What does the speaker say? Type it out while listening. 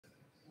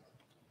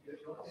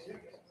Well,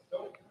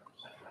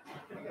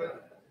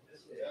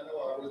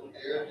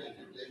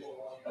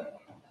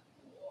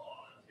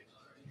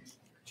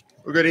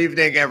 good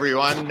evening,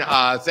 everyone.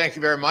 Thank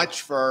you very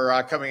much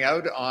for coming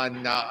out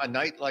on a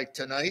night like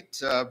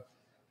tonight.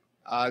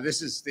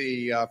 This is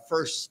the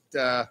first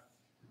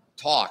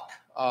talk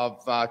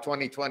of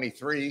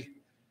 2023.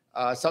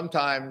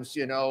 Sometimes,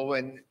 you know,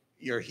 when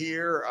you're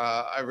here,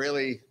 I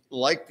really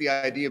like the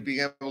idea of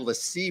being able to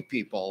see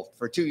people.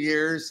 For 2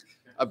 years,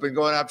 I've been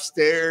going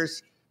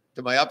upstairs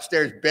to my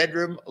upstairs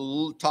bedroom,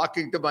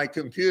 talking to my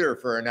computer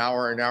for an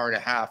hour and a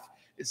half.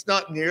 It's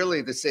not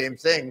nearly the same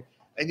thing.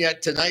 And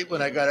yet tonight,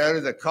 when I got out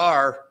of the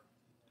car,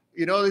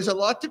 you know, there's a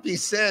lot to be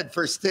said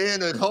for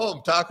staying at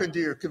home, talking to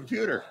your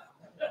computer.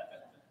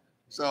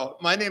 So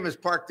my name is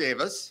Park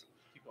Davis.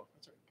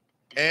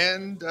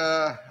 And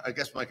I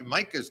guess my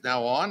mic is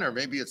now on, or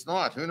maybe it's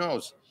not. Who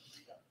knows?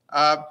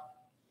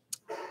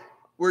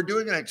 We're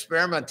doing an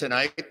experiment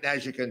tonight. And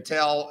as you can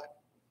tell,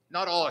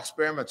 not all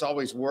experiments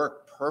always work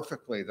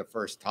perfectly the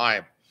first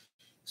time.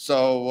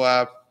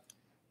 So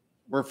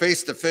we're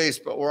face to face,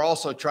 but we're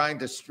also trying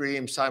to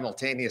stream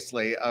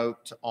simultaneously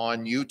out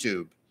on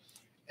YouTube.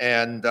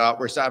 And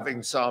we're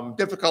having some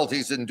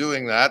difficulties in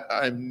doing that.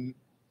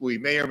 We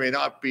may or may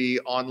not be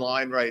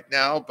online right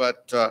now,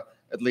 but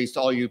at least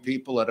all you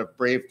people that have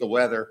braved the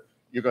weather,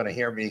 you're going to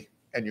hear me,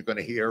 and you're going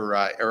to hear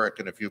Eric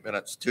in a few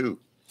minutes too.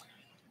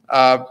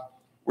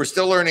 We're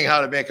still learning how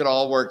to make it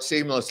all work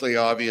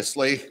seamlessly,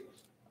 obviously.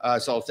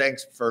 So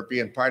thanks for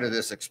being part of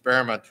this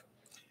experiment.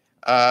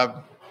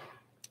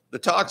 The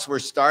talks were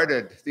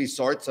started, these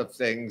sorts of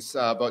things,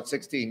 about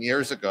 16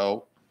 years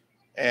ago.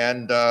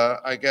 And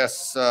I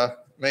guess,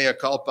 mea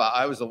culpa,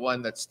 I was the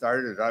one that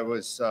started. I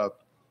was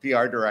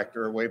PR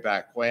director way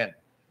back when.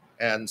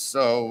 And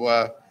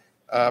so,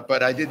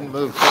 but I didn't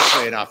move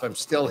quickly enough. I'm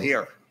still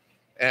here.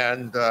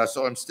 And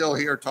so I'm still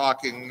here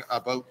talking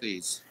about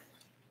these.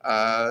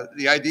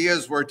 The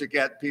ideas were to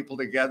get people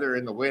together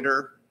in the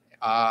winter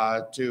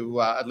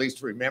to at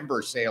least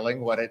remember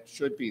sailing, what it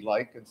should be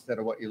like instead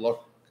of what you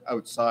look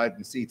outside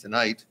and see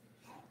tonight,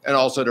 and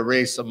also to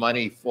raise some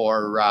money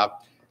for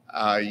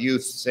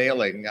youth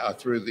sailing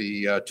through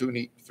the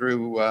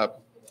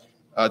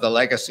the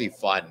Legacy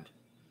Fund.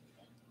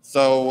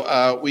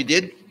 So we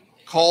did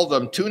call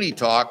them Toonie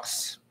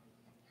Talks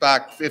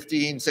back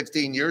 15,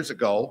 16 years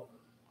ago,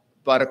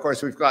 but of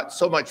course we've got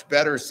so much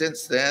better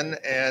since then.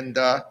 And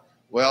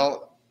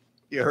well,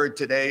 you heard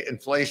today,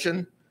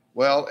 inflation.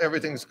 Well,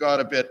 everything's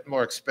got a bit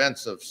more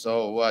expensive.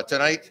 So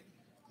tonight,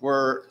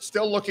 we're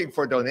still looking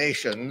for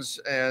donations,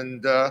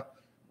 and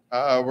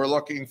we're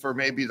looking for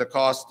maybe the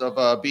cost of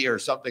a beer,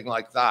 something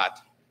like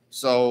that.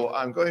 So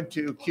I'm going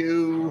to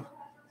cue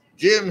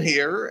Jim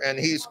here, and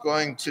he's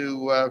going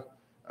to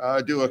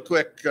do a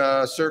quick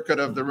circuit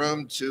of the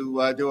room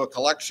to do a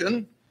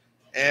collection.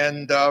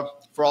 And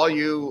for all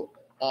you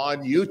on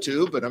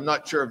YouTube, and I'm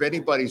not sure if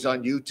anybody's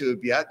on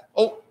YouTube yet.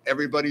 Oh,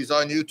 everybody's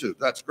on YouTube.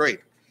 That's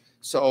great.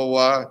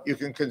 So you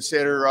can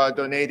consider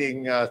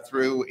donating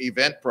through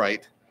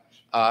Eventbrite.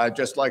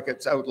 Just like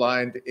it's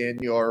outlined in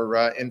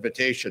your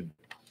invitation.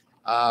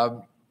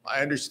 I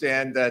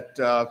understand that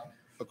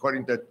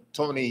according to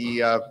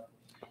Tony,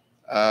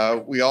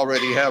 we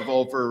already have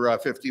over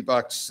 50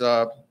 bucks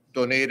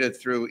donated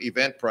through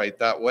Eventbrite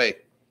that way.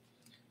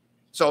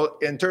 So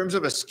in terms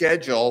of a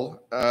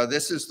schedule,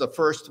 this is the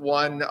first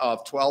one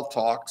of 12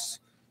 talks.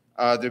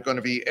 They're going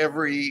to be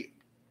every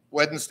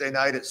Wednesday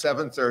night at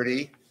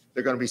 7:30.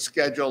 They're going to be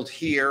scheduled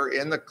here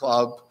in the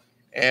club,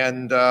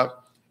 and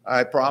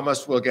I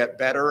promise we'll get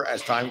better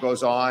as time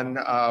goes on.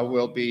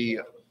 We'll be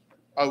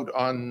out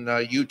on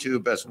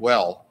YouTube as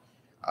well.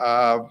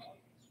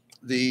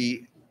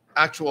 The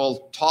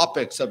actual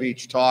topics of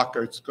each talk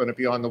are going to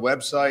be on the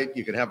website.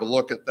 You can have a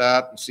look at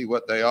that and see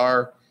what they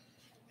are.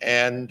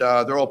 And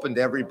they're open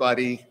to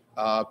everybody,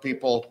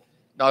 people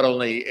not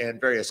only in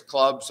various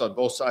clubs on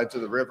both sides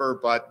of the river,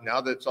 but now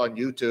that it's on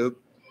YouTube,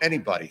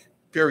 anybody,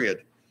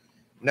 period.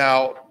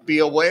 Now, be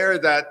aware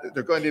that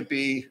they're going to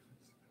be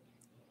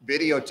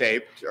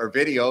videotaped or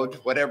videoed,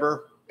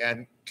 whatever,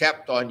 and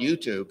kept on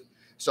YouTube.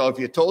 So if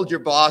you told your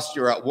boss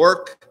you're at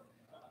work,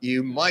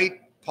 you might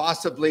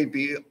possibly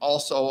be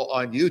also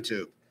on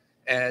YouTube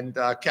and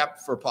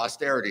kept for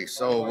posterity.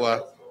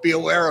 So be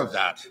aware of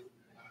that.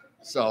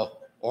 So,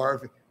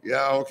 or,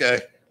 yeah,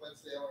 okay.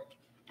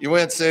 You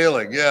went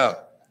sailing, yeah.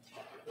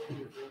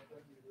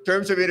 In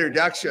terms of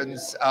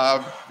introductions,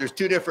 there's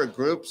two different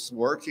groups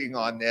working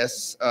on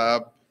this.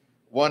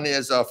 One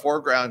is a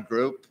foreground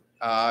group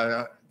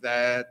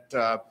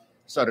that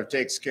sort of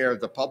takes care of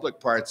the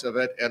public parts of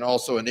it, and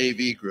also an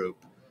AV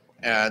group.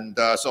 And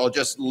so I'll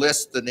just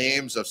list the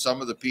names of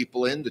some of the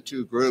people in the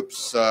two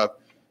groups.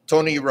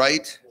 Tony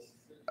Wright,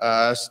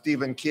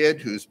 Stephen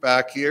Kidd, who's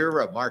back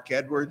here, Mark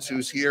Edwards,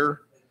 who's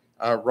here,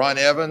 Ron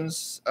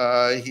Evans,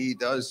 he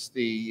does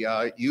the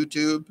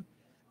YouTube,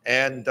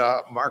 and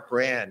Mark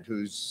Rand,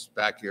 who's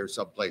back here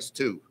someplace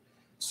too.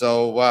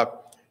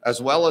 So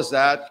as well as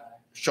that,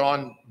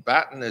 Sean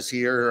Batten is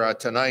here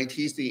tonight.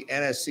 He's the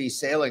NSC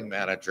sailing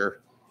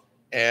manager.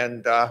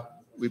 And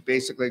we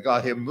basically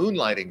got him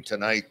moonlighting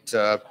tonight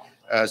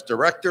as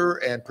director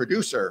and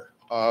producer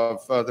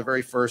of the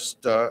very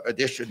first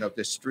edition of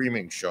this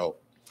streaming show.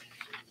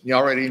 You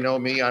already know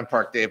me, I'm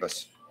Park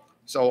Davis.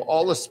 So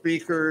all the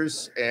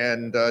speakers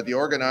and the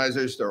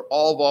organizers, they're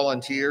all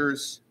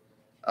volunteers.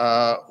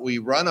 We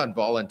run on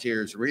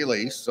volunteers,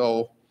 really.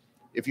 So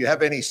if you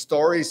have any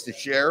stories to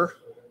share,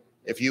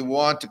 if you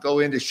want to go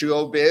into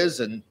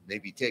showbiz and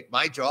maybe take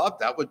my job,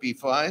 that would be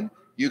fine.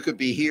 You could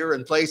be here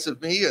in place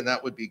of me, and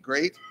that would be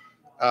great.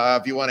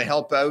 If you want to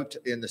help out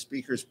in the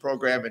speakers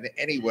program in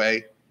any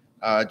way,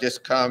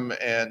 just come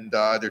and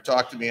either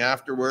talk to me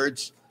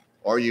afterwards,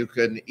 or you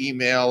can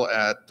email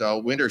at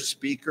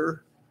winterspeaker,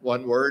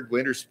 one word,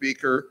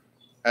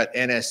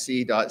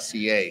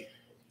 winterspeaker@nsc.ca.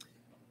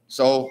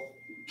 So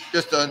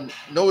just a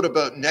note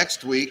about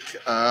next week.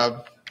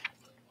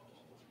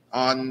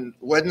 On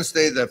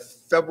Wednesday, the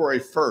February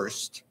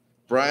 1st,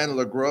 Brian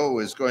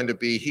LeGros is going to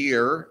be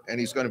here, and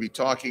he's going to be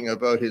talking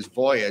about his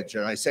voyage.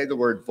 And I say the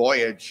word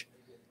voyage,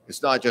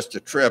 it's not just a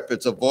trip,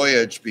 it's a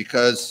voyage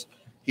because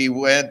he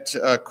went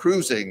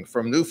cruising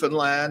from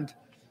Newfoundland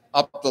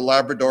up the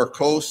Labrador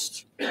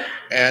coast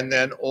and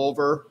then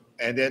over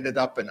and ended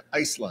up in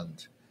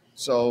Iceland.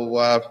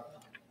 So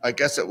I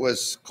guess it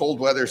was cold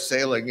weather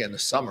sailing in the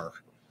summer.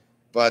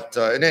 But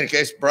in any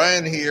case,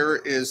 Brian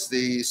here is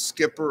the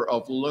skipper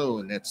of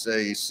Loon. It's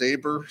a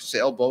Sabre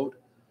sailboat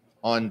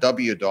on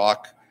W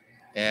Dock,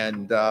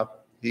 and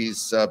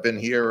he's been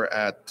here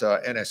at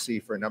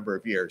NSC for a number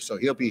of years. So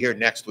he'll be here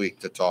next week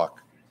to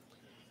talk.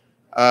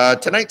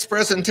 Tonight's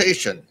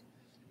presentation.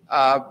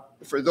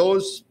 For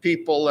those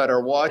people that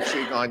are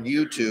watching on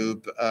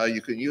YouTube,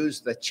 you can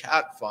use the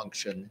chat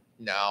function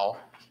now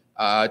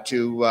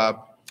to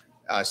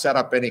set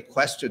up any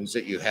questions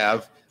that you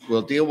have.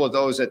 We'll deal with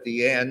those at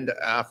the end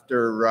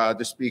after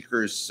the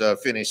speakers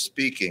finish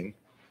speaking,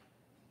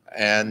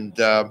 and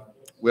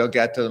we'll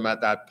get to them at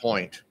that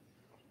point.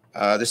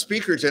 The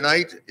speaker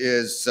tonight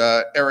is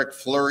Eric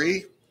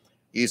Fleury.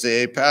 He's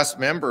a past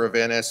member of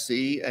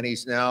NSC, and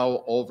he's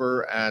now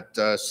over at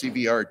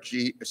CVGR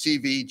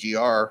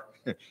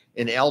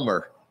in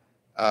Elmer.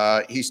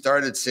 He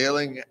started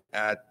sailing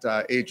at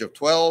age of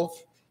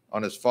 12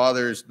 on his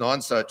father's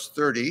Nonsuch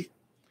 30,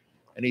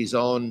 and he's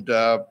owned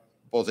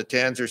both a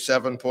Tanzer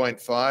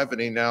 7.5,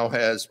 and he now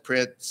has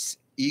Prince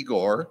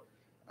Igor,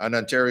 an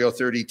Ontario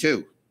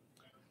 32.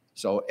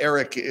 So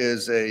Eric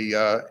is a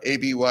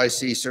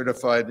ABYC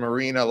certified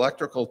marine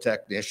electrical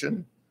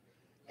technician,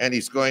 and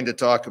he's going to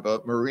talk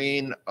about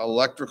marine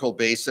electrical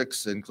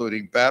basics,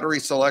 including battery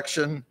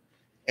selection,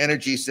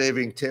 energy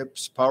saving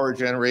tips, power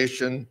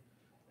generation,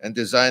 and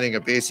designing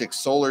a basic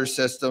solar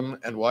system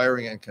and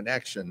wiring and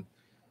connections.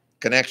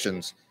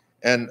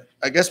 And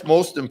I guess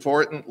most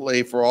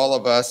importantly for all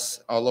of us,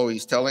 although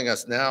he's telling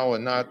us now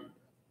and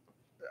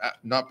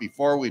not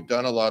before we've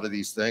done a lot of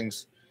these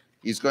things,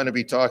 he's going to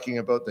be talking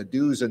about the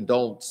do's and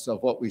don'ts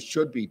of what we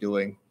should be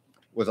doing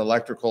with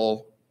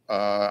electrical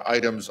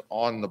items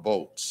on the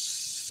boats.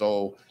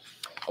 So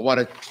I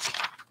want to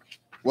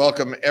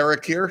welcome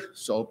Eric here.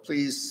 So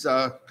please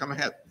come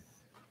ahead.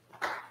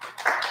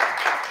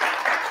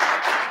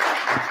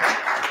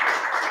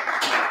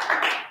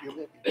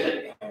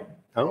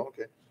 Oh,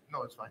 okay.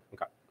 No, it's fine.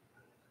 Okay.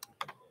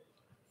 All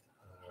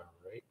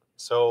right.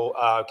 So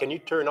can you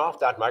turn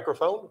off that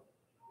microphone?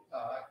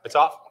 It's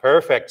off.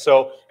 Perfect.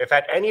 So if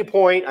at any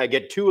point I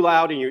get too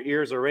loud and your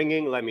ears are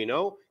ringing, let me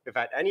know. If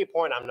at any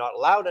point I'm not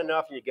loud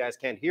enough and you guys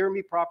can't hear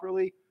me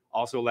properly,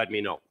 also let me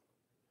know.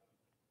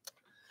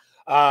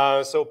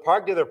 So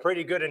Park did a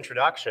pretty good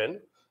introduction.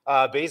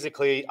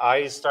 Basically,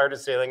 I started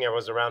sailing, I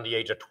was around the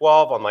age of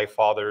 12 on my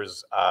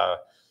father's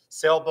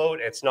sailboat.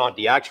 It's not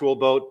the actual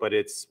boat, but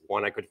it's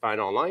one I could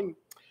find online.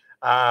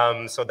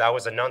 So that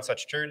was a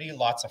Nonsuch 30,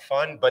 lots of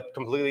fun, but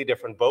completely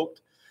different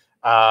boat.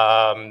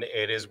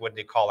 It is what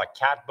they call a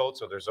cat boat.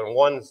 So there's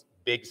one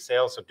big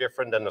sail, so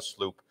different than a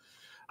sloop.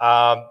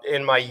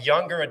 In my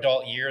younger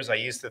adult years, I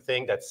used to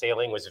think that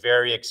sailing was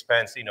very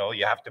expensive. You know,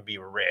 you have to be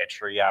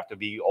rich or you have to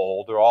be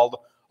old or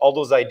all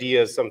those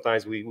ideas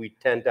sometimes we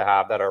tend to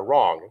have that are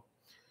wrong.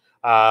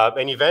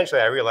 And eventually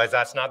I realized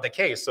that's not the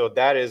case. So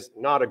that is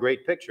not a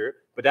great picture,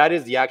 but that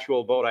is the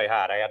actual boat I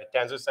had. I had a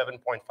Tanzer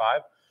 7.5,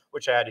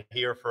 which I had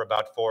here for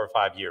about 4 or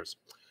 5 years.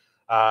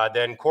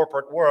 Then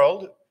corporate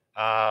world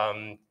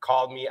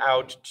called me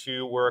out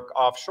to work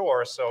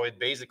offshore. So it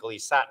basically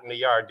sat in the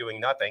yard doing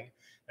nothing.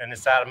 And it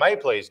sat at my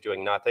place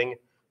doing nothing.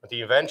 But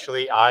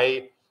eventually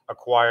I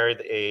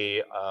acquired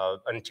a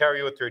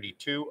Ontario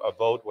 32, a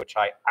boat which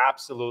I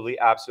absolutely,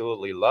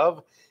 absolutely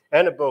love,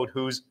 and a boat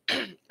whose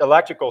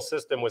electrical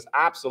system was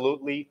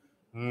absolutely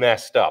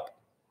messed up.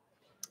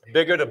 The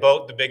bigger the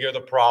boat, the bigger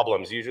the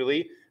problems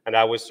usually, and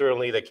that was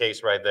certainly the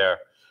case right there.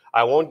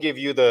 I won't give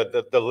you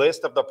the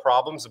list of the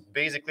problems.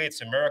 Basically,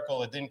 it's a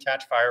miracle it didn't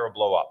catch fire or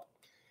blow up.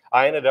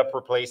 I ended up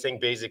replacing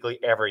basically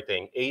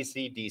everything,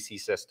 AC, DC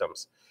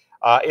systems.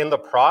 In the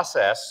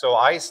process, so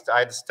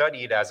I'd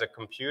studied as a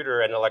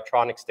computer and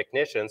electronics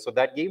technician, so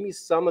that gave me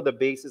some of the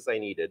basis I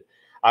needed.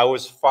 I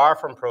was far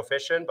from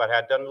proficient, but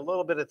had done a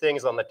little bit of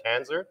things on the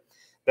Tanzer.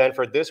 then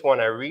for this one,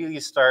 I really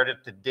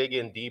started to dig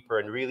in deeper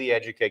and really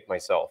educate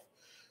myself.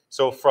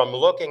 So from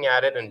looking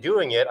at it and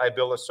doing it, I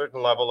built a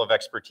certain level of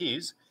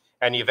expertise.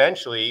 And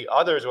eventually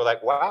others were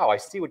like, wow, I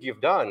see what you've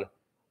done.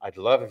 I'd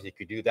love if you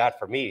could do that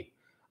for me.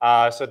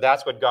 So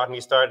that's what got me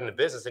started in the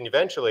business. And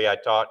eventually I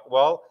thought,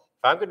 well,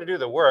 if I'm going to do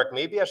the work,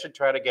 maybe I should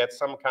try to get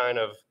some kind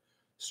of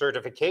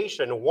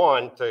certification,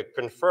 one, to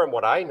confirm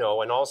what I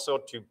know, and also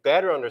to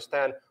better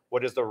understand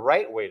what is the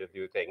right way to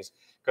do things.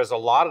 Because a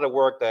lot of the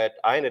work that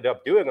I ended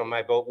up doing on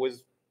my boat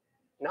was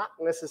not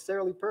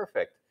necessarily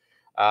perfect.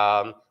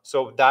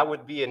 So that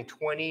would be in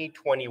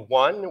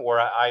 2021 where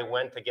I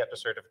went to get the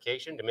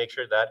certification to make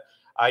sure that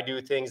I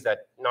do things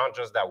that not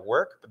just that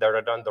work, but that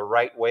are done the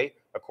right way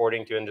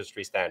according to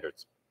industry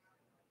standards.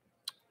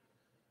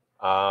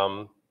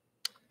 Right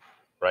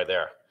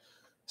there.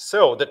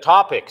 So the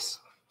topics.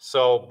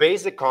 So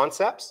basic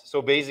concepts.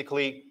 So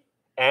basically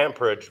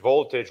amperage,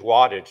 voltage,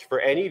 wattage.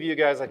 For any of you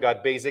guys that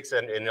got basics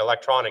in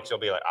electronics, you'll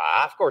be like,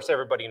 of course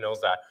everybody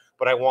knows that.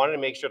 But I wanted to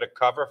make sure to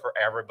cover for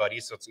everybody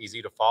so it's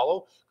easy to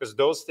follow, because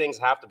those things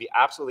have to be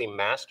absolutely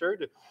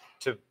mastered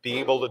to be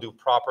able to do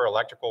proper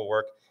electrical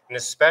work, and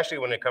especially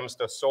when it comes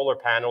to solar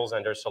panels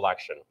and their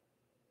selection.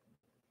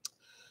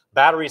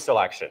 Battery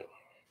selection.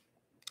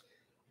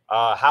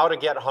 How to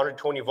get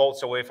 120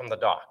 volts away from the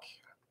dock,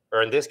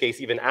 or in this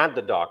case, even at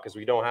the dock, because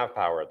we don't have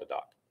power at the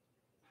dock.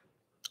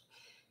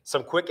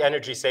 Some quick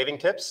energy saving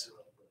tips.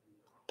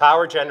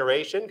 Power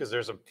generation, because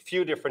there's a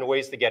few different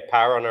ways to get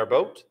power on our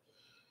boat.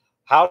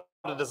 How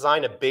to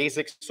design a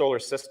basic solar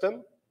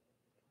system.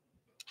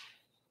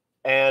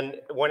 And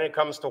when it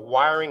comes to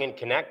wiring and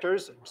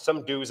connectors,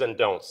 some do's and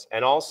don'ts.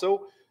 And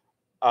also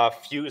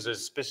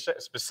fuses,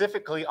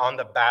 specifically on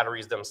the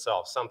batteries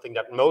themselves, something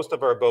that most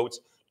of our boats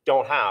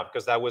don't have,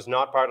 because that was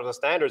not part of the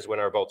standards when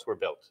our boats were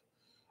built.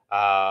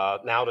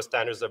 Now the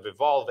standards have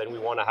evolved, and we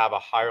want to have a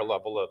higher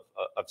level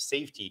of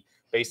safety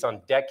based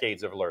on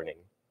decades of learning.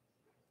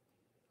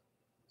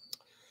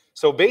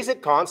 So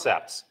basic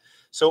concepts.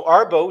 So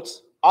our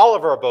boats, all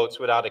of our boats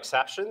without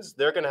exceptions,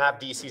 they're going to have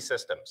DC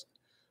systems.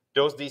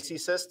 Those DC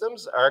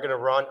systems are going to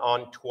run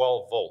on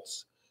 12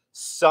 volts.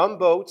 Some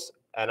boats,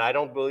 and I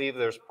don't believe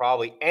there's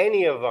probably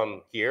any of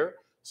them here,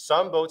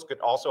 some boats could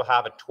also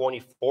have a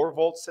 24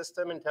 volt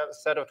system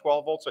instead of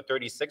 12 volts or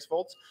 36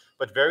 volts,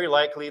 but very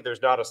likely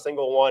there's not a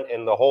single one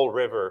in the whole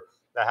river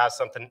that has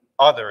something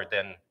other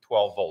than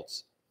 12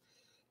 volts.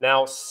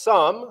 Now,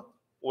 some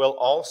will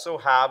also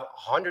have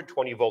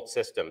 120 volt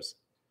systems.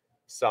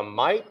 Some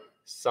might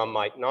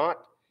not.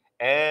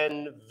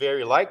 And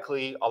very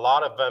likely, a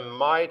lot of them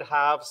might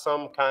have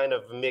some kind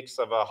of mix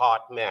of a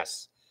hot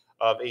mess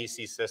of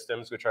AC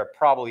systems, which are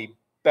probably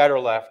better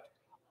left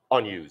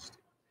unused.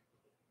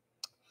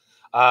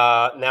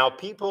 Now,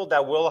 people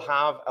that will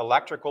have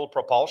electrical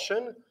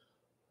propulsion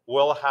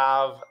will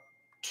have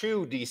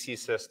two DC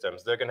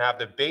systems. They're going to have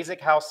the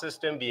basic house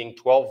system being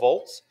 12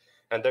 volts,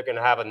 and they're going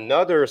to have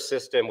another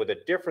system with a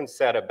different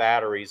set of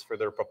batteries for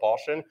their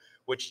propulsion,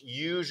 which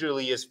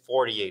usually is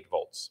 48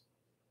 volts.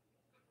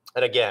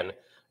 And again,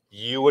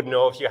 you would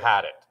know if you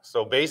had it.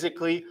 So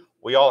basically,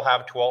 we all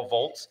have 12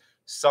 volts.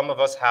 Some of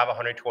us have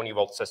 120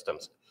 volt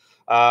systems.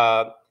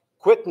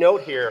 Quick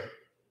note here.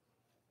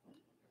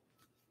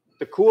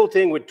 The cool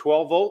thing with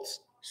 12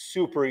 volts,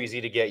 super easy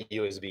to get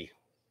USB.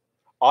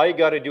 All you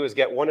got to do is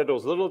get one of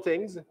those little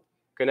things,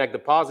 connect the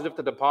positive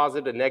to the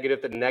positive, the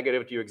negative to the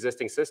negative to your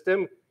existing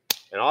system,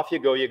 and off you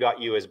go, you got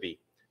USB.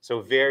 So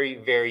very,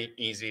 very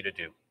easy to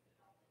do.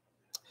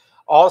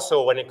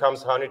 Also, when it comes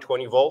to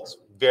 120 volts,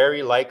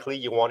 very likely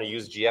you want to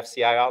use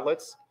GFCI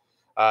outlets.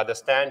 The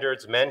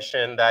standards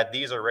mention that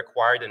these are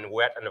required in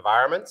wet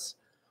environments.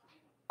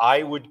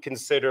 I would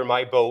consider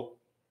my boat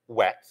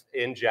wet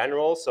in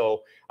general,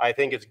 so I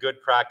think it's good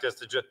practice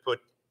to just put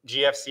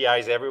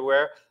GFCIs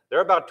everywhere.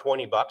 They're about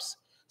 20 bucks.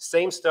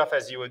 Same stuff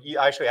as you would,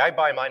 actually I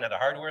buy mine at a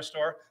hardware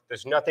store.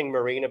 There's nothing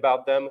marine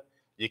about them.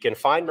 You can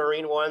find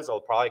marine ones,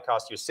 they'll probably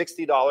cost you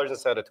 $60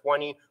 instead of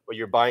 20, but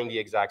you're buying the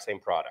exact same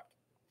product.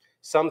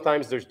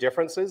 Sometimes there's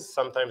differences,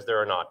 sometimes there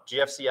are not.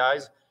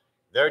 GFCIs,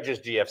 they're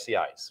just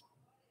GFCIs.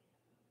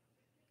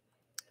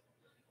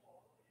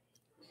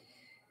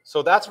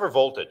 So that's for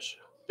voltage.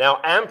 Now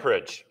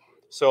amperage,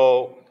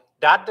 so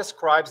that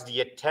describes the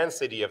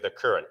intensity of the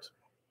current.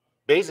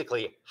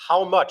 Basically,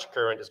 how much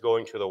current is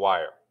going through the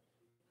wire.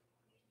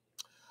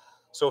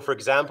 So for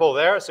example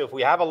there, so if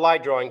we have a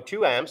light drawing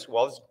 2 amps,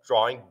 well, it's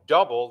drawing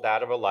double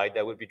that of a light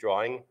that would be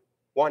drawing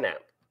 1 amp.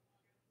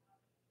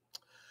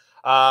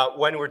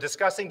 When we're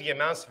discussing the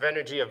amounts of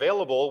energy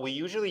available, we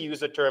usually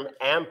use the term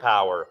amp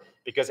hour,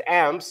 because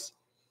amps,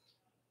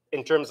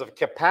 in terms of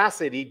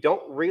capacity,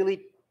 don't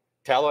really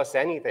tell us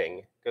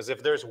anything. Because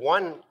if there's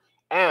 1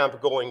 amp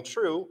going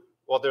through,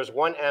 well, there's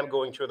 1 amp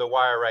going through the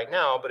wire right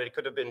now, but it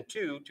could have been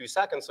 2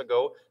 seconds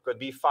ago, could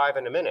be 5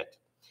 in a minute.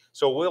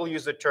 So we'll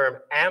use the term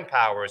amp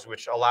hours,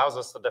 which allows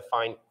us to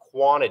define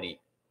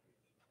quantity.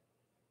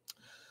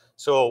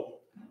 So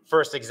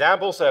first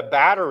example, so a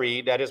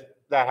battery that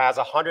has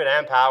 100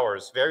 amp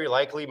hours, very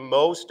likely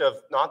most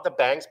of, not the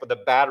banks, but the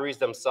batteries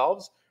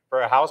themselves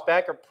for a house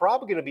bank are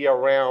probably going to be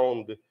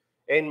around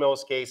in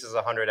most cases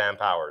 100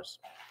 amp hours.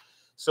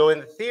 So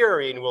in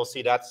theory, and we'll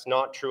see that's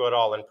not true at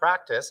all in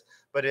practice,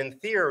 but in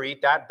theory,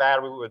 that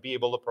battery would be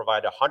able to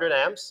provide 100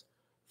 amps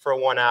for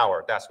 1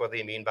 hour. That's what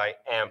they mean by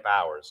amp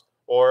hours,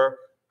 or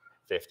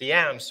 50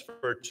 amps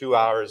for 2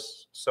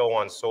 hours, so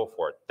on and so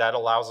forth. That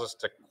allows us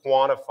to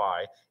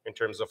quantify in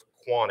terms of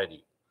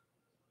quantity.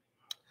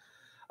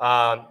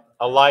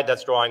 A light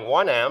that's drawing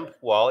 1 amp,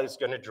 well, it's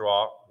going to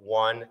draw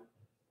 1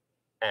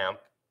 amp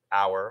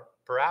hour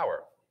per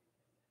hour.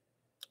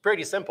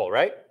 Pretty simple,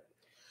 right?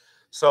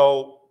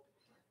 So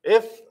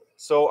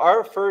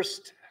our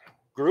first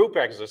group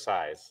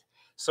exercise.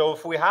 So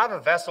if we have a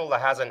vessel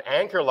that has an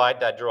anchor light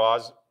that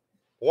draws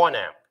 1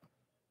 amp,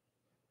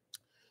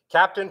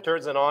 captain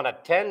turns it on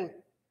at 10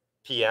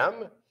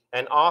 p.m.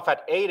 and off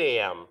at 8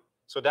 a.m.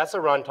 So that's a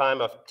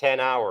runtime of 10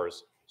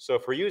 hours. So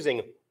if we're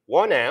using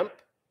 1 amp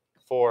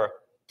for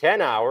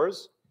 10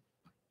 hours,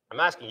 I'm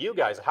asking you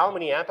guys, how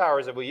many amp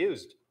hours have we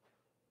used?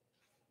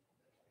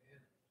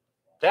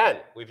 10.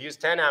 We've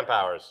used 10 amp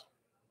hours.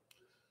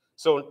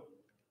 So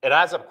it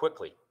adds up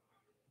quickly.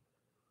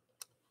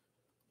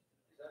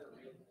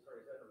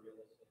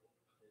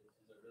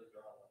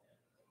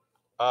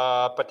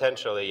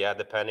 Potentially, yeah,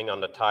 depending on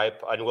the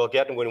type. And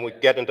when we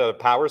get into the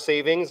power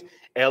savings,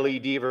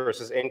 LED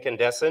versus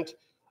incandescent,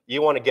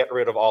 you want to get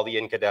rid of all the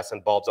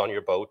incandescent bulbs on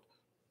your boat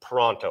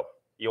pronto.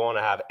 You want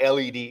to have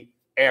LED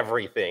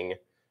everything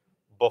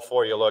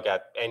before you look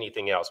at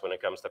anything else when it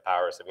comes to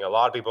power saving. A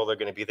lot of people are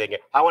going to be thinking,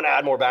 I want to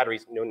add more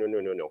batteries. No, no, no,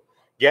 no, no.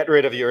 Get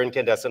rid of your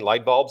incandescent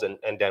light bulbs and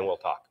then we'll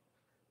talk.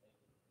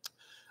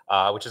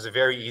 Which is a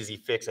very easy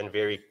fix and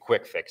very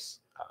quick fix.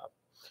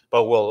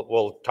 But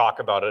we'll talk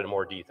about it in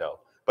more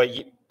detail. But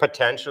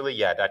potentially,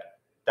 yeah,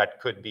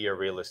 that could be a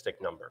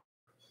realistic number.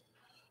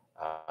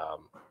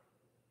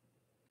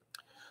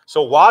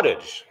 So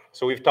wattage.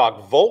 So we've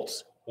talked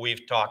volts,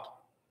 we've talked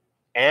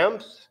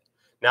amps.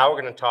 Now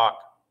we're going to talk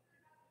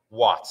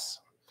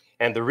watts.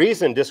 And the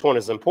reason this one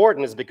is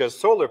important is because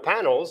solar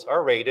panels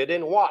are rated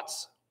in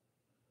watts.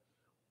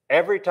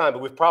 Every time,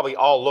 but we've probably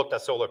all looked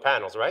at solar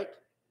panels, right?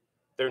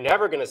 They're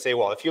never going to say,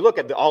 well, if you look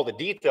at all the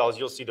details,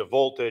 you'll see the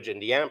voltage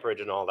and the amperage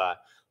and all that.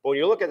 But when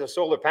you look at the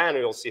solar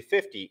panel, you'll see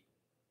 50,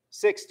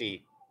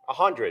 60,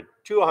 100,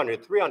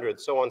 200, 300,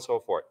 so on and so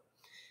forth.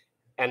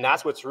 And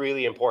that's what's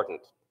really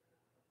important.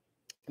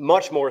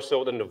 Much more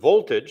so than the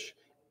voltage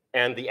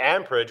and the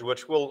amperage,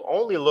 which we'll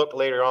only look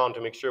later on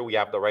to make sure we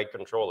have the right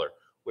controller,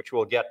 which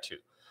we'll get to.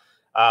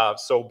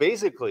 So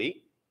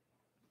basically,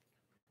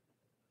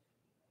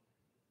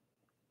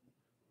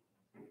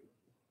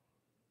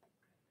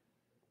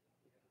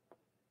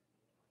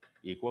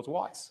 equals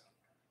watts.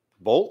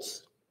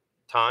 Volts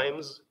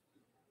times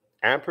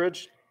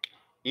amperage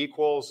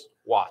equals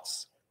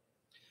watts.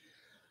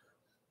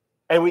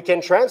 And we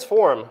can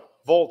transform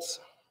volts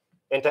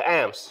into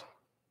amps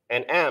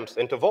and amps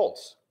into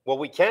volts. What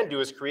we can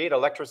do is create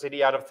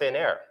electricity out of thin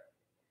air.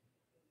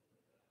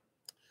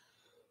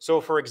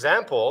 So for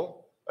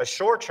example, a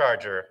shore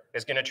charger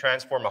is going to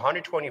transform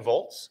 120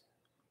 volts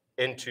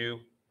into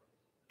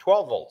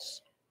 12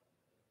 volts.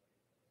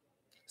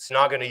 It's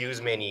not going to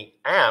use many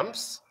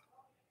amps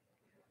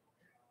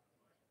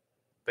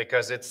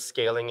because it's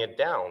scaling it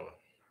down.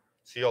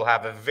 So you'll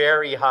have a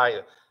very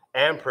high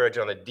amperage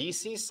on the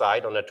DC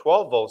side, on the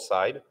 12-volt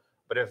side,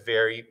 but a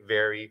very,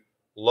 very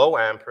low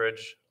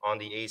amperage on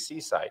the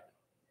AC side.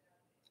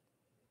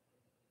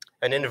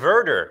 An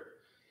inverter.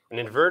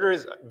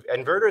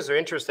 Inverters are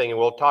interesting, and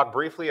we'll talk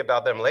briefly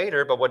about them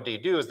later, but what they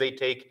do is they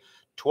take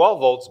 12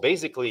 volts,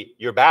 basically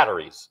your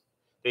batteries.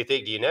 They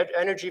take the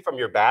energy from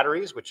your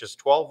batteries, which is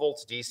 12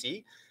 volts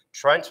DC,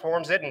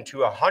 transforms it into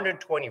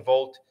 120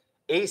 volt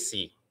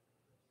AC.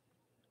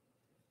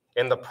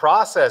 And the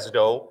process,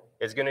 though,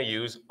 is going to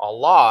use a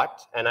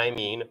lot, and I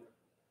mean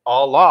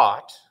a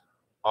lot,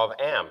 of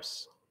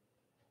amps.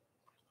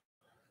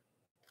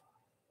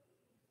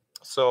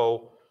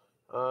 So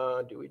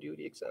do we do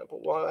the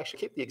example? Well, I'll actually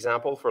keep the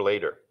example for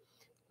later.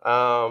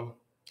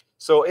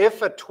 So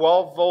if a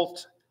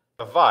 12-volt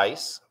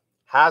device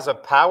has a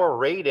power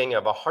rating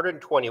of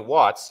 120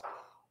 watts,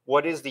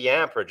 what is the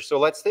amperage? So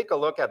let's take a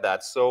look at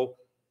that. So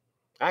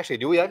actually,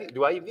 do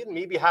I even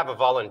maybe have a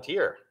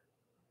volunteer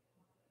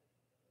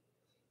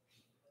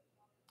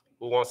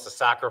who wants to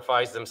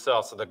sacrifice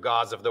themselves to the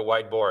gods of the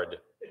whiteboard?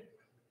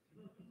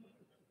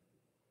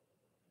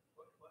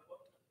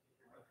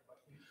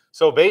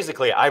 So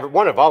basically, I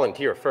want to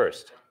volunteer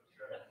first.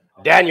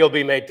 Then you'll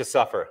be made to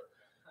suffer.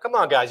 Come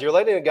on, guys. You're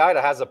letting a guy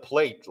that has a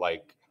plate,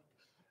 like,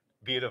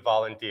 be the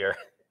volunteer.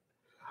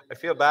 I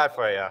feel bad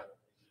for you.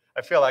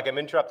 I feel like I'm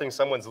interrupting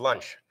someone's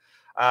lunch,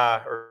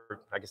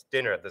 or I guess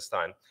dinner at this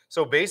time.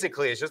 So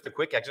basically, it's just a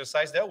quick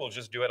exercise there. We'll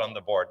just do it on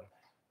the board.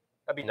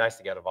 That'd be nice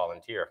to get a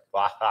volunteer.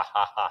 Oh,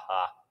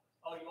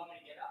 you want me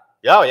to get up?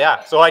 Yeah,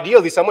 yeah. So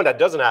ideally, someone that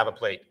doesn't have a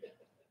plate.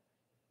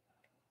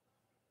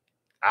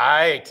 All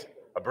right.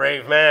 A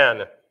brave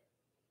man.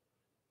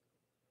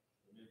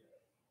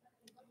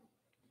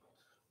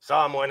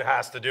 Someone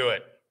has to do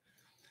it.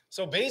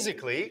 So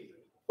basically,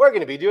 we're going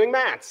to be doing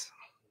maths.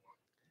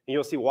 And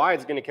you'll see why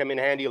it's going to come in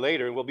handy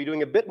later. And we'll be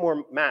doing a bit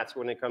more maths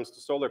when it comes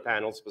to solar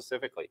panels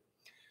specifically.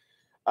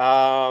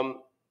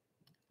 So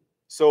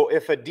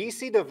if a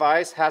DC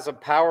device has a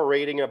power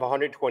rating of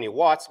 120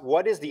 watts,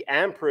 what is the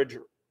amperage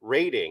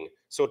rating?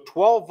 So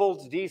 12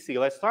 volts DC,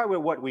 let's start with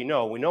what we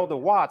know. We know the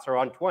watts are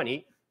on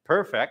 20,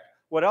 perfect.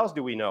 What else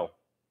do we know?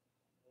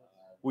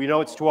 We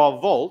know it's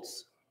 12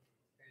 volts.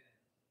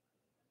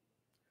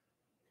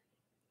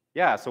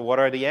 Yeah, so what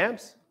are the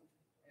amps?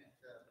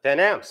 10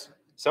 amps.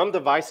 Some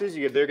devices,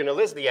 they're going to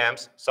list the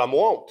amps, some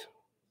won't.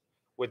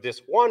 With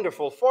this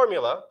wonderful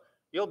formula,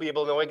 you'll be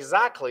able to know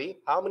exactly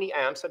how many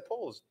amps it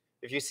pulls.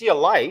 If you see a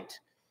light,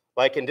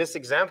 like in this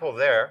example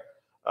there,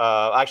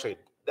 actually,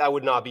 that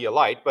would not be a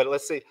light, but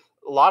let's say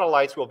a lot of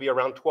lights will be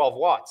around 12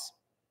 watts.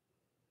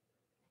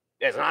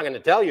 It's not going to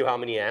tell you how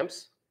many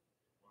amps,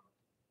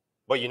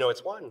 but you know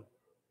it's one,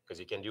 because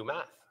you can do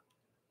math.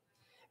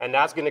 And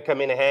that's going to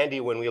come in handy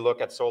when we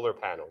look at solar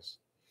panels.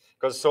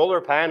 Because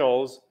solar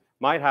panels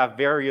might have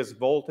various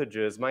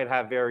voltages, might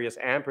have various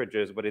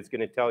amperages, but it's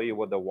going to tell you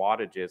what the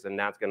wattage is, and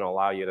that's going to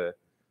allow you to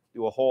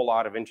do a whole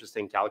lot of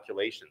interesting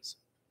calculations.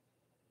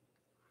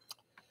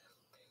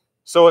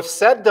 So if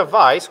said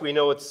device, we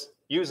know it's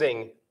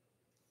using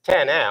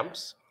 10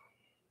 amps.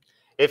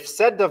 If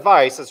said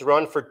device is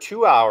run for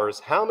 2 hours,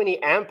 how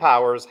many amp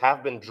hours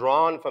have been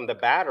drawn from the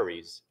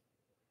batteries?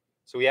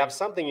 So we have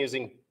something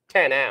using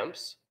 10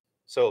 amps,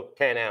 so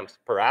 10 amps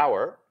per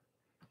hour,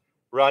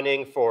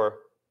 running for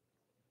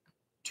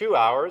 2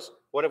 hours.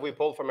 What have we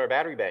pulled from our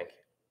battery bank?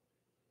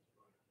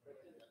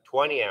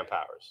 20 amp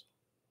hours.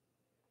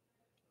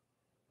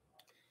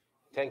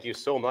 Thank you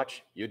so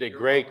much. You did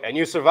great, and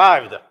you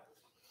survived.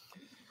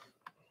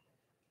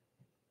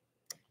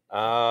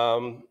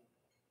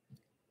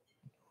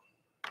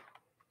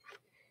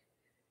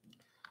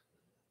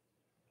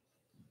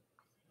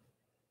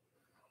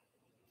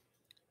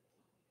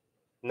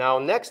 Now,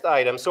 next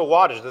item, so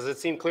wattage. Does it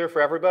seem clear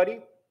for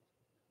everybody?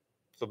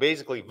 So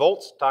basically,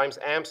 volts times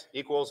amps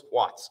equals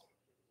watts.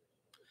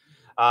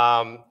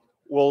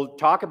 We'll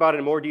talk about it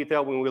in more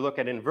detail when we look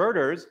at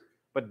inverters,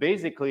 but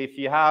basically, if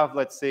you have,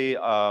 let's say,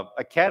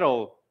 a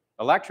kettle,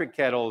 electric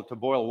kettle to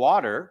boil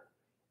water,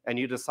 and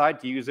you decide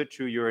to use it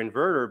through your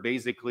inverter,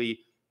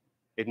 basically,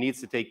 it needs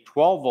to take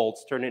 12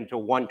 volts, turn it into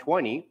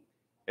 120.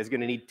 It's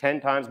going to need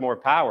 10 times more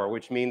power,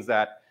 which means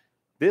that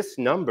this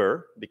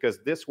number,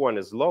 because this one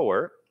is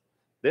lower,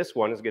 this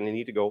one is going to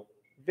need to go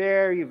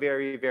very,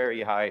 very,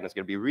 very high, and it's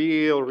going to be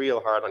real,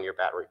 real hard on your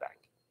battery bank.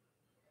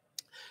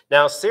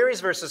 Now, series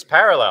versus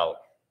parallel.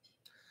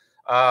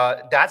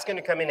 That's going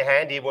to come in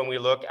handy when we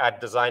look at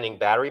designing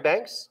battery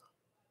banks,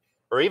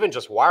 or even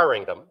just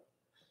wiring them.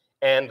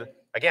 And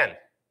again,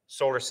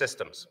 solar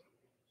systems.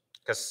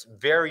 Because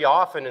very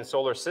often in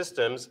solar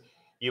systems,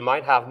 you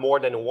might have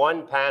more than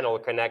one panel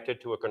connected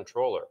to a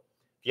controller.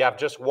 If you have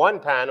just one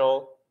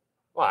panel,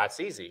 well, that's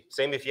easy.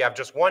 Same if you have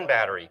just one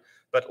battery.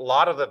 But a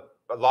lot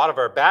of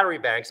our battery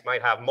banks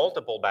might have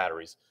multiple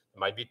batteries. There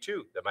might be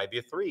 2, there might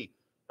be 3,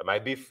 there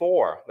might be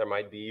 4, there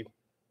might be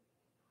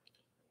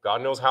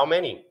God knows how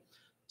many.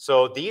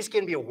 So these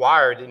can be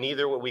wired in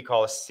either what we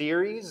call a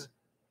series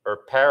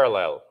or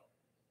parallel.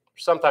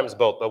 Sometimes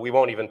both, but we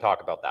won't even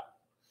talk about that.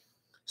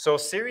 So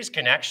series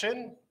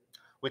connection,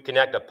 we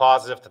connect the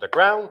positive to the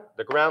ground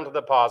to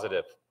the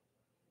positive.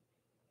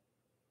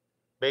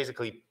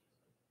 Basically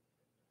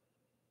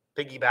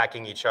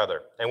piggybacking each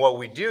other. And what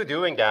we do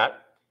doing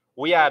that,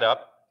 we add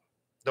up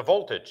the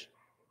voltage.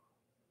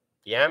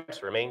 The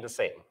amps remain the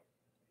same.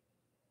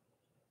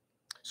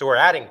 So we're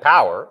adding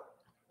power,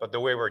 but the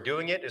way we're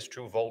doing it is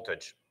through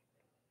voltage.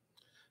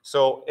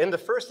 So in the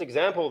first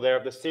example there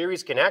of the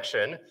series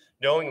connection,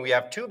 knowing we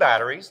have 2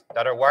 batteries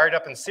that are wired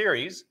up in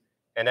series,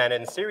 and then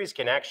in series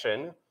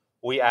connection,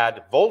 we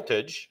add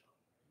voltage.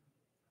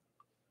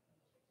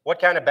 What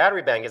kind of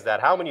battery bank is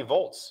that? How many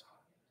volts?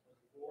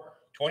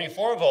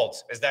 24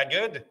 volts. Is that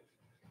good?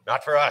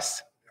 Not for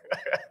us.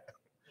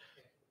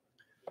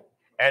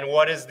 And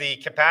what is the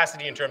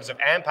capacity in terms of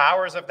amp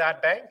hours of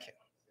that bank?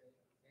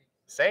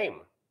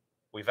 Same.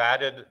 We've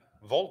added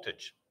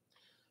voltage.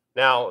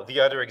 Now, the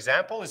other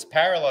example is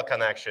parallel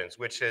connections,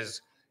 which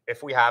is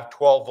if we have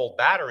 12-volt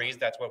batteries,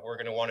 that's what we're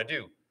going to want to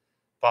do.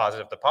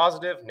 Positive to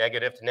positive,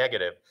 negative to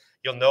negative.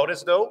 You'll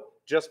notice, though,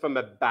 just from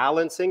a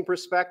balancing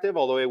perspective,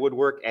 although it would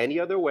work any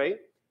other way,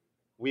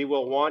 we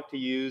will want to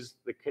use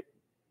the,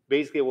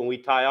 basically when we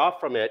tie off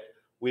from it,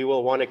 we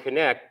will want to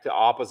connect to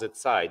opposite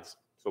sides.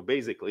 So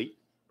basically,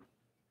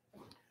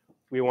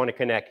 we want to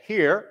connect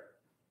here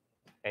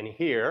and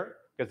here,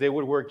 because they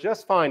would work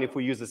just fine if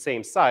we use the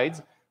same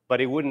sides,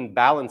 but it wouldn't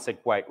balance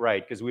it quite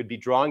right, because we'd be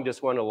drawing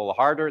this one a little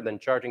harder, then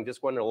charging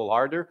this one a little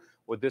harder,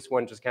 with this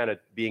one just kind of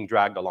being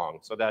dragged along.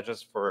 So that's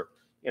just for,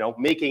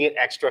 making it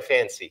extra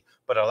fancy.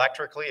 But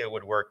electrically, it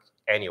would work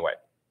anyway.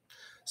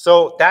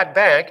 So that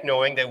bank,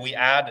 knowing that we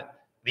add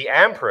the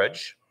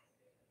amperage,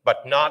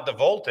 but not the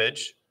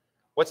voltage,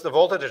 what's the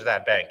voltage of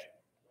that bank?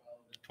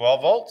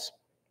 12 volts.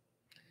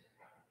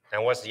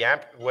 And what's the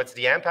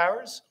amp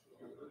hours?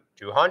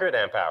 200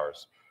 amp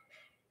hours.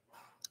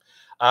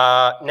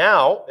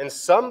 Now, in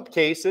some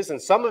cases,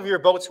 and some of your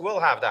boats will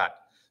have that.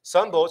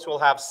 Some boats will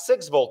have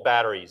 6-volt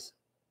batteries.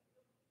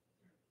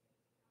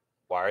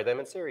 Wire them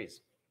in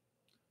series.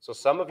 So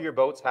some of your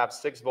boats have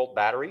 6-volt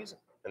batteries,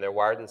 and they're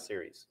wired in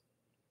series.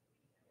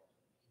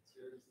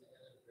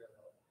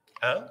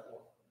 Huh?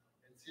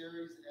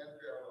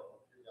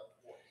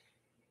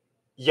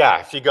 Yeah,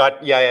 if you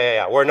got,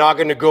 yeah. We're not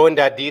going to go in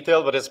that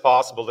detail, but it's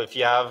possible. If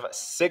you have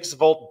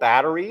 6-volt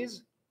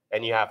batteries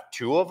and you have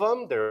 2 of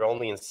them, they're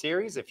only in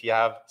series. If you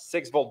have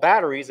 6-volt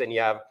batteries and you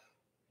have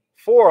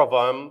 4 of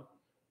them,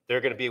 they're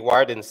going to be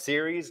wired in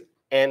series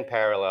and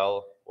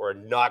parallel. We're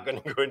not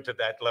going to go into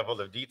that level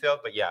of detail,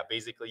 but yeah,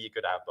 basically you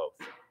could have both.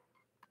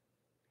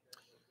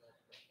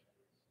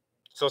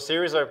 So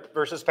series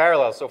versus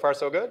parallel, so far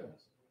so good?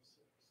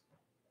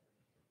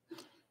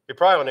 You're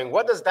probably wondering,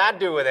 what does that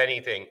do with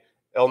anything?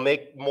 It'll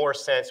make more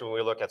sense when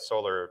we look at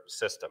solar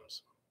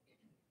systems.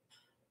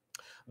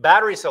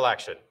 Battery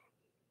selection.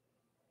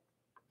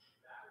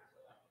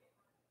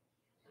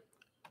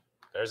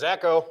 There's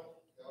Echo.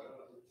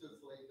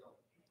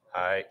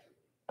 Hi.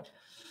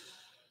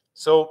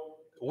 So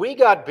we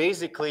got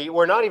basically,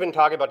 we're not even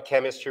talking about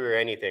chemistry or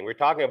anything. We're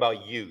talking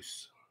about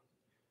use.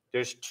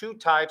 There's 2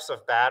 types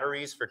of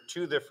batteries for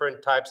 2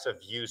 different types of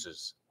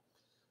uses.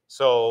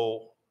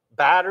 So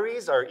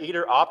batteries are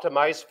either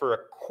optimized for a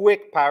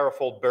quick,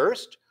 powerful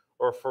burst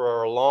or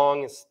for a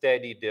long,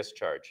 steady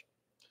discharge.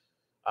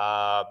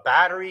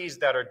 Batteries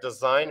that are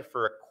designed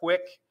for a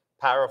quick,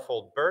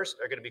 powerful burst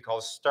are going to be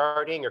called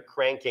starting or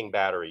cranking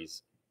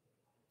batteries.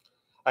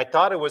 I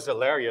thought it was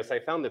hilarious. I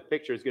found the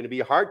picture. It's going to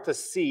be hard to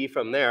see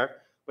from there,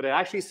 but it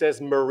actually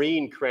says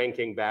marine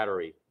cranking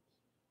battery,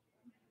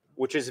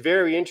 which is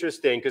very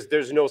interesting because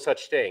there's no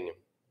such thing.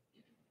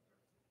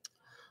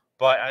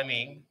 But I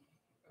mean,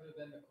 other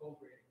than the code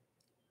rating,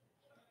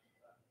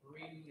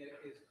 marine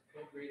is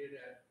code rated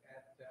at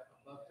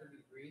above 30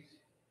 degrees,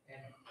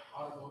 and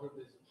automotive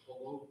is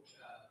below.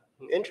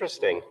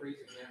 Interesting. Below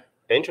freezing, yeah.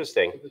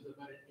 Interesting. So there's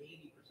about an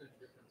 80%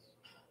 difference.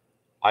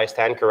 I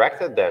stand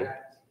corrected then.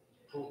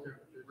 Cold temperature.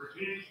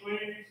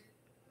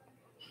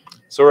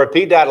 So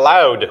repeat that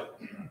loud.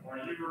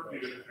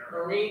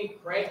 Marine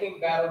cranking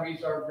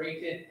batteries are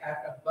rated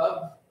at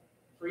above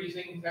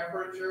freezing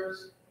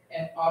temperatures,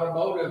 and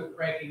automotive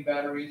cranking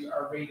batteries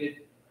are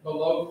rated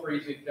below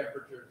freezing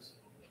temperatures.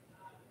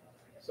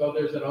 So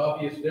there's an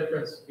obvious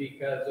difference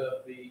because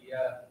of the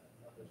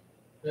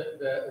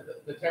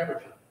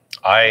temperature.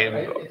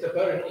 It's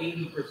about an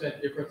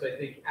 80% difference, I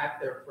think, at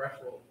their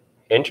threshold.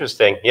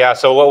 Interesting. Yeah.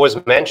 So what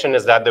was mentioned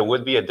is that there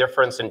would be a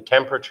difference in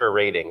temperature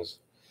ratings,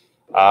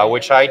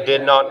 which I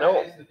did not know.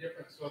 That is the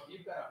difference. So if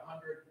you've got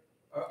 100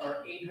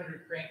 or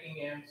 800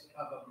 cranking amps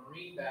of a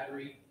marine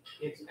battery,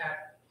 it's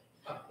at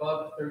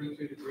above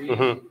 32 degrees.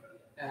 Mm-hmm.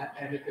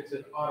 And if it's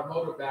an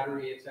automotive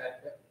battery, it's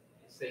at,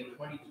 say,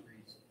 20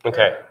 degrees.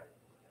 Okay.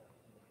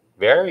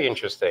 Very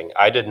interesting.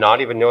 I did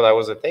not even know that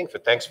was a thing. So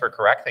thanks for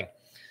correcting.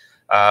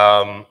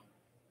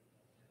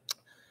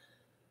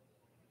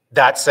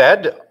 That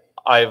said,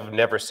 I've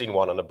never seen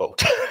one on a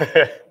boat.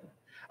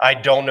 I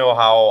don't know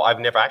how. I've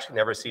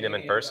never seen them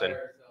in person.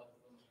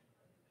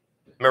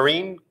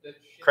 Marine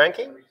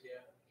cranking?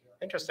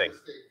 Interesting.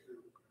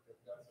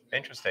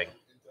 Interesting.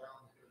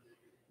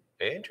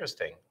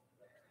 Interesting.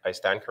 I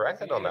stand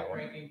corrected on that one.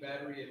 Cranking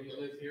battery, if you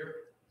live here,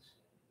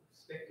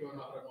 stick to an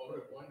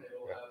automotive one.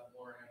 It'll have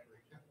more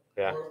amperage.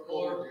 Yeah.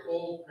 Or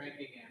full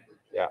cranking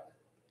amperage. Yeah.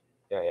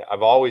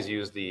 I've always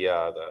used the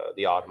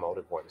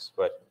automotive ones,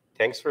 but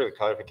thanks for the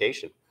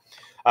clarification.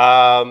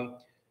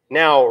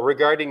 Now,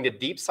 regarding the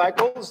deep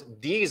cycles,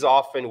 these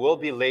often will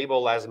be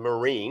labeled as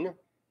marine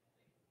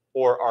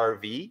or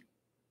RV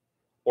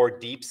or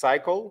deep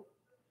cycle.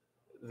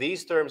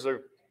 These terms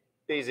are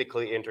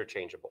basically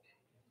interchangeable.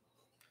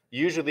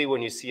 Usually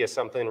when you see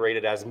something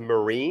rated as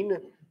marine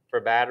for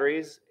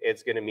batteries,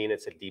 it's going to mean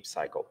it's a deep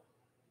cycle.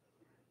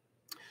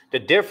 The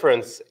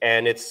difference,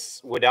 and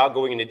it's without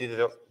going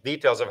into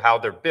details of how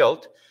they're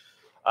built,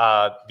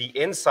 the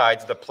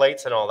insides, the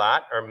plates and all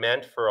that are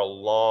meant for a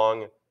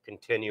long,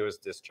 continuous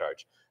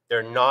discharge.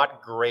 They're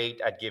not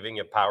great at giving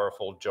a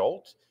powerful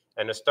jolt,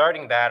 and the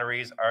starting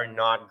batteries are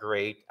not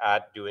great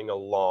at doing a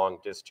long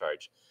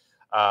discharge.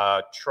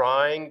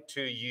 Trying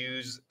to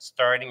use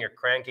starting or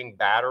cranking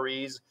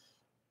batteries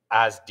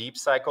as deep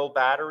cycle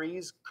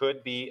batteries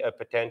could be a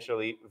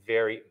potentially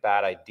very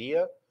bad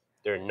idea.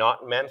 They're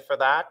not meant for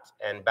that,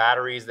 and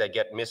batteries that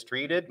get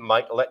mistreated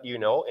might let you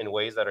know in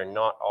ways that are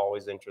not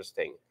always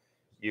interesting.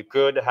 You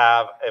could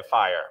have a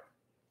fire.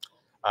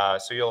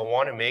 So you'll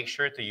want to make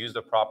sure to use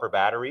the proper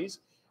batteries.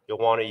 You'll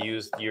want to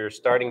use your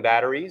starting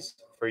batteries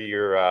for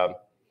your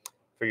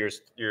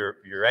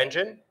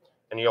engine,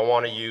 and you'll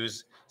want to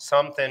use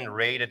something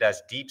rated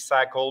as deep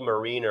cycle,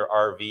 marine, or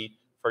RV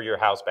for your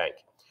house bank.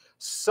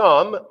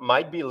 Some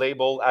might be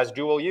labeled as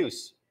dual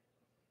use.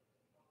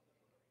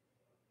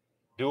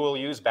 Dual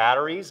use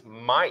batteries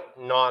might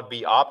not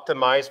be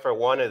optimized for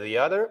one or the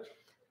other,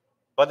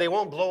 but they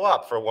won't blow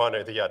up for one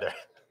or the other.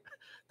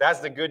 That's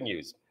the good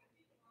news.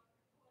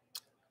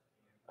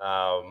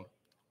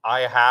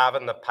 I have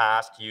in the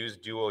past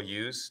used dual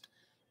use,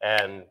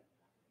 and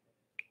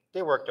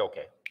they worked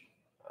okay.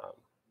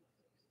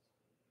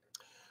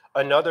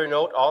 Another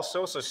note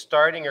also, so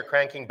starting or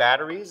cranking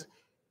batteries,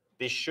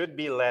 they should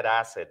be lead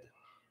acid.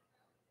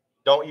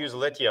 Don't use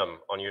lithium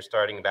on your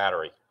starting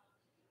battery.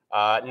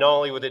 Not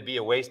only would it be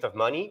a waste of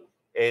money,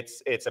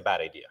 it's a bad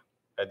idea.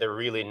 They're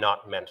really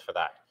not meant for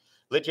that.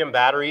 Lithium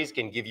batteries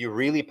can give you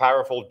really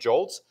powerful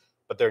jolts,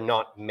 but they're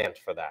not meant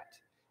for that.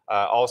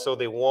 Also,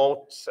 they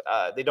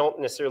don't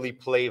necessarily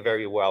play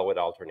very well with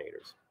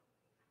alternators.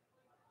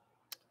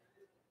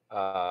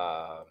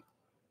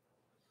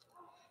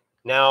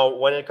 Now,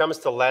 when it comes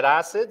to lead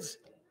acids,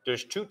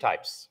 there's two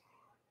types.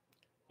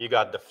 You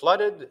got the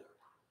flooded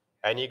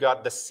and you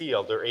got the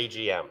sealed, or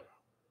AGM.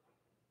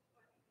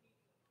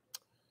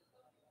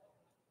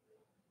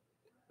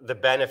 The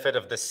benefit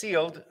of the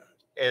sealed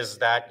is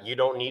that you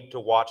don't need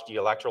to watch the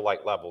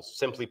electrolyte levels.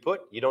 Simply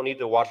put, you don't need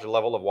to watch the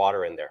level of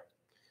water in there.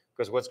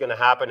 Because what's going to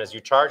happen is you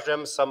charge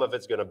them, some of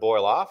it's going to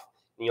boil off,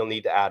 and you'll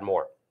need to add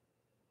more.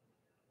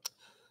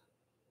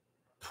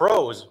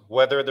 Pros,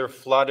 whether they're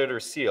flooded or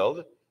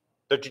sealed,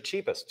 they're the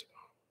cheapest.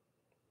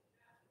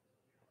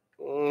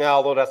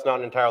 Although that's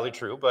not entirely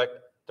true,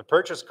 but the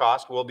purchase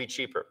cost will be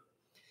cheaper.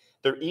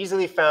 They're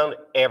easily found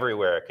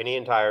everywhere.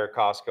 Canadian Tire,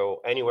 Costco,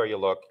 anywhere you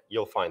look,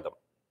 you'll find them.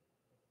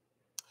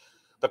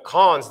 The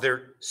cons,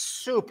 they're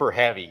super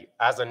heavy.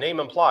 As the name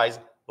implies,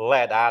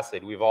 lead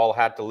acid. We've all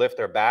had to lift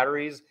our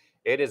batteries.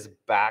 It is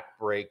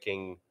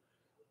back-breaking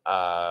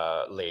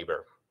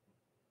labor.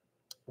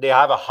 They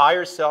have a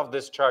higher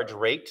self-discharge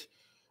rate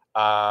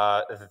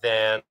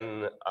than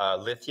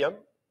lithium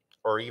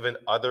or even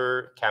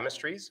other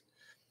chemistries.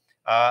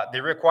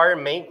 They require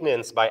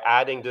maintenance by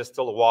adding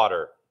distilled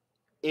water.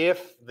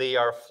 If they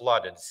are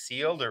flooded,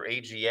 sealed, or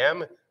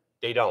AGM,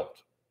 they don't.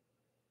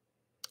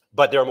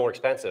 But they're more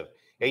expensive.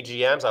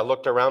 AGMs, I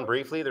looked around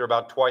briefly, they're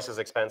about twice as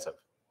expensive.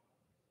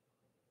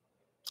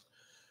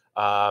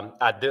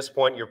 At this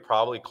point, you're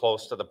probably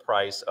close to the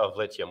price of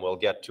lithium. We'll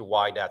get to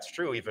why that's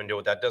true, even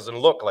though that doesn't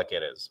look like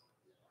it is.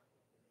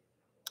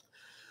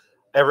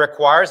 It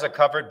requires a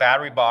covered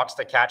battery box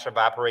to catch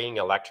evaporating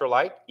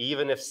electrolyte,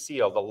 even if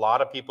sealed. A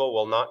lot of people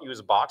will not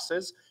use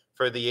boxes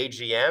for the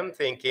AGM,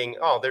 thinking,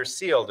 oh, they're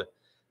sealed.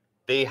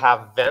 They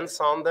have vents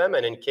on them,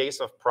 and in case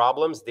of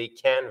problems, they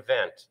can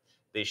vent.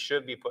 They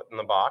should be put in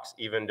the box,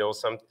 even though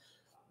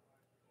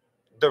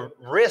the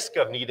risk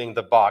of needing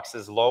the box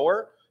is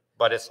lower,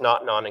 but it's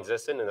not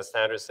non-existent, and the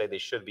standards say they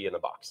should be in the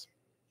box.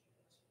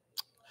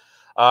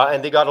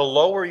 And they got a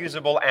lower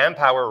usable amp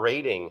hour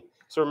rating.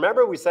 So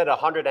remember we said a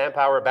 100 amp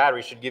hour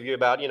battery should give you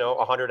about,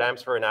 100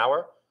 amps for an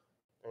hour?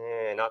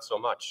 Not so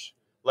much.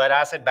 Lead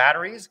acid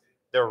batteries,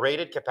 their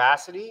rated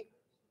capacity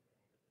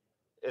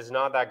is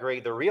not that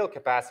great. The real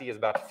capacity is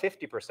about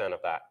 50%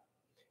 of that.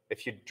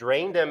 If you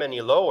drain them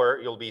any lower,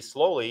 you'll be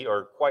slowly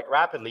or quite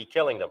rapidly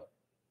killing them.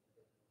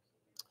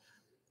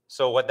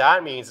 So what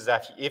that means is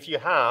that if you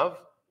have,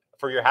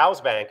 for your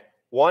house bank,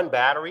 one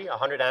battery,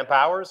 100 amp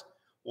hours,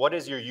 what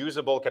is your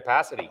usable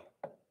capacity?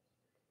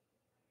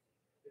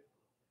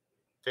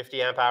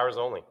 50 amp hours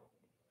only.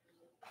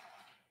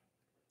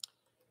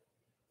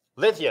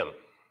 Lithium.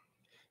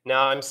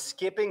 Now I'm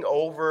skipping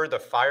over the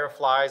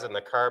Fireflies and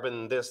the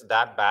carbon,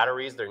 that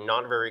batteries. They're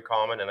not very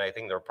common, and I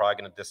think they're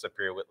probably going to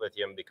disappear with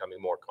lithium becoming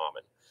more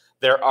common.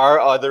 There are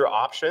other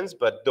options,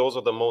 but those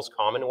are the most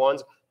common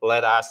ones.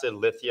 Lead acid,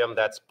 lithium,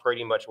 that's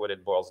pretty much what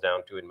it boils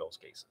down to in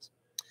most cases.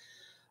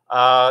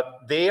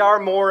 They are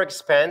more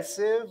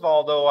expensive,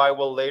 although I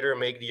will later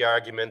make the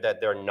argument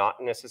that they're not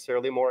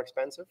necessarily more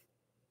expensive.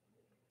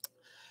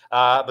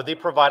 But they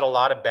provide a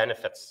lot of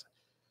benefits.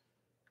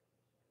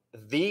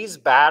 These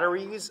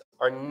batteries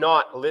are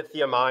not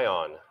lithium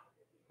ion.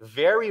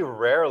 Very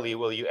rarely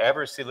will you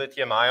ever see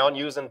lithium ion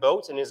used in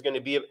boats, and there's going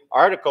to be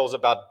articles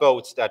about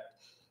boats that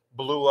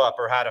blew up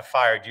or had a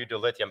fire due to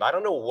lithium. I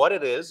don't know what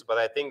it is, but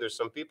I think there's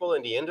some people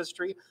in the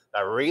industry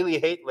that really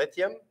hate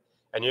lithium,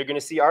 and you're going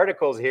to see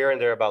articles here and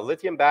there about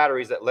lithium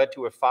batteries that led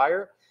to a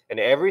fire, and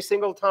every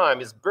single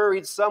time is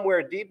buried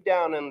somewhere deep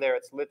down in there,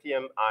 it's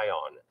lithium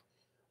ion.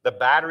 The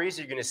batteries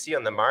you're going to see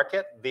on the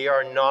market, they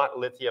are not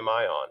lithium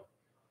ion.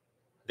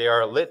 They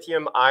are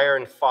lithium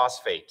iron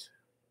phosphate.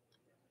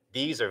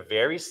 These are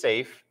very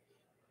safe.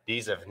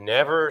 These have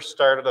never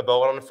started a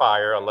boat on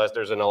fire unless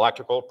there's an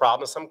electrical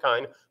problem of some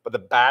kind, but the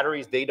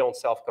batteries, they don't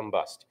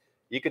self-combust.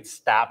 You could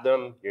stab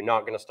them, you're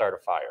not going to start a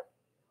fire.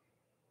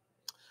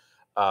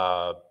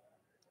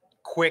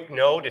 Quick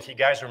note, if you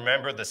guys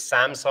remember the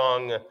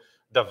Samsung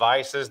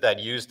devices that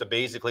used to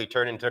basically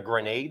turn into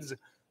grenades,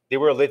 they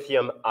were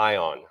lithium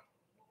ion.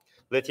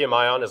 Lithium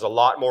ion is a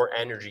lot more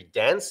energy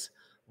dense,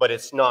 but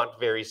it's not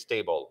very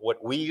stable.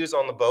 What we use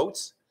on the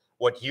boats,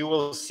 what you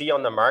will see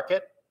on the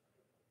market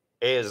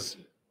is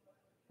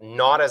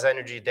not as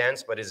energy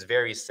dense, but is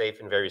very safe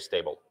and very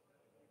stable.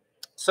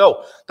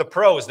 So the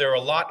pros, they're a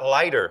lot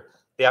lighter.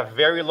 They have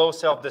very low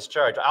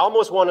self-discharge. I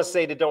almost want to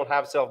say they don't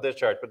have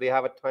self-discharge, but they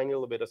have a tiny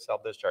little bit of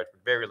self-discharge,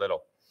 but very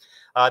little.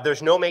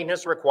 There's no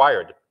maintenance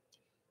required.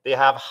 They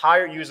have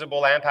higher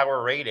usable amp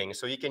hour rating,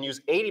 so you can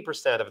use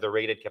 80% of the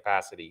rated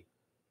capacity.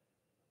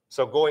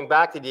 So going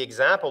back to the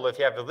example, if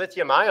you have the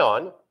lithium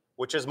ion,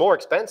 which is more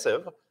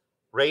expensive,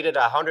 rated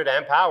 100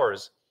 amp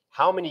hours,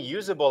 how many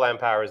usable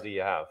amp hours do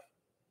you have?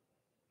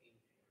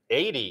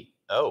 80.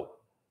 Oh.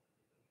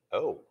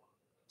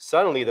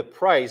 Suddenly the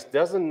price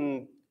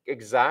doesn't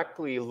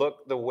exactly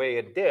look the way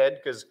it did,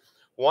 because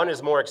one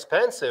is more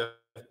expensive,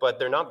 but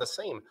they're not the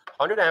same.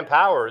 100 amp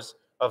hours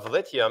of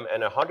lithium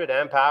and 100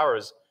 amp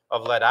hours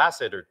of lead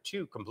acid are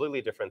two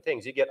completely different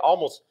things. You get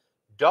almost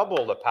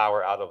double the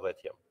power out of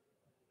lithium.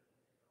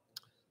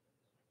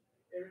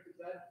 Eric, is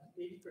that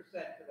 80%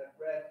 that I've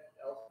read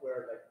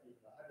elsewhere, like 100%?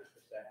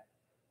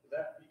 Is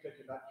that because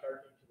you're not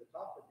charging to the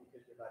top, or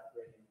because you're not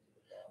draining to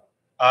the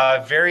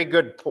bottom?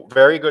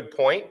 Very good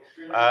point.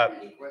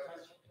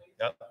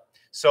 Yep.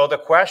 So the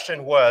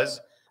question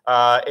was,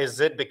 is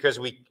it because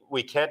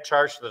we can't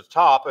charge to the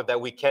top, or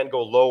that we can't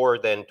go lower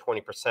than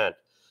 20%?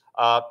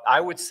 I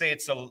would say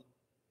it's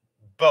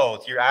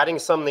both. You're adding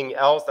something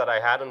else that I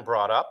hadn't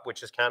brought up,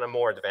 which is kind of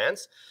more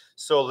advanced.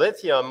 So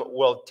lithium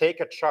will take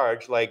a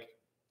charge, like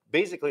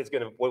basically it's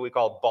going to what we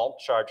call bulk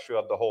charge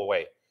throughout the whole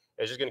way.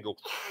 It's just going to go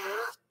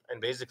and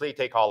basically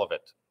take all of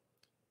it.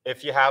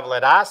 If you have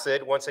lead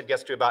acid, once it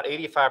gets to about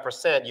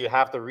 85%, you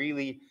have to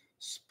really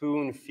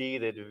spoon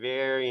feed it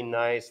very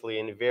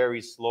nicely and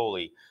very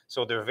slowly.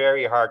 So they're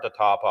very hard to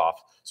top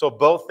off. So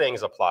both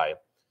things apply.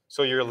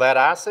 So your lead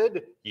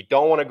acid, you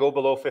don't want to go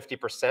below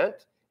 50%.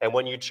 And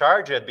when you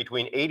charge it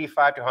between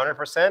 85 to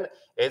 100%,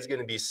 it's going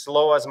to be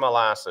slow as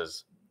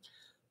molasses.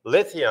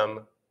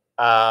 Lithium,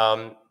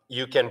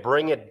 you can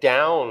bring it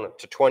down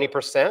to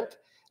 20%.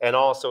 And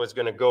also it's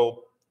going to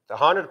go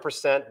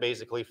 100%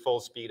 basically full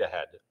speed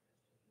ahead.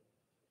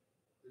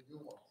 The new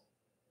ones.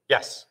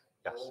 Yes.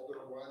 The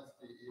older ones,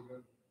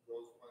 even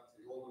those ones,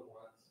 the older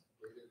ones,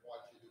 they didn't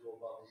want you to go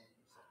above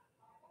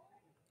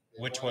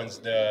 80%. Which ones?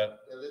 The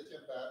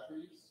lithium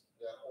batteries,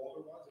 the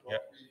older ones,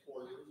 about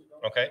 3-4 years ago.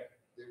 Okay.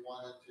 They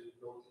wanted to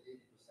go to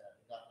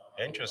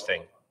 80%.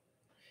 Interesting.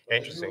 The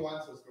new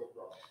ones is no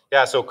problem.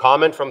 Yeah, so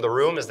comment from the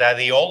room is that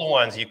the old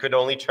ones, you could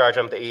only charge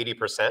them to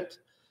 80%.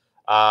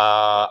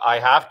 I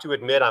have to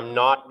admit, I'm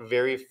not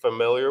very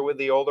familiar with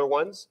the older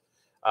ones.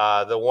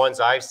 The ones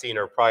I've seen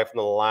are probably from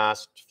the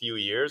last few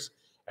years,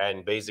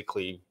 and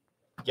basically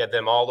get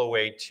them all the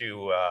way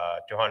to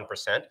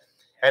 100%.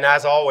 And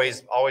as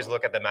always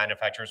look at the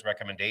manufacturer's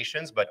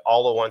recommendations, but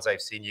all the ones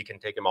I've seen, you can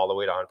take them all the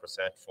way to 100%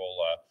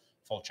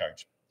 full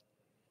charge.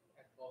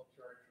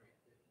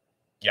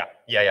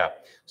 Yeah.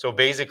 So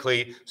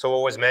basically,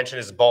 what was mentioned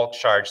is bulk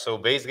charge. So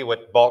basically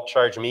what bulk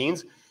charge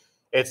means,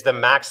 it's the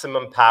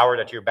maximum power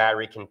that your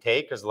battery can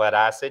take, because lead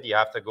acid, you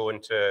have to go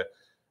into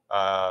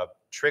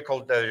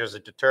trickle, there's a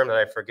term that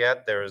I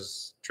forget,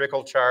 there's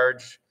trickle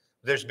charge.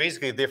 There's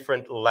basically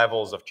different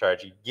levels of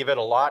charge. You give it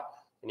a lot,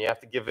 and you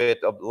have to give it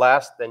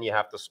less, then you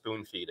have to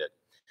spoon feed it.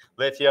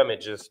 Lithium,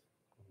 it just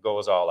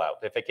goes all out.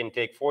 If it can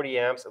take 40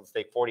 amps, let's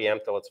take 40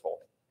 amps till it's full.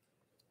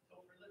 So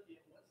for lithium,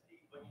 when you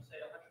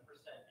say 100%,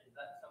 is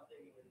that something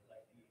with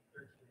like the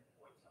 13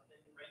 point something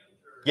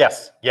range? Or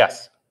Yes. So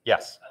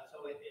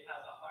it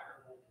has a higher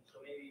voltage. So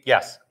maybe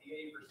yes. The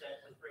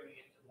 80% was bringing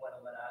it to what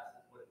a lead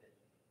acid would have been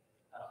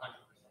at 100%.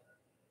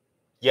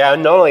 Yeah,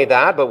 not only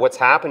that, but what's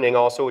happening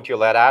also with your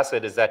lead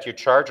acid is that your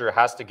charger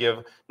has to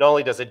give, not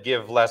only does it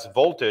give less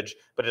voltage,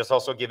 but it's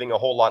also giving a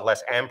whole lot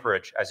less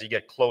amperage as you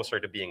get closer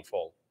to being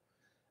full.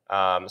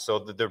 So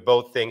they're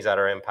both things that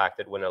are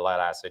impacted with a lead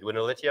acid. With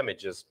a lithium, it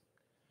just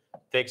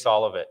takes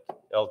all of it.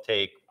 It'll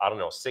take, I don't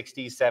know,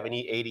 60,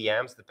 70, 80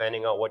 amps,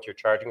 depending on what your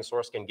charging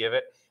source can give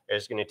it.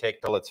 It's going to take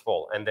till it's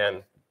full and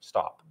then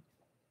stop.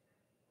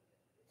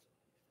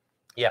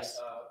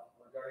 Yes.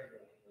 Regarding the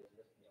lithium,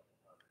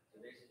 do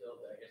they still,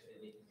 I guess they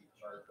need to be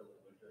charged over the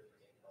winter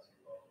because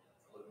they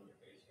live in your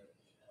basement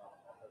once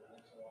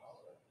in a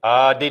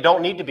while? They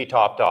don't need to be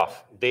topped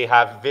off. They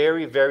have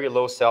very, very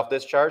low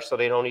self-discharge, so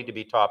they don't need to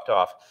be topped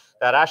off.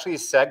 That actually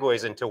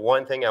segues into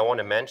one thing I want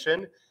to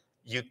mention.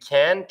 You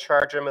can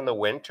charge them in the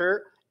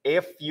winter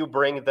if you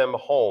bring them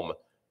home.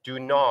 Do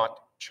not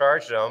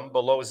charge them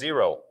below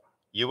zero.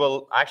 You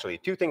will, actually,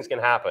 two things can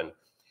happen.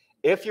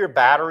 If your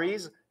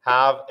batteries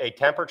have a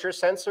temperature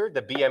sensor,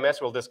 the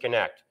BMS will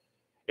disconnect.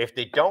 If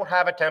they don't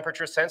have a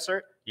temperature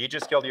sensor, you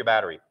just killed your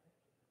battery.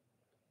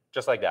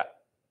 Just like that.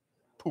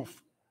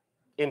 Poof.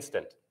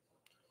 Instant.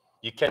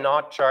 You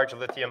cannot charge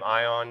lithium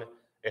ion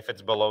if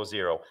it's below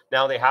zero.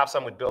 Now they have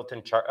some with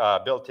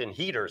built-in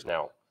heaters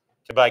now.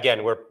 But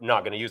again, we're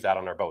not going to use that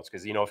on our boats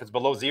because, you know, if it's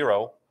below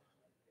zero,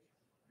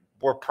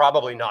 we're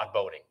probably not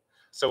boating.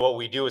 So what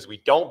we do is we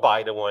don't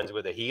buy the ones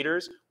with the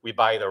heaters. We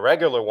buy the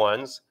regular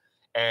ones,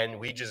 and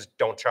we just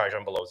don't charge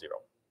them below zero.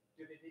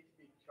 Do they need to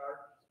be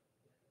charged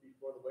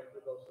before the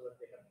winter, though, so that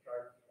they have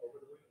charged over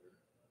the winter?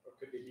 Or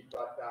could they be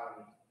brought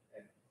down?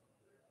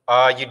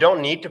 You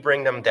don't need to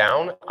bring them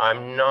down.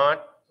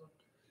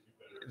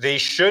 They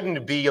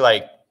shouldn't be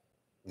like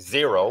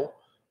zero,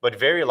 but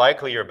very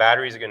likely your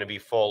batteries are going to be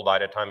full by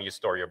the time you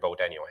store your boat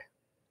anyway.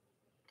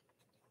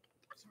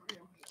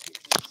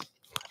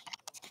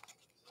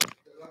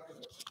 They're not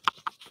going to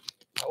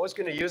I was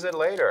going to use it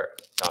later.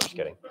 No, I'm just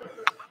kidding.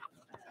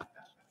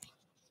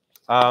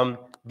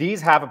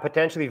 These have a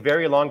potentially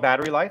very long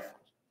battery life.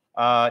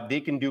 They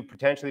can do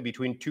potentially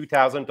between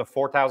 2,000 to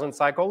 4,000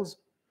 cycles,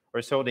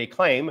 or so they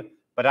claim,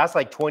 but that's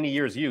like 20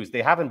 years used.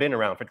 They haven't been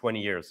around for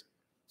 20 years,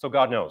 so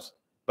God knows.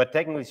 But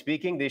technically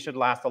speaking, they should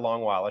last a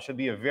long while. I should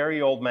be a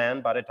very old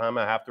man by the time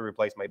I have to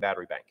replace my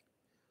battery bank,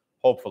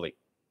 hopefully.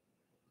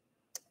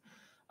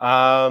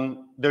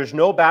 There's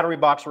no battery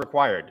box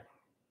required,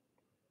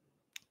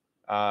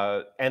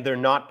 and they're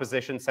not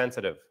position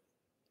sensitive.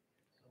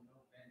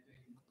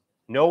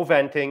 No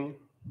venting,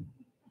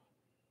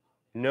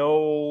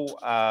 no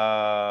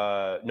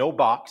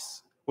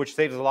box, which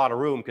saves a lot of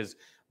room because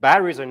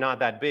batteries are not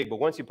that big, but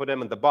once you put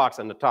them in the box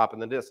and the top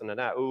and the this and the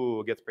that, ooh,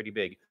 it gets pretty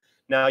big.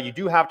 Now, you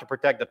do have to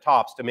protect the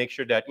tops to make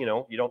sure that, you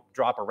know, you don't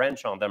drop a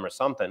wrench on them or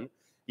something.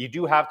 You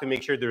do have to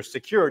make sure they're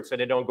secured so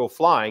they don't go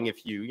flying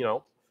if you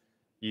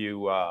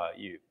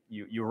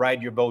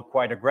ride your boat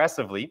quite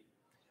aggressively.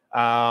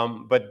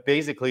 But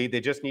basically,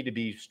 they just need to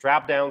be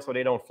strapped down so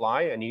they don't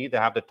fly, and you need to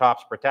have the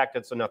tops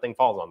protected so nothing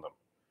falls on them.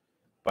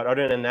 But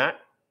other than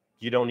that,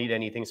 you don't need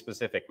anything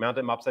specific. Mount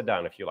them upside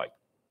down if you like.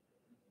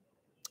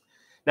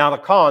 Now, the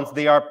cons,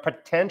 they are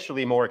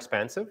potentially more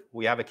expensive.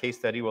 We have a case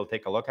study. We'll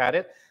take a look at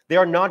it. They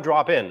are not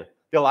drop-in.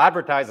 They'll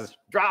advertise as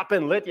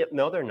drop-in lithium.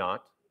 No, they're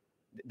not.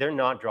 They're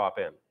not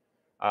drop-in.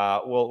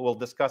 We'll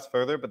discuss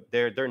further, but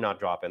they're not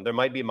drop-in. There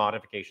might be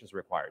modifications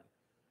required.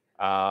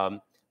 A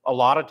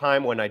lot of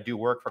time when I do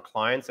work for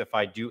clients, if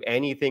I do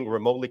anything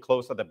remotely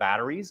close to the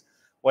batteries,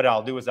 what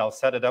I'll do is I'll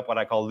set it up what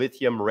I call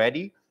lithium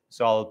ready.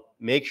 So I'll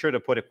make sure to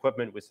put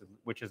equipment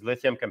which is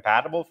lithium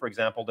compatible, for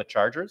example, the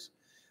chargers.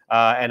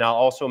 And I'll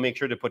also make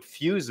sure to put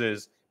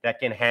fuses that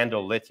can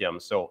handle lithium.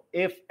 So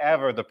if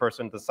ever the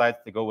person decides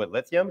to go with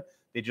lithium,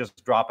 they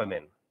just drop them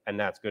in, and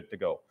that's good to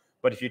go.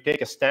 But if you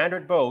take a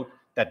standard boat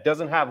that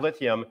doesn't have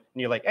lithium, and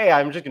you're like, hey,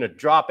 I'm just going to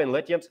drop in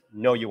lithiums,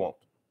 no, you won't.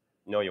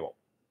 No, you won't.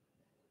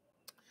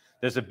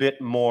 There's a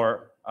bit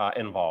more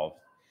involved.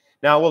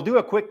 Now, we'll do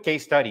a quick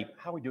case study.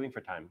 How are we doing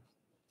for time?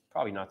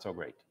 Probably not so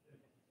great.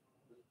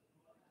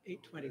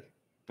 8:20.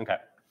 Okay.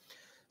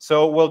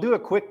 So we'll do a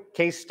quick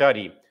case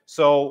study.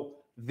 So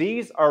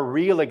these are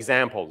real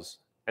examples.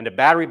 And the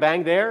battery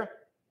bank there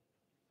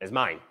is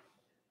mine.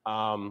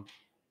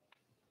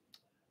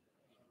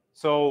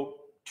 So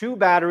 2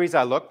 batteries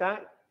I looked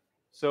at.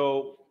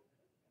 So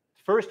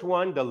first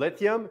one, the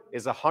lithium,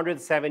 is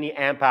 170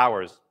 amp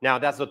hours. Now,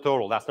 that's the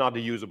total. That's not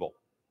the usable.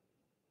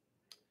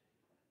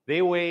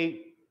 They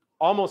weigh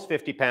almost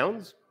 50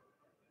 pounds.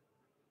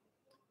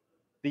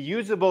 The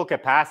usable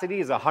capacity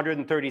is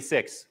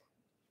 136.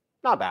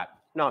 Not bad.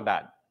 Not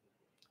bad.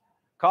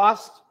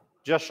 Cost,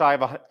 just shy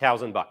of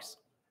 $1,000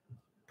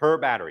 per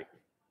battery.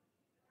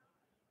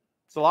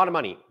 It's a lot of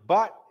money,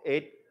 but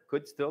it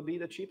could still be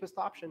the cheapest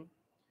option.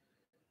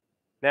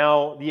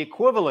 Now, the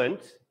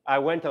equivalent, I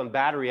went on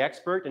Battery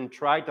Expert and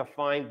tried to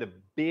find the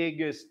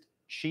biggest,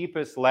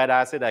 cheapest lead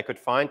acid I could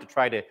find to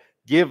try to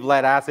give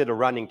lead acid a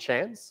running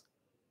chance.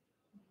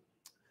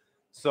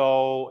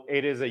 So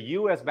it is a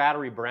US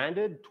battery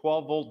branded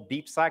 12-volt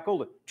deep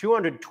cycle,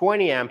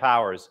 220 amp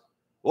hours.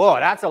 Whoa,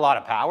 that's a lot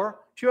of power.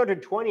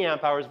 220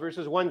 amp hours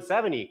versus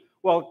 170.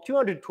 Well,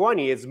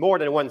 220 is more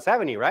than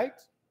 170, right?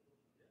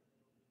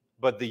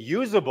 But the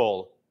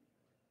usable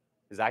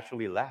is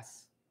actually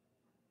less.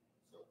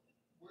 So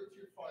where did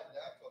you find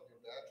that on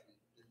your battery,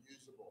 the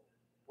usable?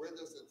 Where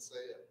does it say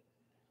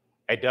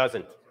it? It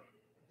doesn't.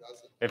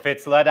 Does it? If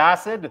it's lead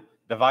acid,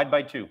 divide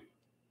by 2.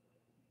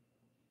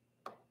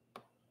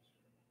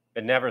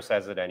 It never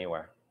says it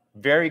anywhere.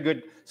 Very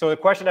good. So the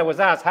question I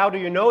was asked, how do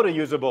you know the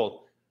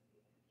usable?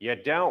 You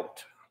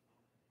don't.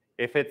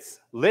 If it's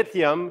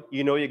lithium,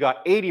 you know you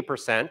got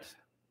 80%.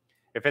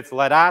 If it's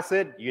lead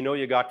acid, you know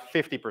you got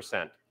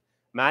 50%.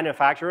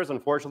 Manufacturers,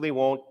 unfortunately,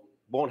 won't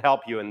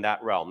help you in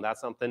that realm.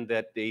 That's something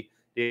that they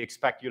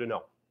expect you to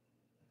know.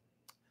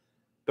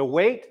 The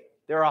weight,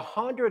 they're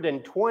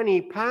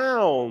 120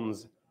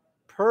 pounds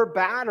per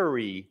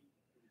battery.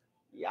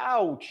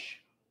 Ouch.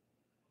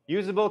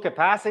 Usable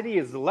capacity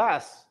is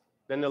less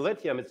than the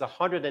lithium. It's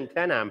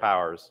 110 amp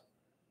hours.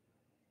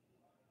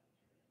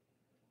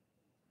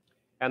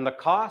 And the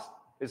cost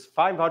is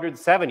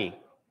 $570.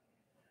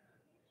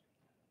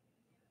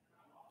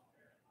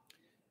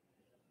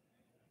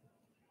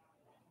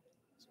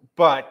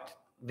 But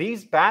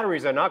these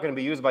batteries are not going to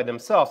be used by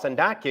themselves. In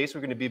that case,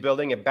 we're going to be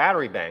building a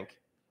battery bank.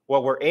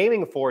 What we're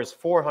aiming for is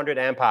 400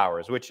 amp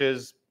hours, which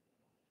is,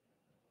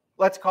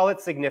 let's call it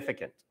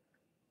significant.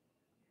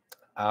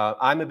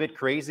 I'm a bit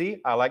crazy.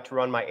 I like to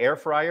run my air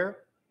fryer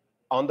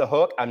on the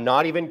hook. I'm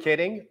not even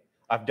kidding.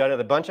 I've done it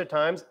a bunch of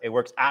times. It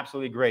works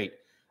absolutely great.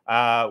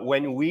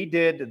 When we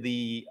did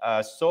the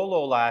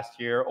solo last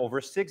year, over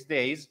 6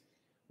 days,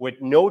 with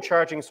no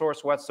charging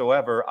source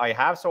whatsoever, I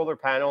have solar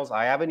panels.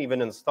 I haven't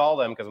even installed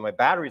them because my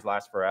batteries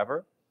last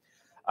forever.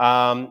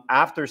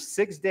 After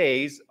 6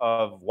 days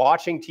of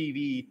watching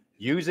TV,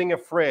 using a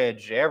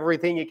fridge,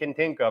 everything you can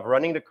think of,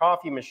 running the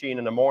coffee machine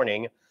in the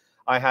morning,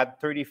 I had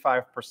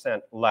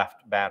 35%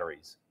 left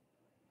batteries.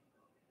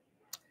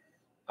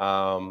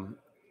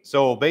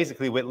 So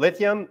basically with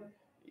lithium,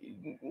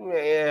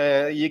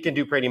 you can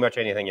do pretty much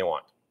anything you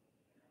want.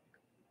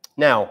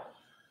 Now,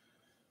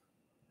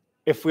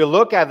 if we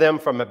look at them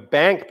from a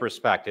bank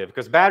perspective,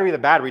 because the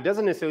battery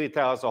doesn't necessarily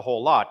tell us a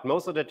whole lot.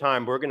 Most of the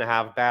time, we're going to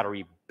have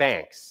battery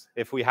banks.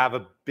 If we have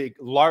a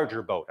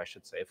larger boat, I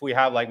should say. If we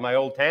have like my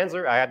old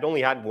Tanzer, I had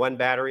only had one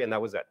battery and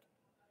that was it.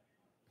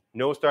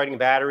 No starting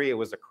battery. It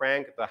was a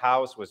crank. The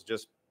house was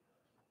just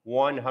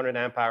 100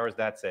 amp hours.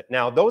 That's it.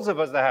 Now, those of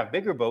us that have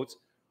bigger boats,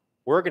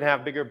 we're going to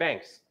have bigger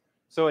banks.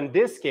 So in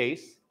this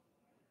case,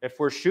 if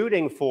we're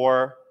shooting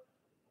for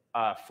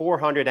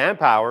 400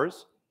 amp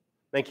hours,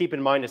 then keep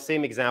in mind the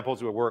same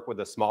examples would work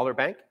with a smaller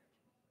bank.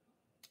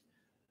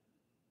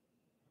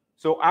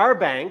 So our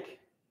bank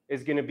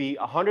is going to be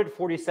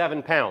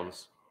 147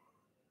 pounds.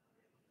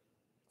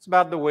 It's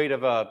about the weight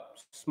of a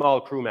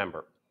small crew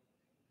member.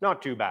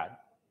 Not too bad.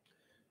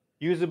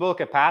 Usable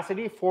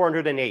capacity,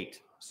 408.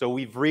 So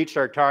we've reached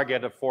our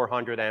target of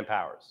 400 amp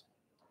hours.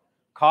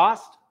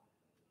 Cost,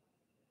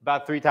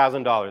 about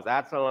 $3,000.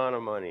 That's a lot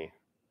of money.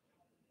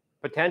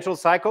 Potential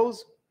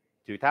cycles,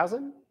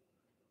 2,000,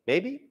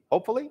 maybe,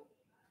 hopefully.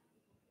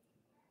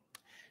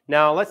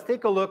 Now, let's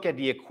take a look at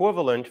the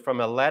equivalent from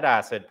a lead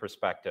acid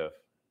perspective.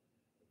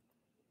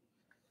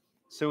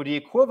 So the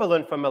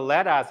equivalent from a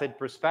lead acid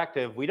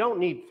perspective, we don't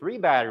need 3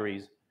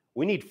 batteries,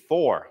 we need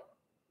 4.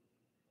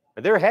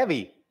 And they're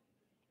heavy.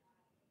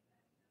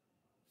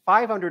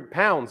 500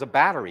 pounds of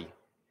battery.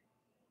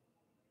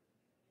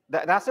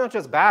 That's not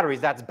just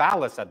batteries, that's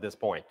ballast at this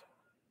point.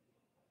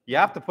 You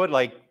have to put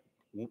like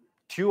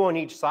 2 on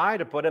each side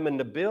to put them in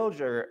the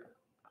bilge, or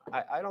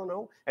I don't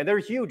know. And they're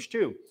huge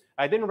too.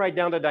 I didn't write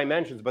down the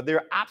dimensions, but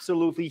they're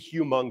absolutely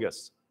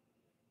humongous.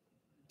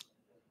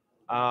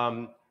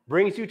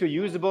 Brings you to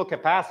usable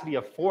capacity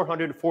of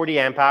 440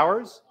 amp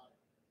hours.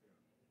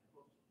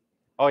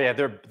 Oh yeah,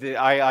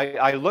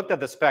 I looked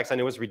at the specs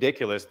and it was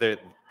ridiculous.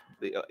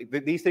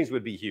 These things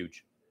would be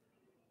huge.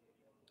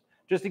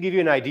 Just to give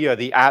you an idea,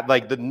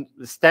 the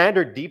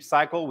standard deep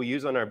cycle we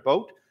use on our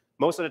boat,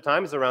 most of the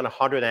time is around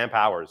 100 amp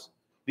hours.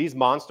 These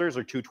monsters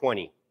are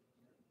 220.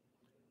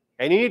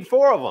 And you need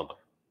 4 of them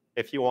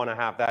if you want to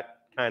have that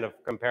kind of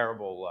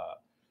comparable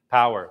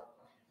power.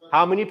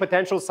 How many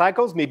potential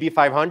cycles? Maybe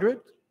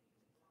 500.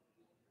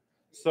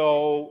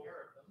 So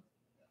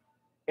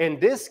in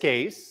this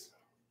case,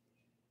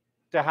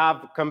 to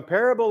have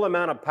comparable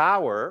amount of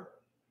power,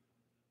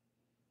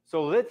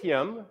 so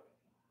lithium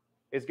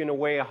is going to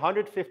weigh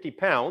 150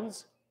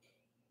 pounds.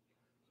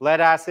 Lead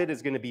acid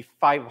is going to be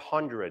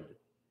 500.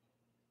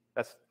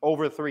 That's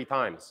over 3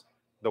 times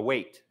the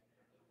weight.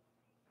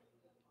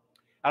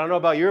 I don't know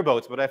about your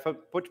boats, but if I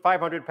put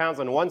 500 pounds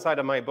on one side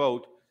of my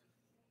boat,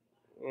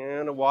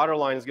 and the water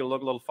line is going to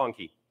look a little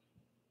funky.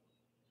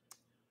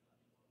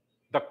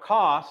 The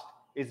cost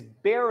is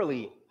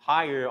barely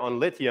higher on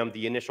lithium,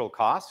 the initial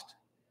cost,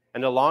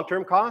 and the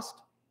long-term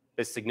cost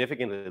is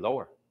significantly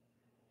lower.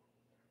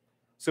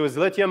 So is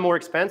lithium more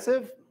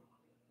expensive?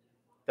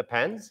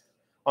 Depends.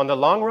 On the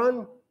long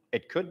run,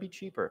 it could be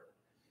cheaper.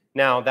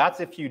 Now, that's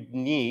if you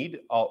need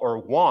or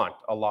want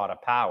a lot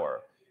of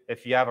power.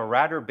 If you have a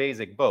rather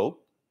basic boat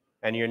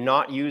and you're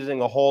not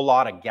using a whole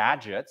lot of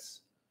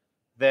gadgets,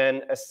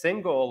 then a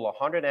single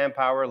 100 amp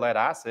hour lead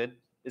acid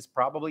is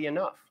probably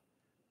enough.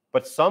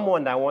 But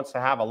someone that wants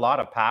to have a lot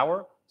of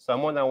power,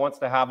 someone that wants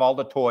to have all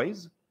the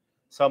toys,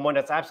 someone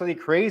that's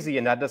absolutely crazy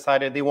and that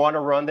decided they want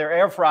to run their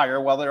air fryer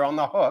while they're on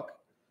the hook,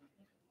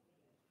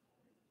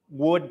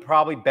 would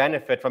probably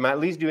benefit from at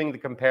least doing the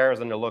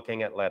comparison of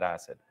looking at lead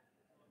acid.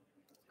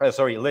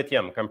 Sorry,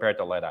 lithium compared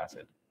to lead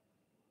acid.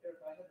 Eric,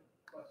 I have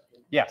a question.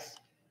 Yes.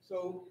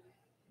 So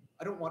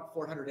I don't want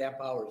 400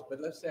 amp hours,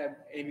 but let's say I'm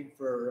aiming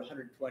for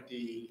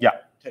 120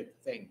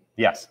 type thing.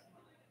 Yes.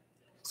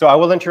 So I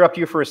will interrupt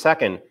you for a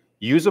second.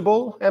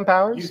 Usable amp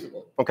hours?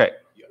 Usable. Okay.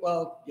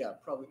 Well, yeah,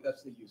 probably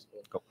that's the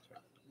usable. Go.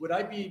 Would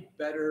I be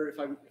better if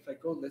I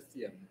go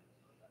lithium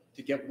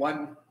to get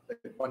one like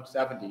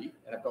 170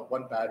 and I've got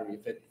one battery?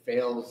 If it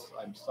fails,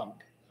 I'm sunk.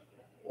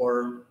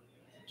 Or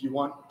do you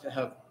want to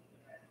have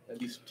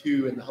at least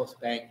 2 in the house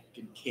bank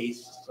in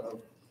case of?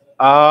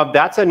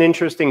 That's an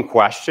interesting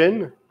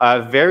question.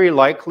 Very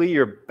likely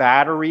your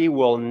battery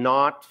will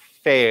not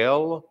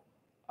fail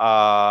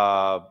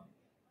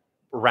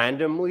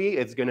randomly.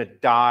 It's going to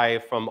die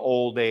from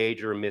old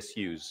age or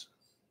misuse.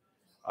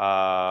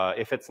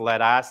 If it's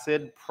lead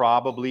acid,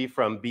 probably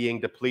from being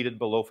depleted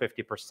below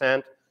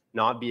 50%,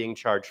 not being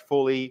charged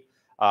fully,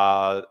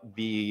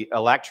 the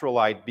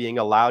electrolyte being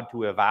allowed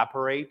to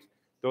evaporate.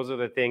 Those are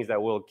the things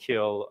that will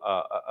kill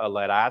a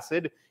lead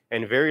acid.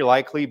 And very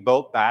likely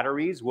both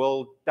batteries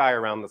will die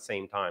around the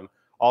same time.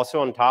 Also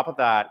on top of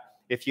that,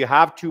 if you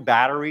have 2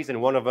 batteries and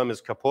one of them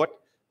is kaput,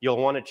 you'll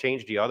want to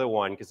change the other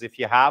one, because if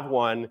you have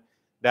one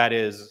that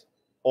is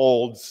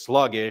old,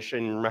 sluggish,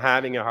 and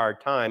having a hard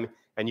time,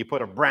 and you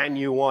put a brand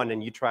new one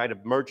and you try to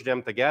merge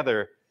them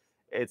together,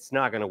 it's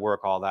not going to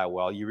work all that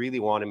well. You really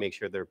want to make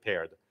sure they're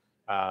paired.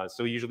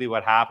 So usually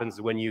what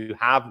happens when you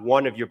have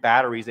one of your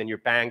batteries in your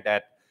bank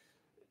that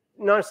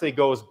not necessarily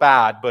goes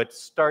bad, but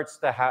starts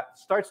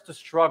to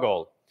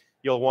struggle,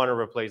 you'll want to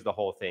replace the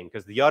whole thing,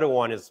 because the other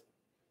one is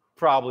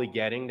probably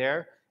getting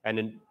there, and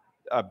then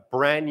a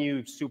brand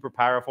new super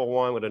powerful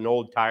one with an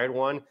old tired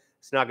one,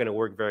 it's not going to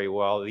work very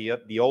well.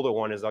 The older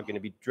one is not going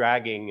to be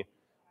dragging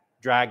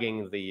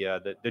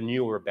the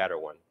newer, better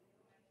one.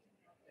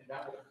 And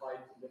that would apply to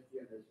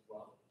lithium as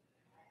well?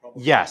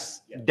 Probably.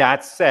 Yes. Yeah.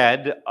 That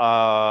said,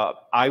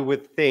 I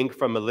would think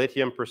from a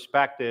lithium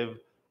perspective,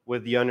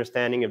 with the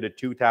understanding of the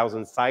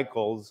 2000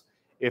 cycles,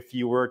 if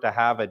you were to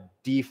have a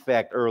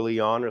defect early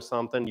on or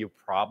something, you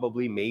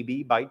probably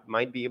maybe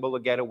might be able to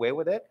get away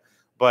with it.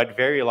 But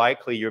very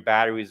likely your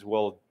batteries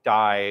will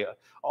die.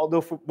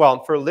 Although,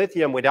 for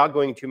lithium, without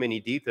going too many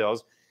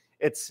details,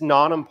 it's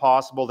not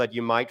impossible that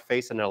you might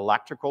face an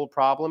electrical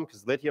problem,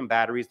 because lithium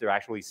batteries, they're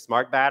actually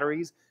smart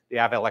batteries. They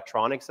have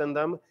electronics in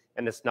them,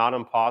 and it's not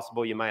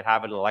impossible you might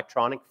have an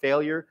electronic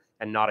failure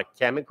and not a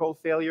chemical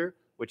failure,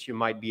 which you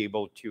might be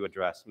able to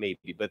address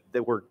maybe. But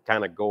we're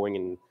kind of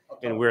going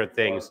in weird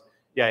things.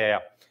 Yeah.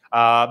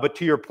 But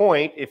to your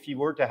point, if you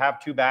were to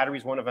have two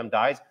batteries, one of them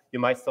dies, you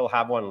might still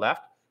have one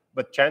left.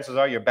 But chances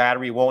are your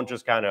battery won't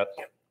just kind of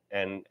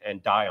and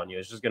die on you.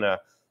 It's just going to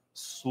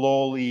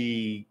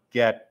slowly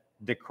get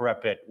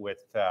decrepit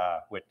with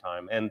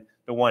time. And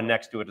the one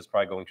next to it is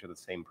probably going through the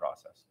same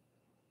process.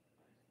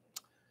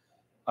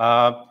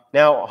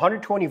 Now,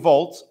 120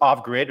 volts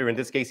off grid, or in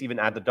this case, even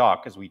at the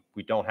dock, because we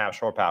don't have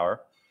shore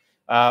power.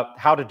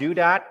 How to do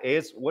that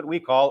is what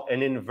we call an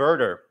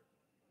inverter.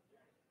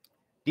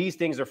 These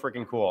things are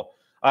freaking cool.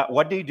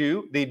 What they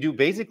do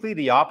basically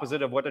the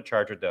opposite of what a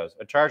charger does.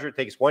 A charger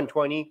takes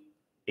 120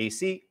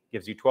 AC,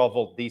 gives you 12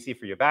 volt DC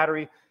for your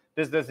battery.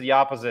 This does the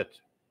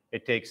opposite.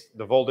 It takes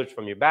the voltage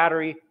from your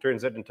battery,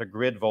 turns it into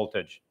grid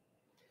voltage.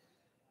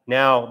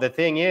 Now, the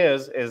thing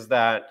is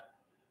that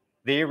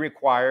they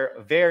require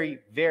very,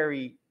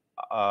 very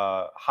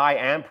high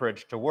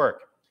amperage to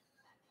work.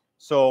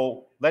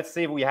 So let's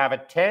say we have a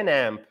 10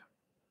 amp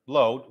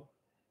load,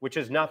 which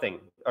is nothing.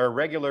 Our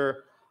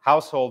regular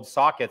household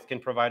sockets can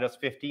provide us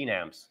 15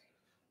 amps.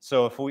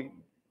 So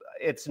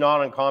it's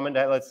not uncommon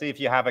that, let's say if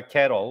you have a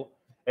kettle,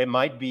 it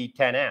might be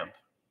 10 amp.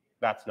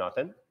 That's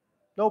nothing,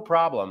 no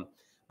problem.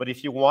 But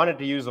if you wanted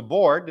to use a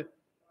board,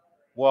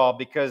 well,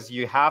 because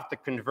you have to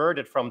convert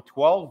it from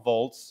 12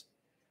 volts,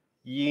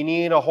 you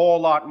need a whole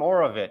lot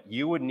more of it.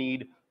 You would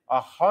need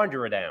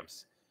 100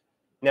 amps.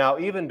 Now,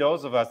 even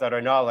those of us that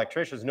are not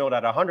electricians know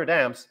that 100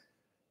 amps,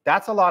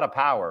 that's a lot of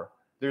power.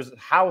 There's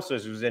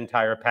houses whose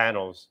entire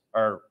panels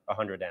are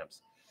 100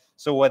 amps.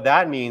 So what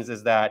that means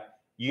is that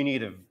you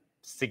need a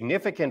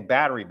significant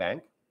battery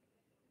bank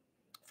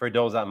for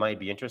those that might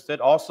be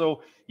interested.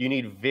 Also, you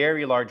need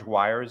very large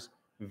wires,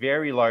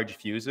 very large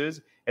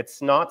fuses.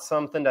 It's not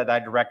something that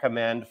I'd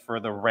recommend for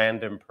the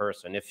random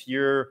person. If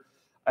you're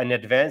an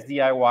advanced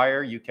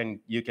DIYer,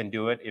 you can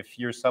do it. If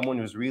you're someone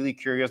who's really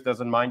curious,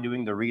 doesn't mind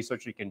doing the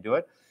research, you can do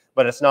it.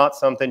 But it's not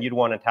something you'd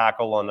want to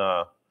tackle on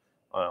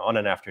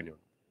an afternoon.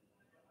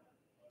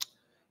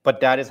 But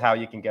that is how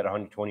you can get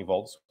 120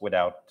 volts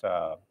without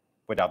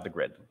the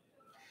grid.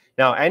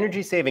 Now,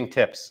 energy saving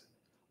tips,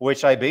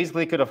 which I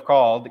basically could have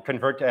called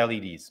convert to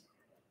LEDs.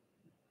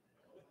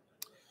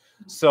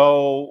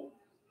 So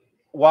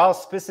while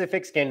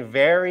specifics can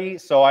vary,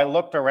 so I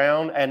looked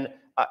around, and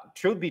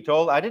truth be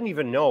told, I didn't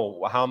even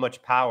know how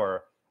much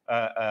power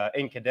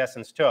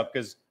incandescents took,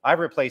 because I've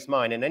replaced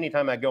mine, and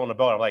anytime I go on a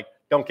boat, I'm like,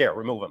 don't care,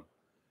 remove them.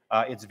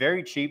 It's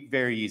very cheap,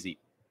 very easy.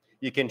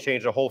 You can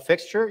change the whole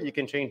fixture. You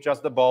can change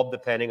just the bulb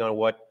depending on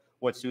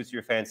what suits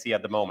your fancy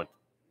at the moment.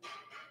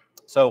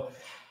 So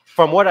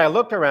from what I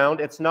looked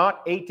around, it's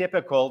not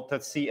atypical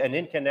to see an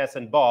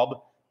incandescent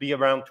bulb be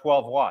around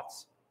 12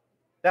 watts.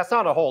 That's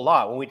not a whole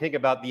lot. When we think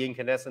about the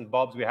incandescent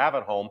bulbs we have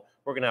at home,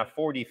 we're going to have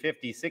 40,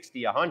 50,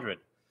 60, 100.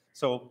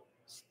 So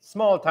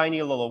small,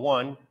 tiny little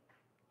one,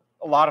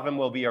 a lot of them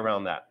will be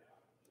around that.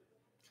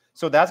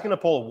 So that's going to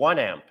pull 1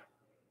 amp.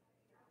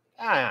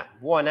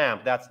 1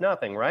 amp, that's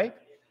nothing, right?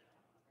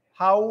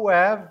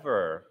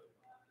 However,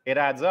 it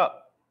adds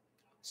up.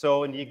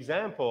 So in the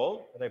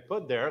example that I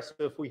put there, so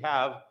if we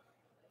have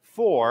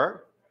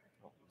 4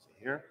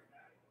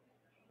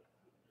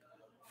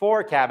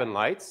 cabin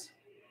lights,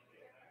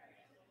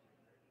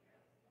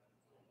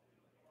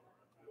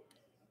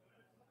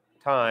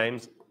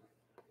 times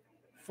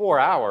 4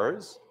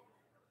 hours,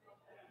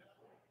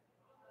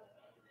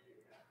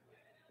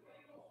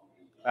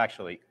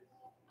 actually,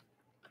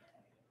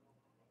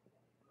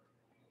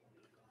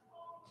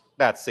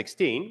 that's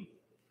 16.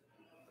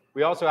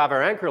 We also have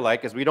our anchor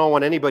light because we don't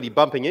want anybody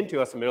bumping into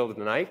us in the middle of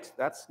the night.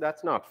 That's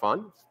not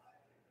fun.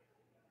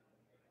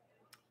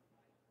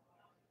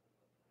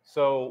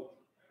 So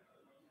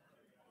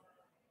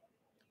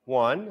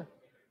 1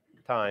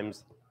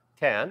 times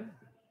 10.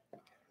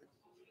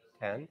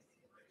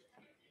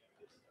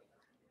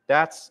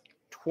 That's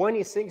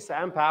 26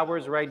 amp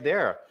hours right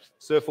there.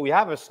 So if we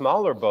have a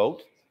smaller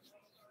boat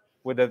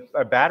with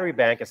a battery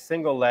bank, a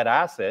single lead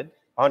acid,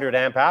 100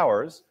 amp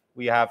hours,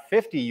 we have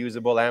 50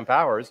 usable amp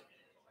hours.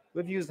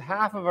 We've used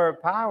half of our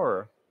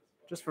power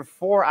just for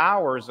 4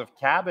 hours of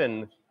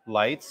cabin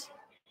lights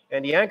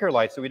and the anchor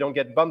lights so we don't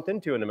get bumped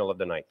into in the middle of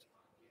the night.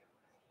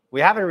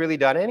 We haven't really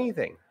done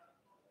anything.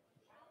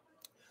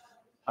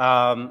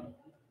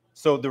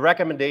 So the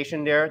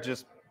recommendation there,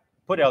 just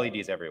put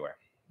LEDs everywhere.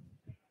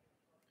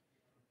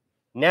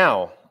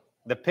 Now,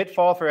 the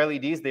pitfall for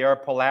LEDs, they are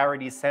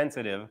polarity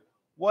sensitive.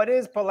 What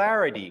is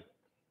polarity?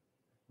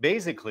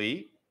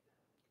 Basically,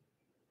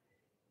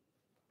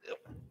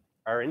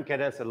 our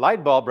incandescent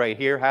light bulb right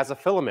here has a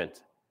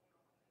filament.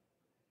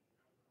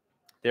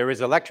 There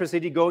is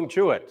electricity going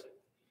through it.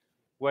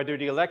 Whether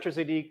the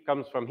electricity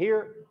comes from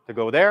here to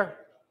go there,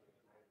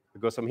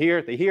 it goes from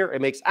here to here,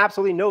 it makes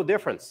absolutely no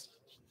difference.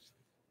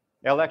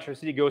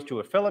 Electricity goes to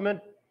a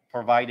filament,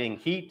 providing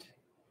heat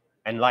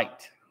and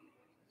light.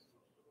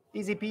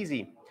 Easy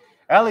peasy.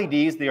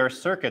 LEDs, they are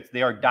circuits,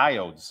 they are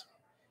diodes,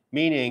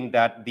 meaning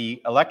that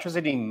the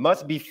electricity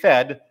must be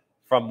fed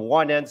from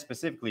one end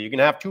specifically. You can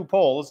have two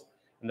poles,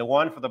 and the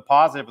one for the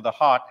positive of the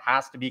hot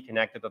has to be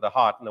connected to the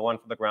hot, and the one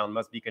for the ground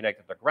must be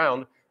connected to the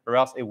ground, or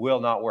else it will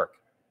not work.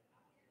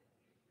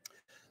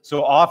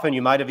 So often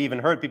you might have even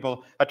heard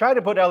people, I tried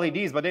to put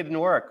LEDs, but they didn't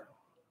work.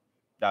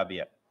 That'd be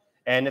it.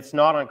 And it's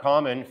not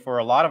uncommon for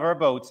a lot of our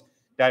boats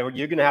that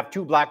you're going to have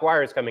two black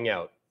wires coming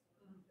out.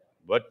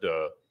 What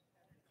the?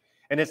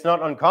 And it's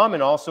not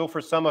uncommon also for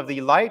some of the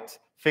light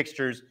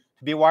fixtures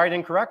to be wired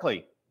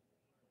incorrectly.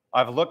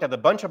 I've looked at a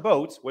bunch of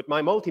boats with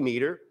my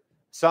multimeter.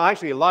 So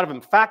actually a lot of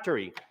them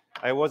factory.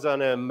 I was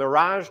on a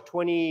Mirage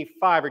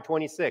 25 or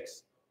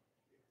 26.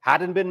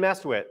 Hadn't been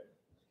messed with.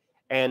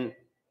 And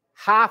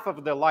half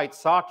of the light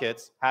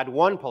sockets had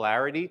one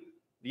polarity.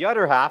 The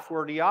other half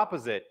were the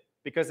opposite.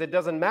 Because it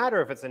doesn't matter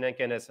if it's an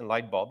incandescent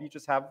light bulb. You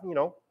just have, you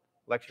know,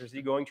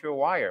 electricity going through a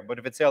wire. But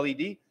if it's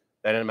LED,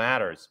 then it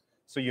matters.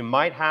 So you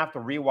might have to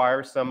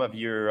rewire some of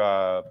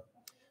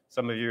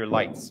your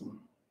lights.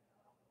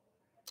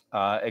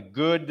 A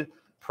good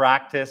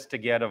practice to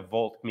get a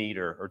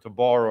voltmeter or to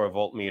borrow a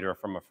voltmeter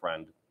from a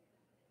friend.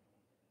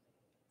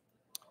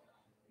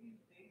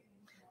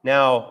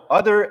 Now,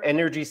 other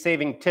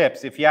energy-saving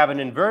tips. If you have an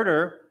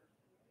inverter,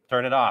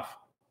 turn it off.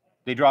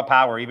 They draw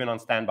power even on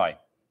standby.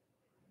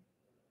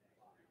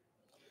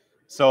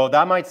 So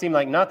that might seem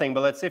like nothing,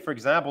 but let's say, for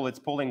example, it's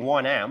pulling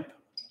 1 amp,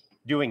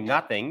 doing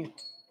nothing.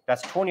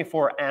 That's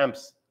 24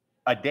 amps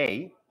a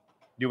day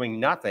doing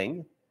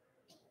nothing.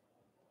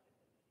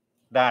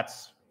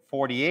 That's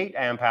 48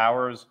 amp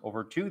hours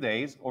over 2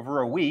 days, over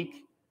a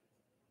week.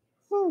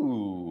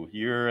 Ooh,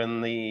 you're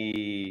in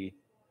the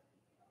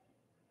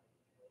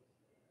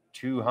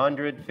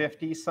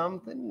 250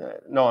 something?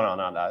 No,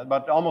 not that,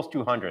 but almost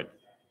 200.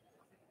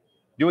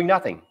 Doing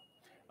nothing.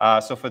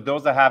 So for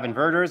those that have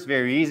inverters,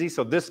 very easy.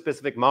 So this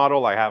specific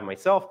model I have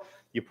myself,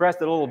 you press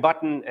the little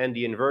button and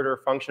the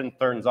inverter function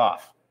turns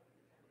off.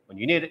 When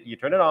you need it, you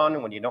turn it on,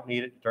 and when you don't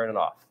need it, you turn it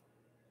off.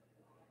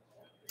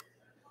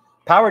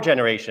 Power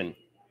generation.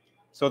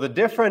 So the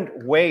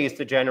different ways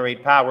to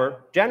generate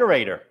power,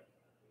 generator.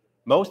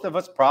 Most of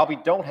us probably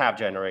don't have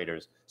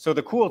generators. So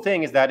the cool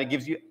thing is that it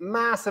gives you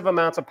massive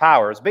amounts of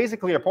power. It's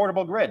basically a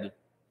portable grid.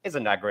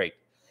 Isn't that great?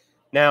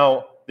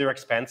 Now, they're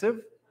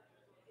expensive.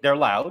 They're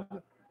loud.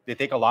 They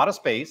take a lot of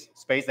space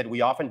that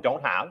we often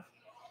don't have.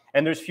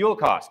 And there's fuel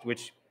cost,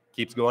 which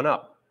keeps going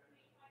up.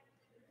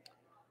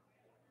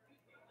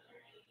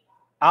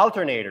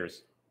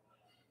 Alternators,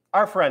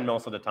 our friend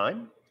most of the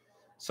time.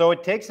 So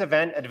it takes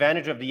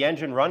advantage of the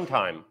engine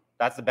runtime.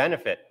 That's the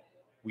benefit.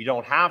 We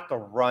don't have to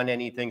run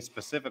anything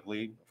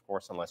specifically, of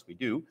course, unless we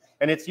do.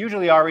 And it's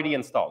usually already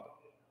installed.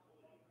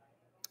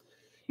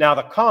 Now,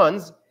 the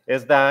cons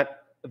is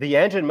that the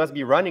engine must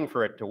be running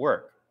for it to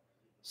work.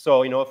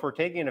 So, you know, if we're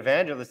taking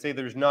advantage of, let's say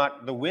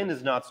the wind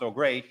is not so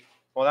great,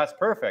 well, that's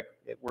perfect.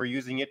 We're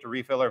using it to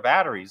refill our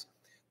batteries.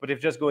 But if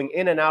just going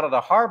in and out of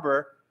the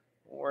harbor,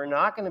 we're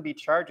not going to be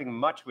charging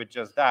much with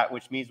just that,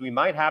 which means we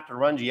might have to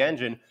run the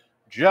engine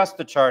just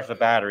to charge the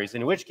batteries,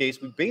 in which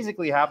case we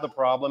basically have the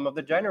problem of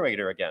the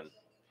generator again.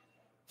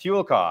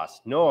 Fuel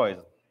costs, noise.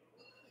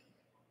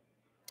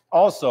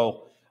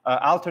 Also,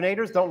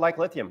 alternators don't like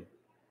lithium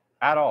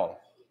at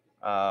all.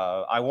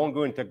 I won't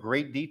go into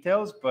great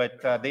details,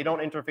 but they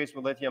don't interface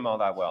with lithium all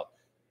that well.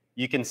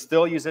 You can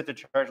still use it to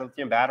charge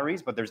lithium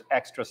batteries, but there's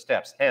extra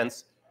steps.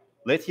 Hence,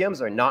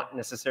 lithiums are not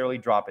necessarily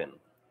drop-in.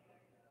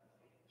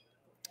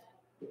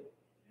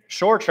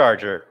 Shore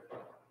charger.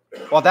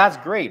 Well, that's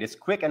great. It's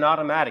quick and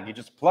automatic. You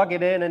just plug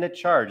it in and it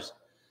charges.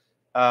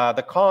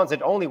 The cons,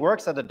 it only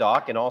works at the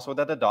dock, and also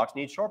that the docks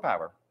need shore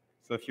power.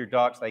 So if your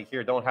docks like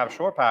here don't have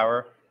shore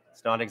power,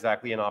 it's not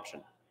exactly an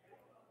option.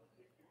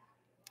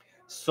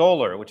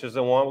 Solar, which is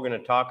the one we're going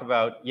to talk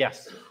about.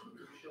 Yes.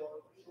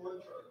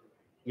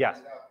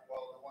 Yes.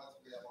 Well, the ones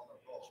we have on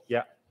the boat.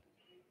 Yeah.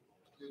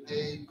 Do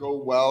they go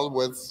well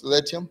with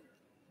lithium?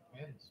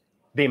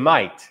 They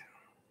might.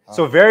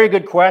 So very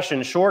good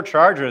question. Shore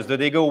chargers, do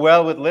they go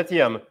well with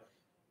lithium?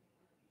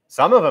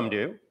 Some of them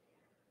do.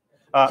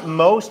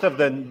 Most of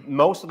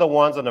the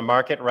ones on the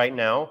market right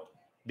now,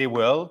 they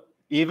will.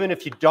 Even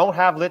if you don't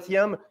have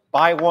lithium,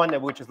 buy one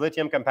which is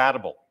lithium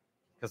compatible.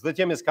 Because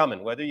lithium is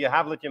coming. Whether you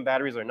have lithium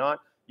batteries or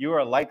not, you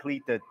are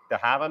likely to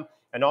have them.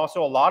 And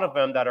also a lot of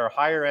them that are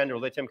higher end or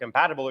lithium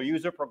compatible are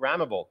user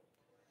programmable.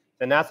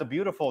 then that's a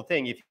beautiful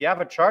thing. If you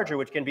have a charger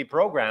which can be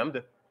programmed,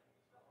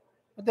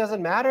 it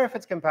doesn't matter if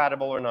it's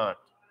compatible or not.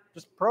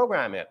 Just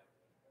program it,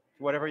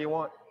 whatever you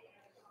want.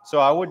 So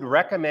I would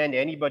recommend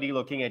anybody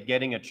looking at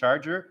getting a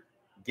charger,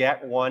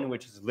 get one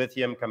which is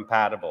lithium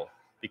compatible.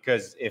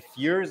 Because if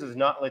yours is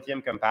not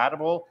lithium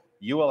compatible,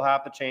 you will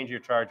have to change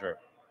your charger.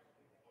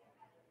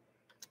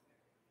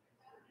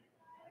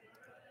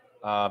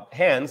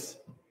 Hence,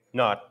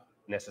 not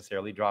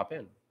necessarily drop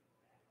in.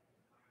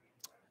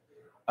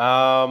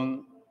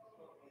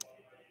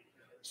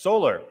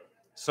 Solar.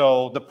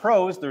 So the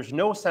pros, there's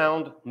no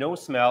sound, no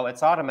smell.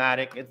 It's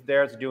automatic. It's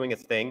there. It's doing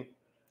its thing.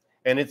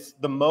 And it's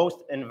the most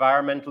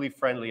environmentally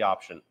friendly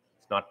option.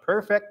 It's not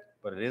perfect,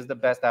 but it is the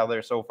best out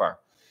there so far.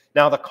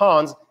 Now, the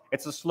cons,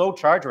 it's a slow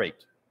charge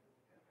rate.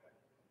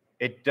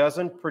 It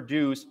doesn't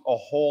produce a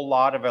whole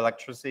lot of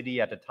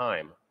electricity at a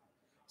time.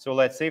 So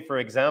let's say, for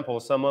example,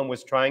 someone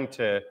was trying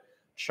to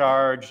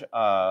charge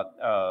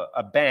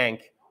a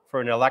bank for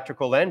an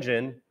electrical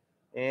engine,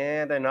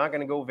 and they're not going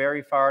to go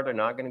very far. They're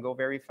not going to go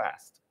very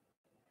fast.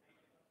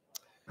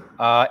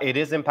 It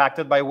is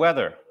impacted by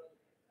weather.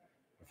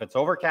 If it's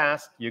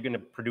overcast, you're going to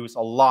produce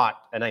a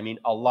lot, and I mean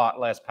a lot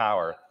less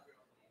power.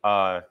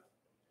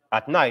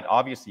 At night,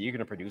 obviously, you're going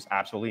to produce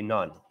absolutely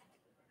none.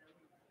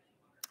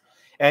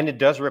 And it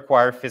does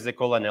require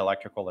physical and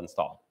electrical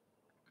install.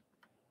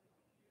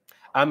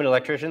 I'm an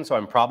electrician, so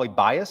I'm probably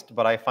biased,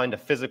 but I find a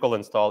physical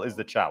install is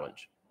the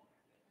challenge.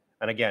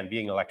 And again,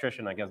 being an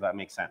electrician, I guess that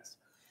makes sense.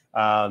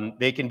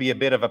 They can be a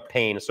bit of a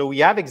pain. So we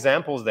have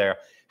examples there,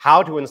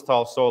 how to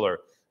install solar.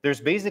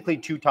 There's basically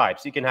two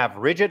types. You can have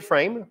rigid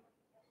frame,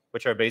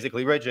 which are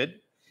basically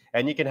rigid,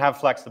 and you can have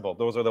flexible.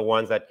 Those are the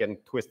ones that can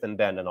twist and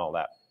bend and all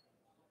that.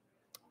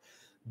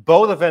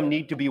 Both of them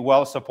need to be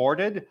well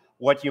supported.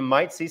 What you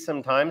might see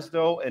sometimes,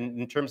 though,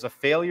 in terms of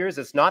failures,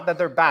 it's not that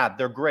they're bad,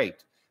 they're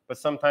great, but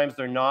sometimes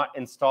they're not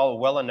installed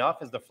well enough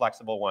as the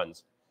flexible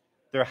ones.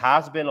 There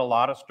has been a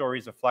lot of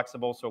stories of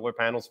flexible solar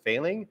panels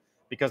failing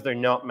because they're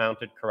not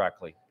mounted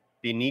correctly.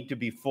 They need to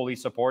be fully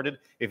supported.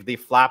 If they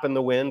flap in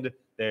the wind,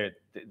 they're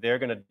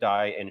going to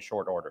die in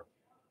short order.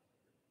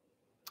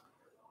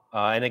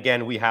 And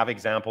again, we have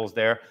examples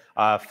there.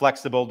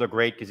 Flexible, they're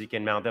great because you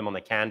can mount them on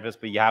the canvas,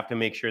 but you have to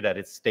make sure that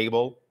it's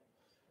stable.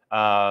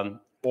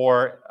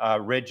 Or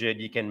rigid,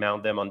 you can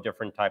mount them on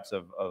different types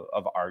of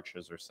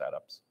arches or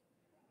setups.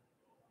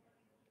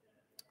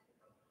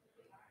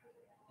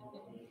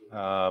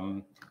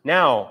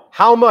 Now,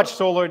 how much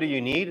solar do you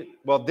need?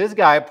 Well, this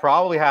guy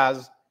probably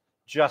has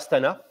just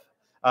enough.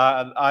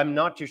 I'm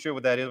not too sure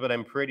what that is, but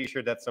I'm pretty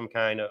sure that's some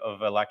kind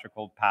of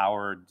electrical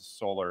powered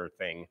solar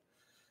thing.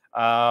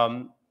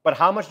 But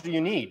how much do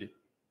you need?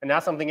 And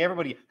that's something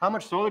everybody, how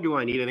much solar do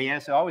I need? And the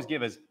answer I always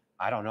give is,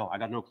 I don't know. I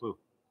got no clue.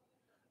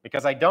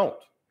 Because I don't.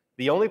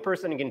 The only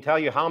person who can tell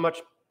you how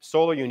much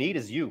solar you need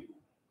is you.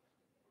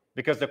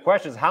 Because the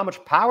question is, how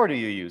much power do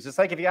you use? It's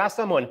like if you ask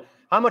someone,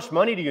 how much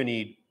money do you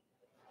need?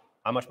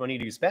 How much money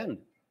do you spend?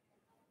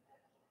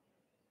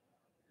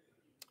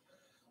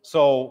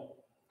 So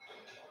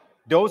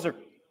those are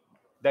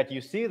that you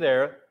see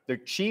there, they're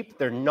cheap.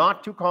 They're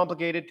not too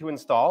complicated to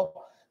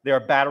install. They are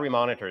battery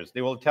monitors.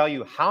 They will tell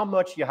you how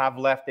much you have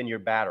left in your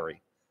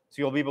battery.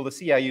 So you'll be able to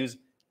see I use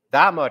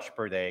that much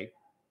per day.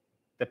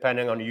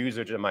 Depending on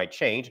usage, it might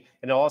change.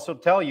 And it'll also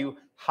tell you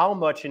how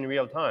much in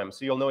real time.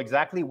 So you'll know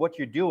exactly what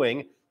you're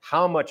doing,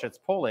 how much it's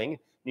pulling. And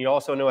you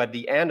also know at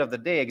the end of the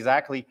day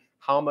exactly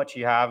how much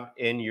you have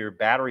in your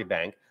battery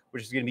bank,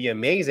 which is going to be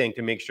amazing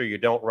to make sure you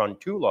don't run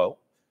too low.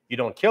 You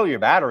don't kill your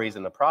batteries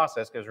in the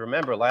process, because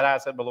remember, lead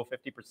acid below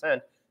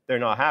 50%, they're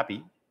not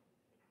happy.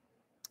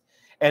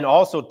 And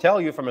also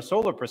tell you from a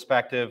solar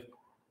perspective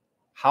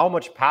how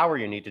much power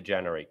you need to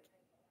generate.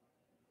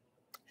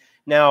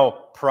 Now,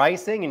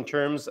 pricing in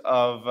terms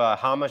of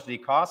how much they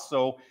cost.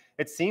 So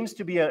it seems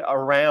to be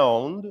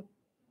around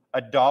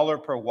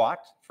 $1 per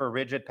watt for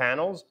rigid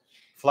panels.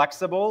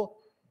 Flexible,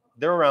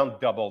 they're around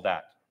double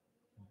that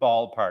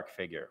ballpark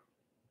figure.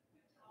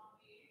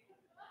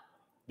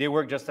 They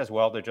work just as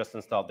well. They're just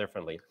installed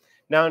differently.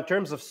 Now, in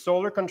terms of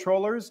solar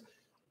controllers,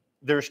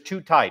 there's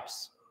two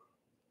types.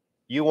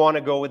 You want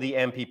to go with the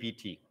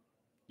MPPT.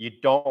 You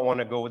don't want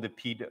to go with the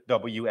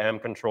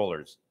PWM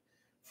controllers.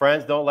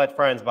 Friends, don't let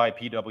friends buy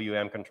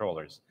PWM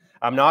controllers.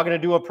 I'm not going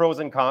to do a pros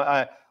and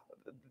cons.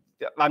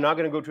 I'm not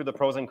going to go through the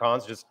pros and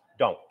cons. Just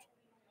don't.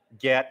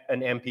 Get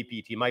an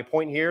MPPT. My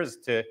point here is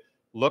to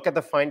look at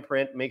the fine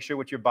print. Make sure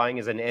what you're buying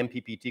is an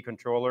MPPT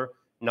controller,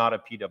 not a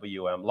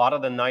PWM. A lot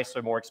of the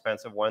nicer, more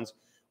expensive ones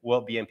will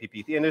be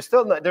MPPT.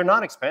 And they're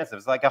not expensive.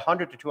 It's like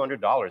 $100 to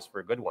 $200 for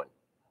a good one.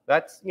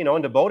 That's, you know,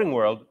 in the boating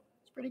world,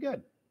 it's pretty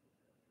good.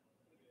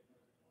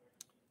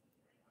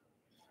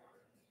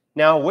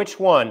 Now, which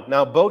one?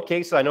 Now, both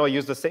cases, I know I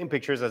used the same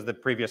pictures as the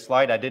previous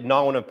slide. I did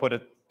not want to put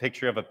a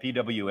picture of a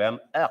PWM.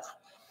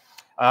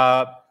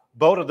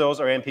 Both of those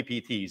are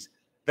MPPTs.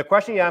 The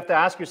question you have to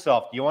ask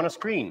yourself, do you want a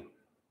screen?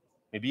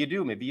 Maybe you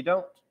do, maybe you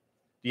don't.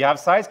 Do you have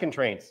size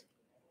constraints?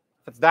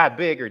 If it's that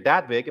big or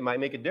that big, it might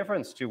make a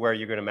difference to where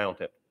you're going to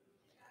mount it.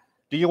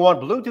 Do you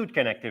want Bluetooth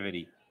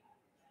connectivity?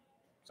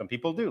 Some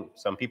people do,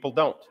 some people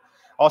don't.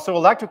 Also,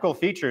 electrical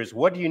features.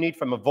 What do you need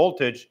from a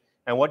voltage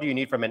and what do you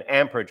need from an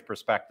amperage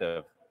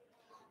perspective?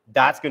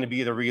 That's going to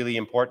be the really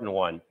important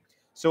one.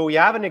 So we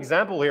have an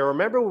example here.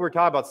 Remember we were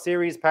talking about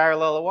series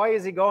parallel. Why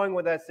is he going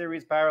with that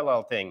series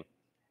parallel thing?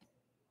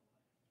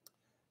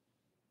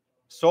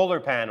 Solar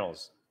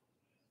panels.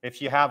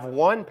 If you have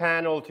one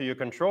panel to your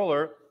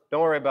controller,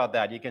 don't worry about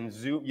that. You can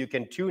zoom, you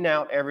can tune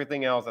out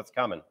everything else that's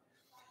coming.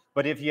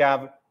 But if you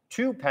have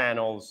two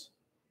panels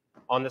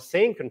on the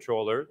same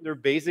controller, they're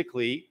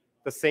basically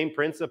the same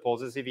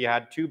principles as if you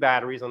had two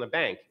batteries on the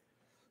bank.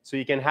 So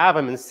you can have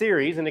them in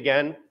series, and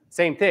again,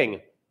 same thing,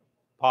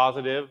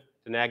 positive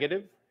to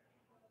negative,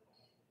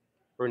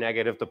 or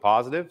negative to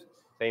positive,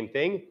 same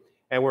thing.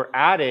 And we're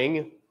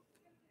adding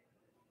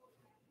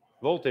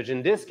voltage.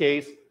 In this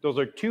case, those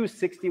are two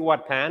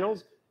 60-watt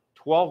panels,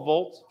 12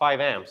 volts, 5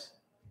 amps.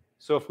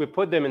 So if we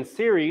put them in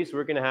series,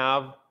 we're going to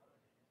have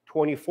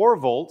 24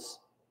 volts,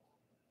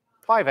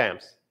 5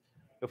 amps.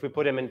 If we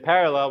put them in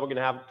parallel, we're going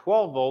to have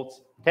 12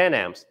 volts, 10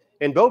 amps.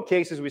 In both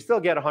cases, we still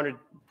get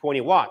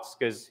 120 watts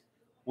because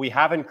we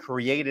haven't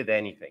created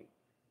anything.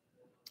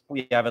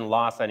 We haven't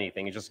lost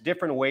anything. It's just a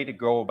different way to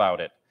go about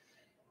it.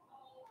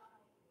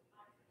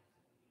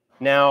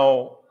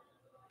 Now,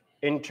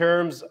 in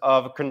terms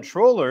of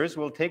controllers,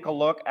 we'll take a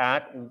look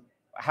at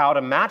how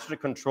to match the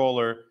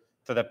controller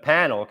to the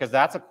panel, because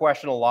that's a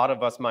question a lot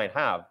of us might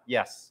have.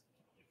 Yes?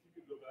 If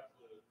you could go back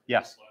to the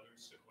yes. question.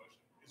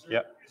 Is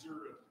there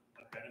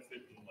a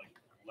benefit in like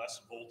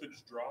less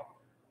voltage drop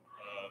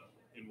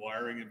in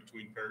wiring in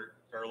between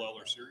parallel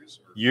or series?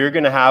 Or? You're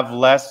going to have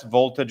less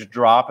voltage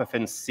drop if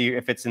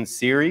it's in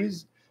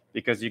series,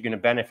 because you're going to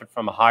benefit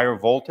from a higher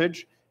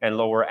voltage and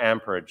lower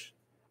amperage.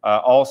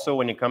 Also,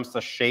 when it comes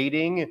to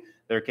shading,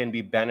 there can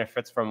be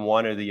benefits from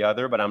one or the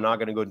other, but I'm not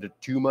going to go into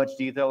too much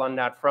detail on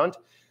that front.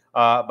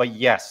 But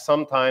yes,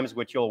 sometimes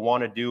what you'll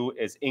want to do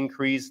is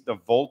increase the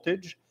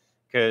voltage,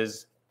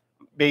 because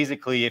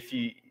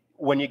basically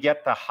when you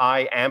get the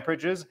high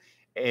amperages,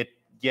 it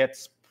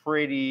gets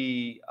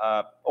pretty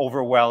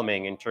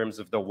overwhelming in terms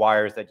of the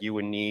wires that you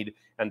would need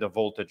and the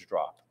voltage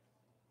drop.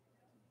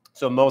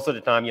 So most of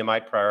the time you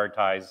might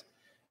prioritize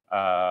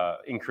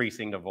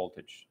increasing the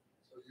voltage.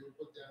 So you would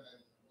put them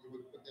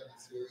in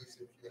series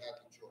if you had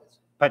the choice.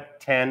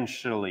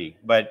 Potentially,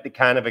 but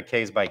kind of a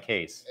case by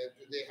case. And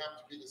do they have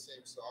to be the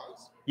same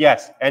size?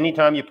 Yes,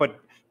 anytime you put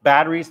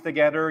batteries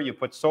together, you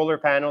put solar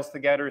panels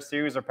together,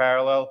 series or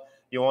parallel,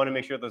 you want to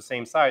make sure they're the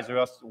same size, or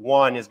else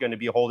one is going to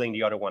be holding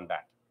the other one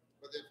back.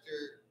 But if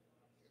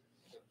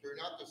they're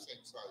not the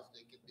same size,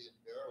 they can be in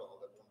parallel.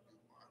 That won't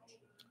do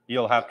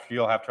much.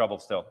 You'll have trouble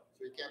still.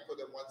 So you can't put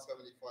them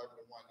 175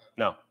 and 100.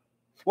 No.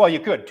 Well, you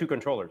could, two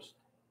controllers.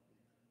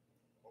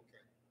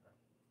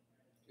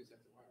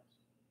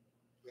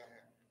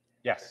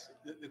 Yes.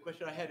 The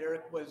question I had,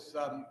 Eric, was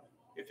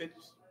if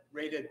it's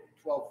rated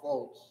 12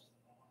 volts,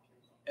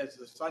 as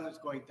the sun is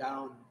going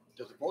down,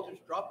 does the voltage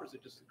drop or is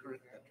it just the current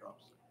that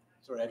drops?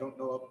 Sorry, I don't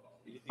know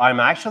anything.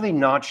 I'm actually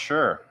not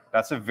sure.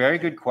 That's a very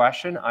good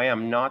question. I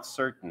am not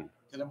certain.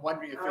 Because I'm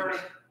wondering if Current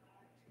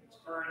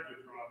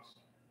it drops.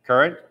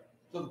 Current?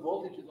 So the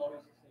voltage is always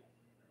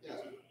the same?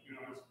 Yeah.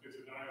 It's a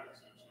diode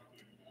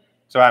essentially.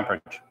 So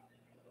amperage.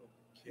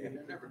 Okay.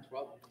 Remember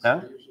 12.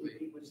 Huh?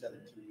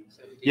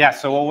 Yeah,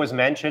 so what was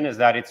mentioned is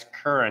that it's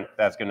current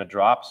that's going to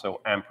drop,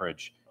 so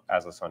amperage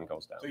as the sun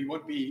goes down. So you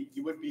would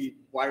be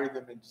wiring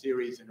them in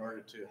series in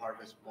order to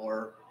harvest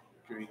more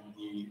during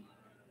the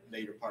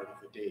later part of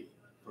the day,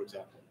 for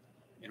example,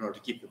 in order to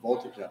keep the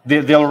voltage up.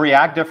 They'll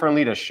react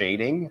differently to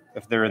shading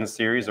if they're in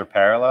series or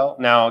parallel.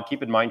 Now,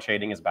 keep in mind,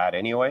 shading is bad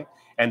anyway.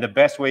 And the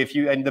best way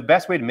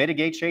to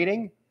mitigate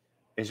shading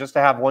is just to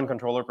have one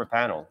controller per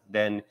panel.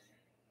 Then,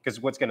 because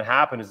what's going to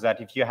happen is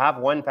that if you have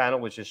one panel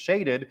which is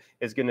shaded,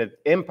 it's going to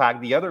impact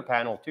the other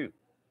panel too.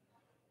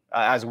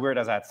 As weird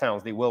as that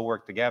sounds, they will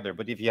work together.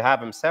 But if you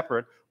have them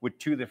separate with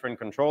two different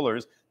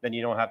controllers, then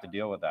you don't have to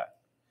deal with that.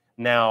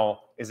 Now,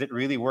 is it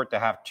really worth to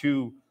have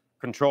two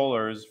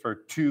controllers for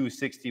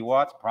 260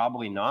 watts?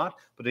 Probably not.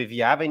 But if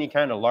you have any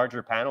kind of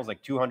larger panels,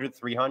 like 200,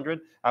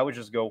 300, I would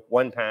just go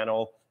one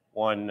panel,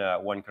 one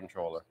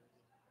controller.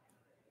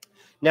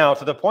 Now,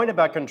 to the point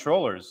about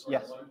controllers,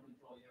 yes. One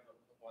control, you have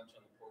a bunch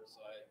on the port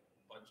side,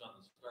 a bunch on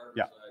the starter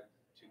Yeah. side,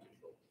 two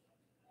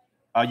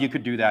controls. You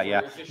could do that,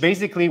 yeah.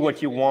 Basically,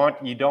 what you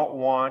want, you don't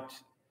want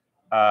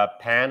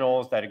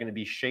panels that are going to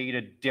be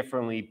shaded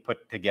differently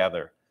put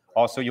together.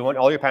 Also, you want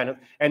all your panels,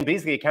 and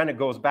basically it kind of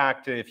goes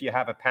back to if you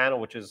have a panel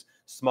which is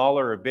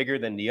smaller or bigger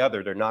than the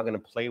other, they're not going to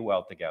play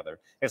well together.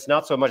 It's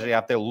not so much they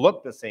have to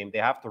look the same, they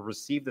have to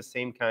receive the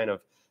same kind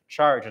of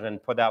charge and then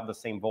put out the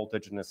same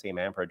voltage and the same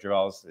amperage, or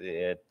else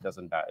it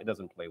doesn't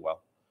play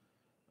well.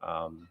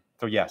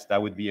 So yes,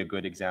 that would be a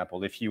good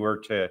example. If you were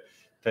to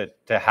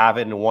have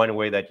it in one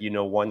way that you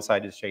know one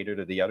side is shaded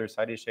or the other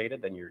side is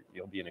shaded, then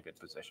you'll be in a good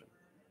position.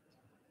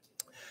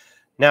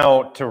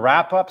 Now, to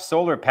wrap up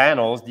solar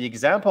panels, the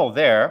example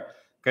there,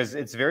 because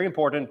it's very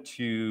important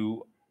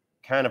to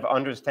kind of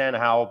understand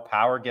how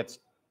power gets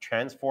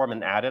transformed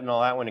and added and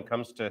all that when it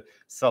comes to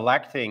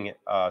selecting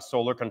a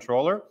solar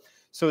controller.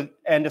 So,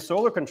 and the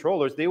solar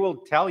controllers, they will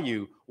tell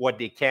you what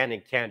they can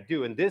and can't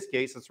do. In this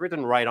case, it's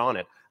written right on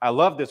it. I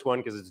love this one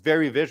because it's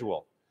very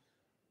visual.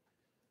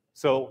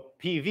 So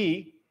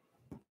PV,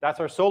 that's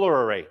our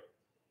solar array.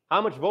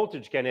 How much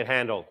voltage can it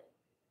handle?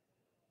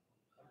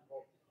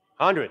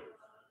 100.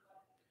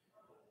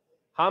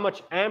 How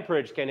much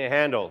amperage can it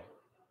handle?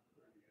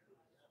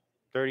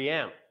 30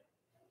 amp.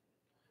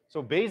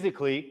 So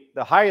basically,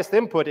 the highest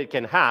input it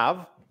can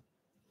have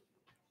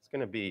is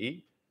going to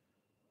be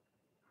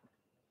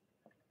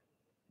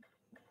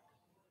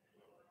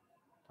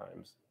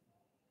times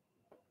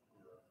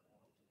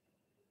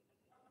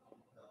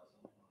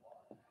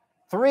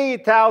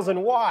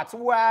 3,000 watts.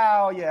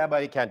 Wow, yeah,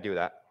 but it can't do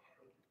that.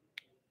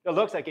 It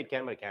looks like it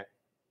can, but it can't.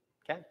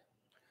 Can't.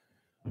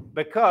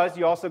 Because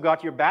you also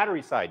got your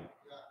battery side.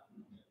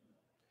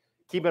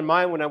 Keep in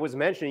mind when I was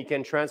mentioning you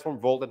can transform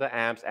volt into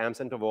amps, amps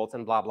into volts,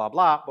 and blah, blah,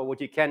 blah. But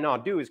what you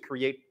cannot do is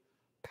create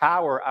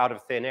power out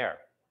of thin air.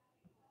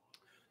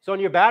 So on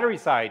your battery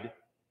side,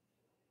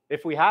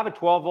 if we have a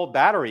 12-volt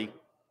battery,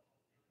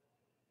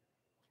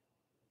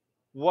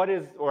 what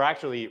is, or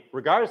actually,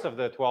 regardless of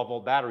the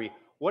 12-volt battery,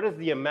 what is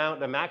the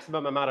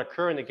maximum amount of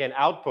current it can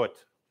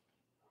output?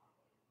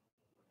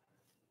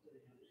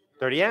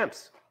 30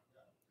 amps.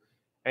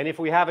 And if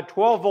we have a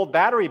 12-volt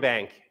battery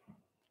bank,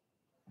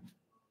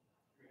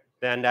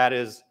 then that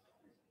is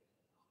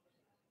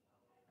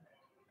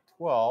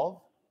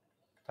 12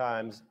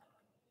 times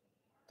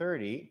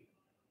 30.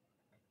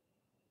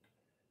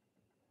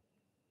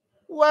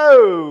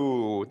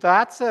 Whoa,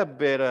 that's a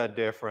bit of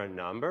different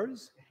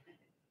numbers.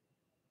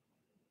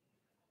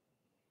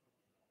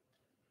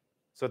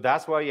 So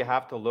that's why you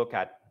have to look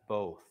at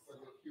both. But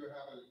if you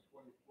have a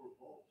 24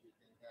 volt, you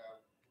can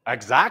have.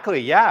 Exactly,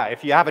 yeah.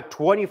 If you have a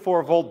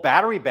 24-volt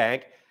battery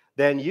bank,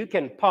 then you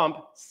can pump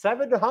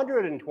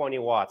 720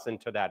 watts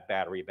into that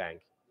battery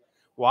bank.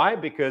 Why?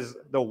 Because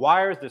the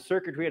wires, the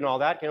circuitry, and all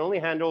that can only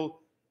handle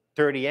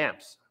 30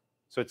 amps.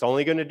 So it's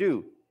only going to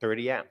do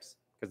 30 amps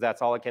because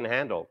that's all it can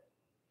handle.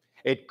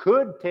 It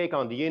could take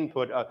on the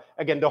input.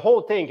 Again, the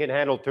whole thing can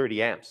handle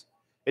 30 amps.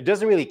 It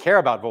doesn't really care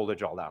about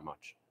voltage all that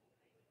much.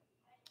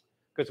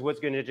 Because what's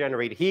going to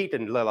generate heat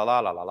and la la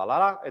la la la la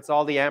la, it's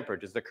all the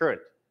amperage, it's the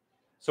current.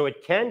 So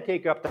it can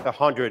take up to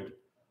 100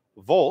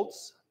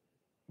 volts,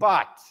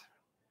 but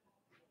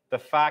the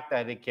fact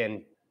that it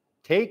can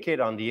take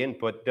it on the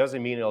input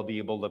doesn't mean it'll be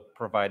able to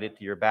provide it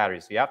to your battery.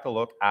 So you have to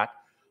look at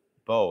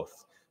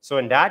both. So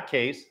in that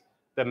case,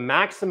 the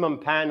maximum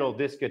panel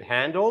this could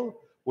handle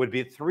would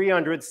be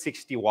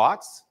 360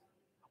 watts,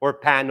 or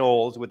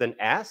panels with an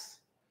S,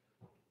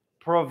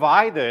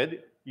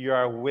 provided you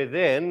are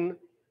within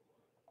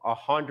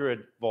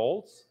 100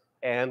 volts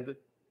and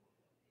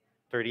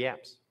 30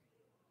 amps.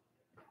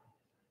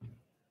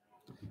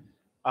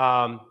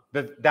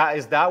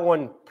 That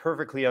one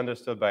perfectly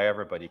understood by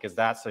everybody? Because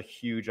that's a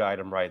huge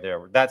item right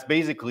there. That's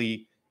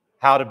basically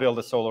how to build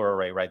a solar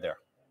array right there.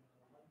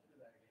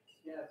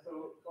 Yeah,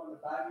 so on the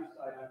battery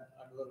side,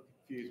 I'm a little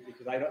confused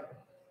because I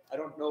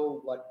don't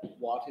know what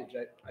wattage,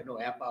 I know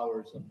amp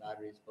hours of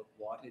batteries, but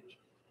wattage.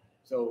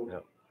 So yeah.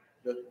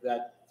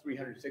 That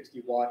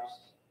 360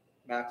 watts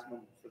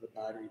maximum for the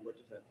battery, what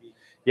does that mean?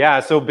 Yeah,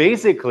 so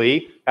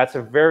basically, that's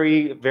a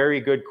very,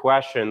 very good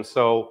question.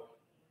 So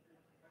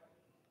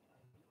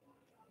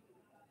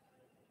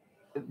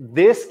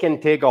this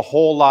can take a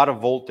whole lot of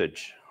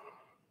voltage.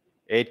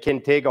 It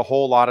can take a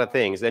whole lot of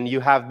things. And you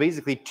have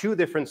basically two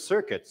different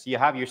circuits. You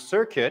have your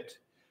circuit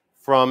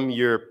from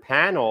your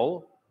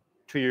panel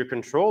to your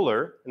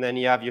controller, and then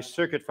you have your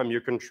circuit from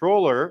your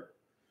controller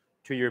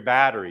to your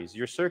batteries.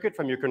 Your circuit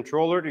from your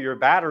controller to your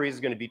battery is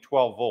going to be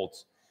 12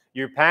 volts.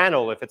 Your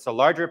panel, if it's a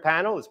larger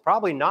panel, is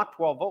probably not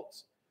 12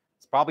 volts.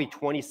 It's probably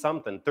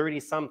 20-something,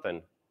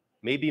 30-something,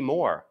 maybe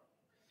more.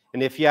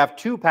 And if you have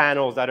two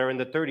panels that are in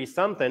the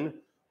 30-something,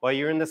 well,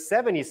 you're in the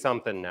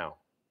 70-something now.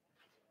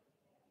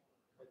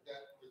 But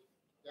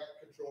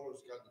that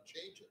controller's got to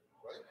change it,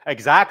 right?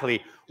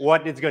 Exactly.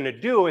 What it's going to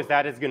do is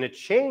that it's going to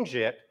change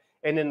it,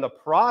 and in the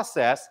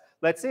process,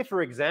 let's say,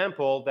 for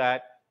example,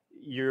 that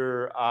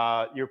you're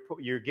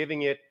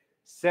giving it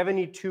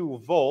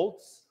 72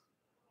 volts,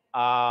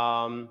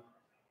 or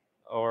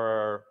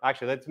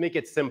actually, let's make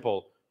it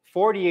simple.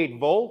 48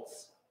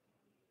 volts,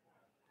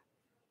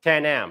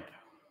 10 amp.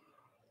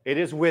 It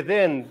is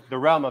within the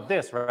realm of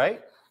this,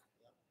 right?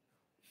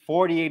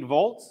 48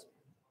 volts,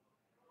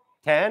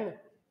 10,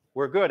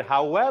 we're good.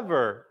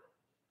 However,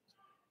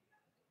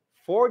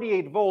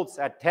 48 volts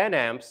at 10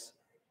 amps,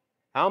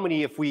 how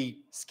many, if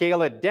we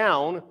scale it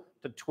down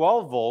to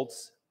 12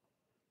 volts,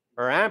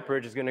 our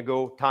amperage is going to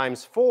go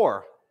times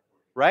 4,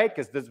 right?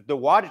 Because the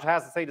wattage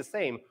has to stay the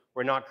same.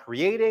 We're not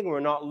creating, we're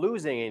not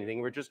losing anything,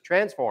 we're just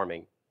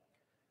transforming.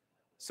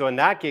 So in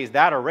that case,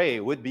 that array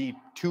would be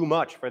too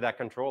much for that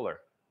controller.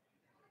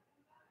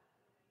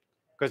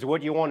 Because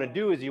what you want to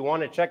do is you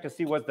want to check to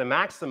see what's the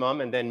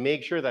maximum and then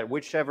make sure that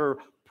whichever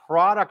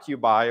product you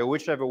buy or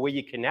whichever way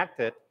you connect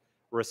it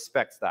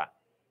respects that.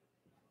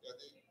 Yeah,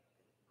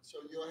 so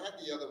you had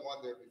the other one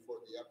there before,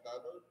 the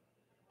F-Diver?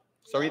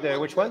 Sorry,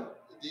 which one?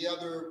 The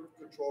other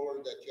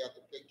controller that you have to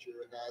picture,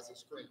 it has a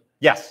screen.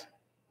 Yes.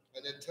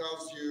 And it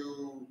tells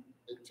you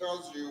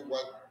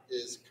what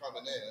is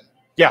coming in,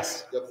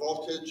 Yes. the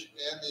voltage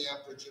and the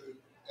amperage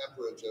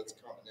that's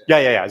coming in.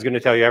 Yeah. It's going to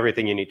tell you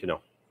everything you need to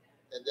know.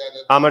 And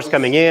then it How much is knows-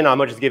 coming in, how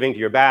much is giving to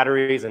your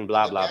batteries, and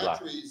blah, the blah, blah.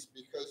 batteries,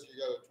 because you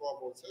got a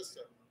 12-volt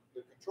system,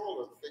 the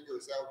controller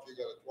figures out you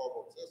got a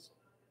 12-volt system.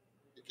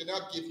 It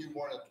cannot give you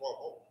more than 12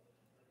 volt.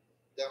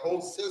 The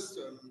whole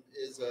system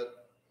is a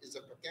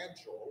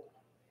potential.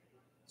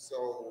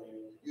 So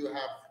you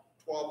have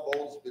 12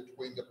 volts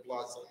between the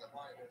plus and the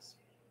minus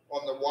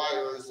on the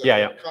wires that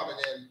are coming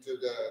into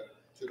the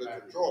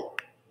controller.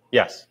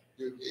 Yes.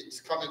 It's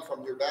coming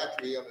from your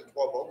battery on the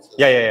 12-volt system.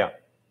 Yeah.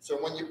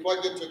 So when you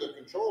plug it to the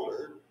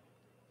controller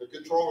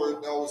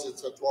knows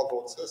it's a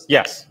 12-volt system.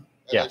 Yes. And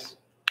Yes. it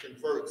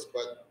converts,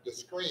 but the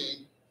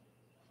screen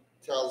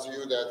tells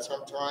you that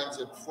sometimes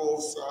in full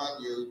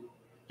sun you're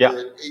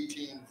at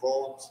 18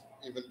 volts,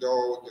 even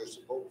though there's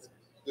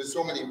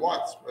so many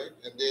watts, right?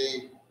 And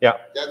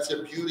that's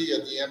the beauty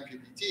of the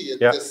MPPT. It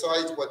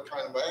decides what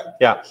kind of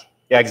amperage.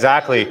 Yeah,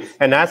 exactly.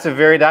 And that's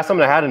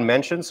something I hadn't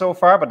mentioned so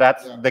far, but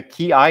that's the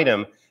key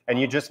item. And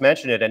you just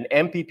mentioned it. An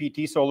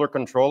MPPT solar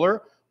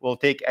controller will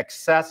take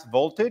excess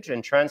voltage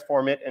and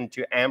transform it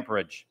into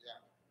amperage.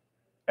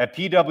 A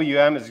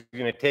PWM is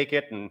going to take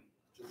it and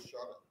just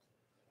shut it.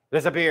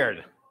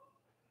 Disappeared.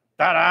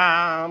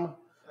 Ta-da!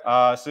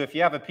 So if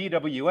you have a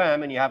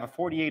PWM and you have a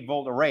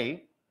 48-volt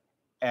array,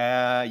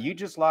 you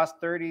just lost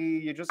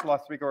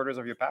 3/4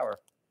 of your power.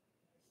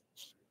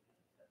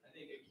 I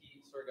think a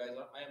key, sorry guys, I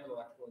am an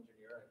electrical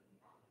engineer.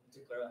 To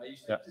declare that, I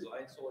used to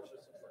design solar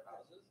systems for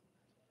houses.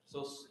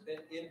 So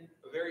in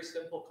a very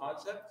simple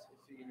concept, if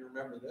you can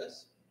remember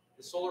this,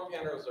 the solar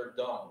panels are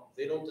dumb.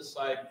 They don't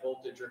decide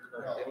voltage or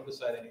current. They don't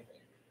decide anything.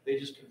 They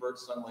just convert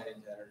sunlight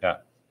into energy. Yeah.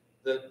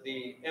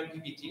 The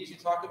MPPTs you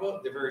talk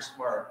about, they're very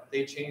smart.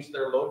 They change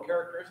their load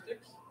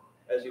characteristics,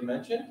 as you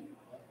mentioned,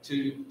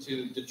 to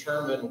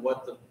determine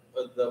what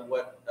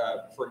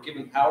for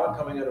given power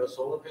coming out of a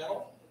solar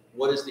panel,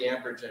 what is the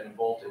amperage and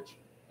voltage.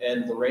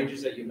 And the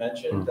ranges that you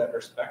mentioned that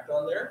are spec'd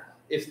on there,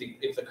 if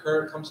the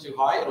current comes too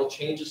high, it'll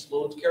change its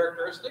load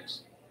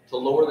characteristics to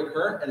lower the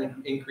current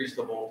and increase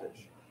the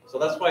voltage. So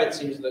that's why it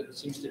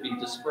seems to be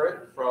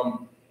disparate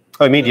from.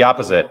 I mean the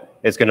opposite.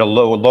 It's going to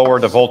lower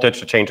the voltage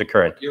to change the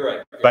current. You're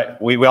right. But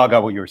we all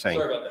got what you were saying.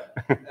 Sorry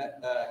about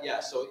that. Yeah.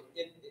 So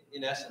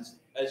in essence,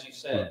 as you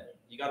said,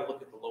 you got to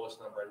look at the lowest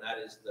number, and that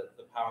is the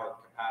power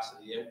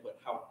capacity input.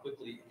 How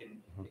quickly it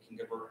can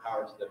convert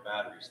power to the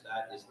batteries.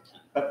 That is the key.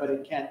 But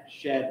it can't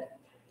shed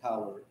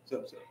power.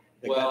 So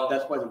well,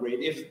 that's why the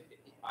rating.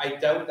 I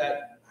doubt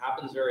that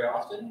happens very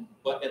often,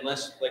 but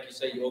unless, like you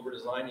say, you over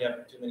design, you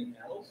have too many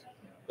panels.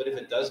 But if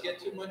it does get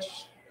too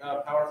much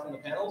power from the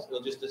panels,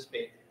 it'll just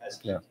dissipate as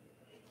heat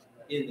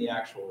in the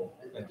actual.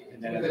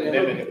 And then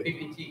it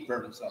PPT.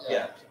 burn itself.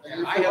 Yeah.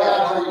 I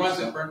have ones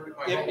that burn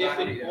my whole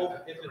battery.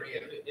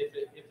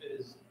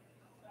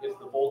 If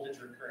the voltage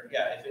or current,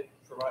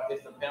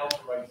 if the panel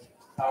provides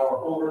power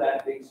over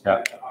that big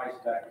spec, the high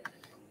spec.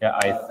 Yeah,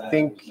 I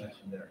think. It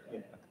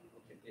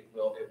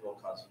will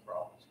cause some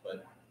problems,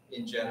 but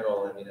in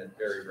general, I mean,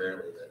 very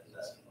rarely that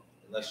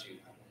unless you.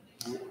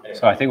 Anyway.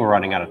 So I think we're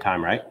running out of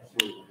time, right?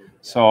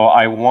 So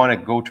I want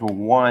to go to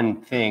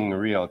one thing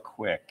real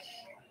quick.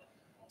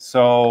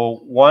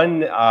 So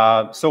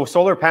so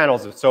solar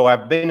panels. So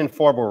I've been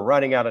informed we're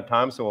running out of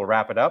time, so we'll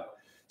wrap it up.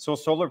 So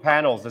solar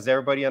panels, does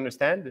everybody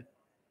understand?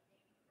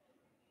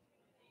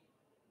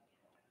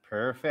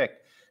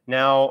 Perfect.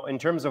 Now, in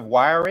terms of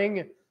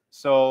wiring,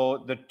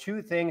 so the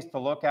two things to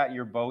look at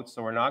your boat,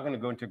 so we're not going to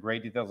go into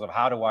great details of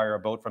how to wire a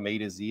boat from A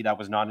to Z. That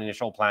was not an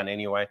initial plan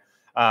anyway.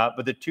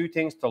 But the two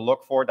things to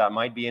look for that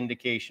might be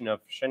indication of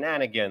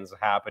shenanigans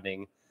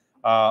happening,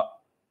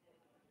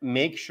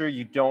 make sure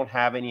you don't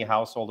have any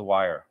household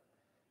wire.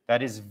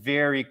 That is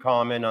very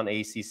common on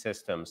AC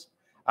systems.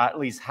 At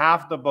least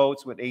half the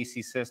boats with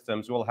AC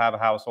systems will have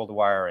household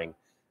wiring.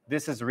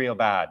 This is real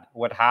bad.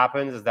 What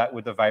happens is that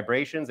with the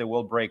vibrations, it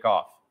will break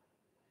off.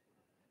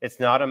 It's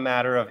not a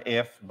matter of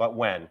if, but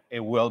when.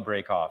 It will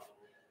break off.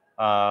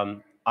 I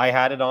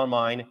had it on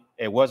mine.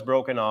 It was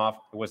broken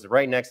off. It was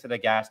right next to the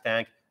gas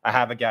tank. I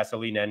have a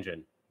gasoline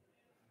engine.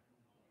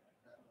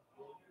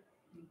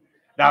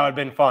 That would have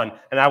been fun.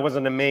 And that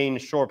wasn't the main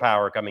shore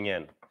power coming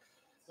in.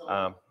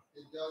 So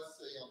it does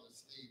say on the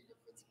sleeve if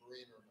it's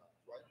marine or not,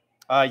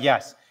 right?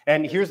 Yes.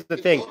 And here's the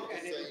thing.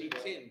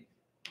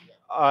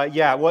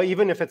 Yeah, well,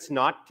 even if it's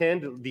not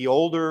tinned, the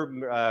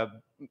older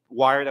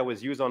wire that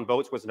was used on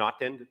boats was not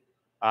tinned.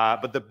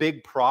 But the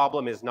big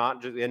problem is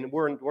not just, and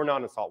we're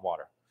not in salt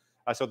water.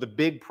 So the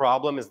big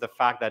problem is the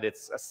fact that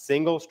it's a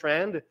single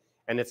strand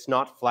and it's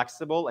not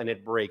flexible and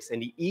it breaks.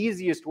 And the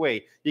easiest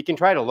way, you can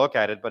try to look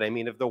at it, but I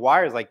mean, if the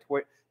wire is like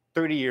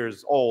 30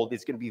 years old,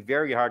 it's going to be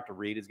very hard to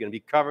read. It's going to be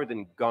covered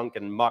in gunk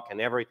and muck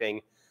and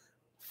everything.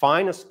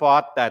 Find a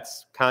spot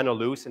that's kind of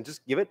loose and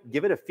just give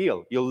it a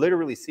feel. You'll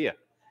literally see it.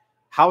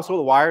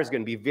 Household wire is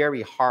going to be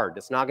very hard.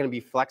 It's not going to be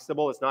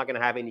flexible. It's not going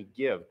to have any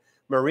give.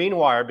 Marine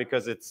wire,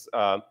 because it's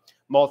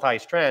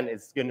multi-strand,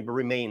 it's going to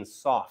remain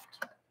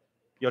soft.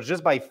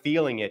 just by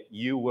feeling it,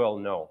 you will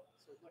know.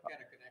 So look at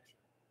a connection.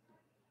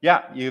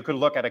 Yeah, you could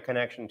look at a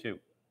connection too.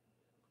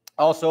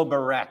 Also,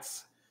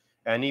 barrettes.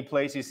 Any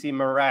place you see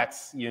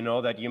barrettes, you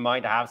know that you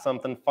might have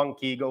something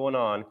funky going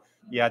on.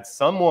 You had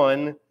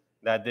someone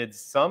that did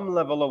some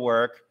level of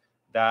work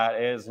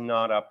that is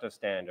not up to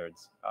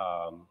standards.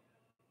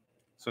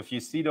 So if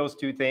you see those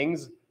two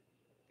things,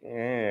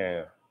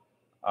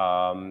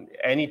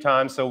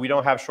 anytime, so we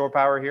don't have shore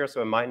power here,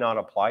 so it might not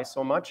apply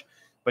so much.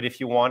 But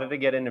if you wanted to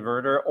get an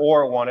inverter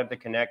or wanted to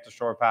connect to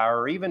shore power,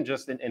 or even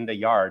just in the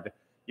yard,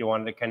 you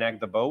wanted to connect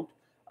the boat,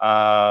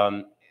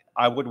 I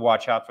would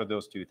watch out for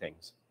those two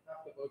things.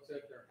 Half the boats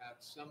out there have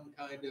some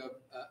kind of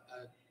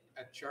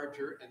a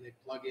charger and they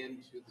plug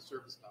into the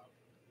service dock.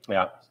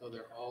 Yeah. So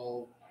they're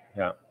all,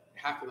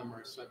 half of them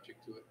are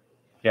subject to it.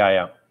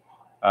 Yeah.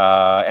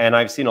 And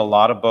I've seen a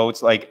lot of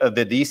boats, like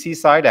the DC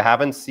side, I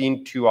haven't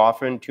seen too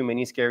often too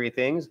many scary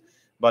things.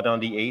 But on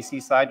the AC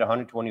side, the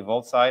 120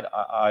 volt side,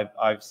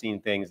 I've seen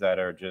things that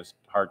are just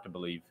hard to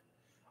believe.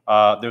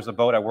 There's a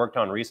boat I worked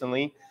on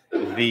recently.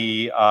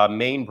 The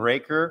main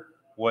breaker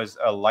was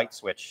a light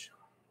switch.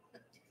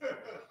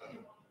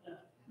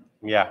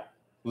 Yeah,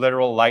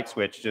 literal light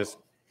switch just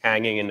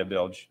hanging in the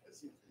bilge.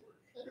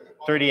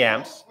 30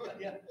 amps.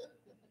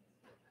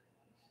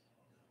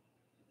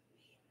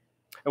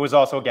 It was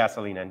also a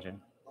gasoline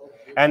engine.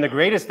 And the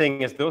greatest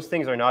thing is those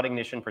things are not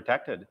ignition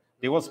protected.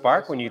 They will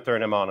spark when you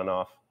turn them on and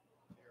off.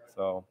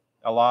 So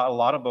a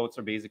lot of boats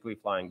are basically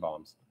flying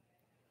bombs.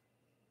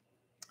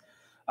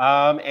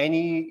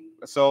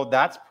 So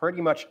that's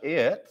pretty much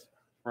it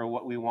for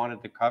what we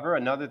wanted to cover.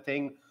 Another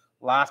thing,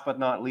 last but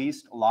not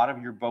least, a lot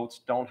of your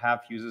boats don't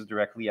have fuses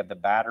directly at the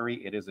battery.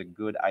 It is a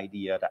good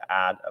idea to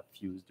add a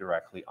fuse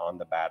directly on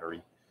the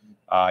battery.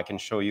 I can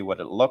show you what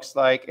it looks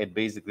like. It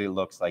basically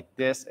looks like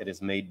this. It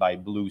is made by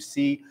Blue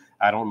Sea.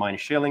 I don't mind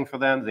shilling for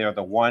them. They are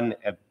the one,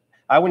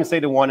 I wouldn't say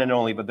the one and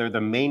only, but they're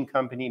the main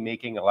company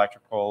making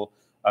electrical,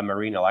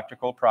 marine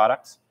electrical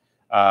products.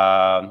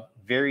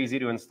 Very easy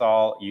to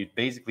install. You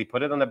basically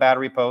put it on the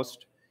battery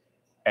post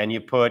and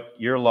you put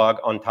your lug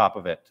on top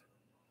of it.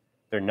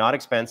 They're not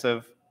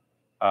expensive.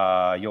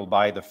 You'll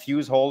buy the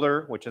fuse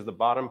holder, which is the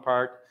bottom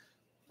part.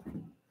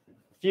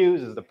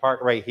 Fuse is the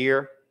part right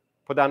here.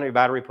 Put that on your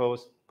battery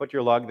post, put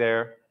your lug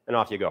there, and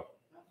off you go.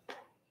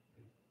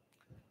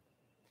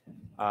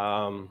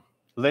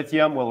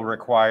 Lithium will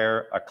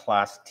require a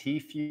Class T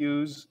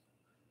fuse,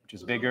 which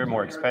is bigger,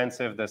 more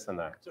expensive, this and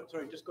that. So,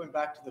 sorry, just going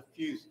back to the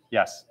fuse.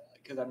 Yes.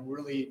 Because I'm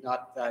really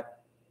not that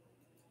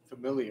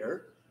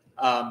familiar.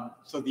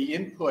 So the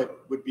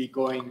input would be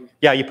going.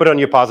 Yeah, you put it on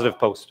your positive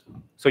post.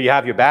 So you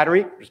have your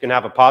battery. You're just going to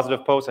have a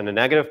positive post and a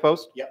negative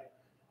post. Yep.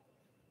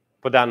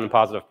 Put that in the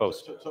positive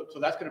post. So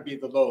that's going to be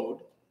the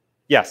load.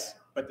 Yes.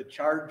 But the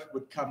charge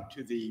would come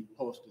to the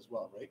post as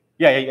well, right?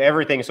 Yeah,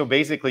 everything. So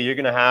basically, you're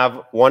going to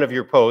have one of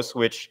your posts,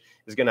 which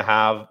is going to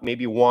have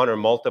maybe one or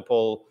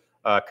multiple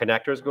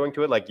connectors going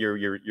to it, like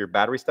your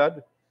battery stud.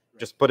 Right.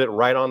 Just put it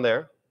right on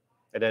there,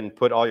 and then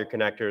put all your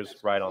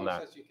connectors right on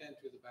that. As you can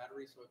to the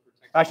battery, so it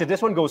protects. Actually,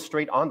 this one goes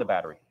straight on the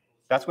battery.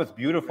 That's what's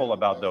beautiful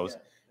about those.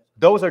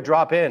 Those are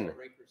drop-in.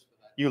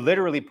 You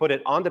literally put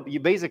it on the.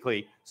 You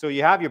basically, so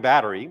you have your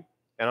battery,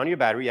 and on your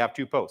battery you have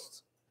two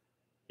posts.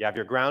 You have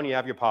your ground, you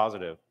have your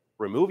positive.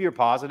 Remove your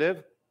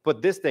positive,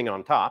 put this thing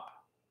on top,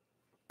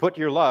 put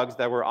your lugs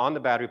that were on the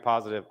battery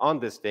positive on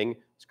this thing,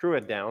 screw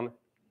it down,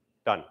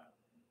 done.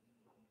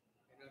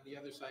 And on the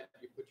other side,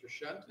 you put your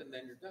shunt, and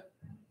then you're done.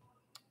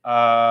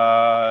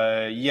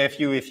 Yeah, if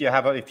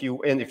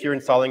you're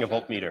installing a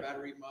voltmeter.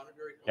 Battery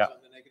monitor, it goes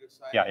on the negative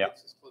side. Yeah.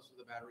 It's as close to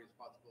the battery as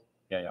possible.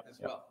 As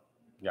well.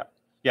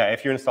 Yeah,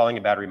 if you're installing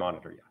a battery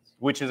monitor, yes,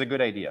 which is a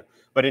good idea.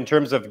 But in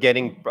terms of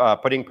getting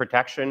putting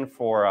protection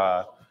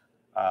for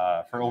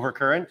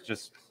overcurrent,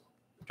 just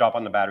drop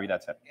on the battery,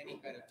 that's it. Any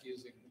kind of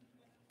fusing.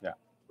 Yeah.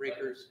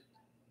 Breakers.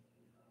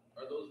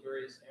 Are those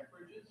various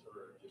amperages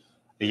or just?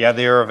 Yeah,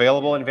 they are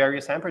available in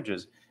various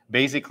amperages.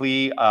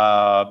 Basically,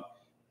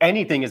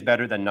 anything is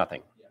better than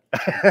nothing.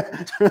 But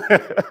it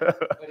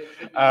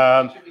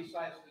should be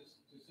sized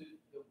to suit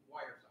the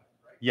wire size,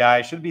 right? Yeah,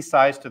 it should be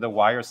sized to the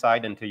wire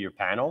side and to your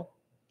panel.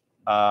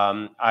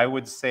 I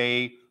would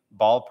say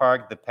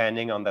ballpark,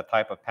 depending on the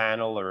type of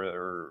panel,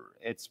 or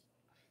it's.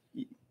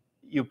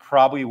 You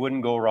probably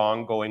wouldn't go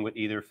wrong going with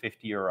either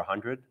 50 or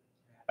 100.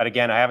 And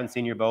again, I haven't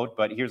seen your boat,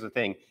 but here's the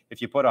thing.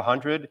 If you put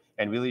 100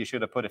 and really you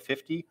should have put a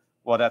 50,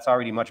 well, that's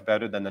already much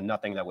better than the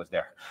nothing that was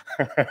there.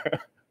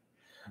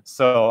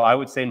 So I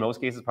would say in most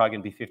cases, probably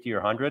going to be 50 or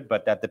 100,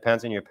 but that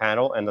depends on your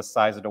panel and the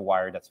size of the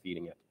wire that's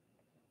feeding it.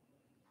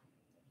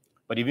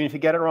 But even if you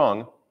get it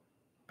wrong,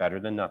 better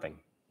than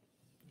nothing.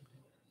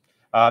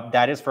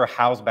 That is for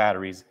house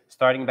batteries.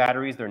 Starting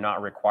batteries, they're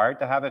not required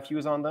to have a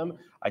fuse on them.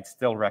 I'd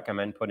still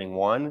recommend putting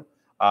one.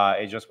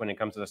 It's just when it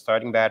comes to the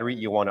starting battery,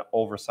 you want to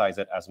oversize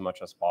it as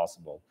much as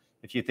possible.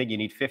 If you think you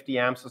need 50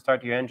 amps to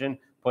start your engine,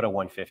 put a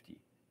 150.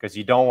 Because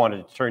you don't want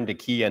to turn the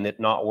key and it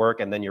not work,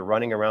 and then you're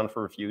running around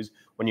for a fuse.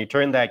 When you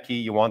turn that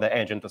key, you want the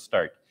engine to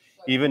start.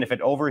 Even if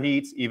it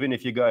overheats, even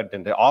if you got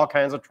into all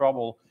kinds of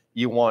trouble,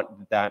 you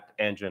want that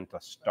engine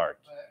to start.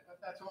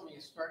 But that's only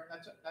a start,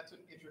 that's an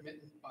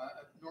intermittent,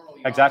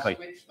 normally Exactly. off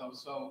switch though,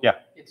 so. Yeah.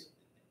 It's.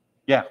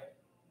 Yeah.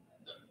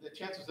 The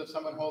chances of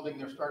someone holding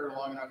their starter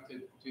long enough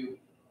to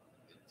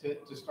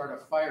start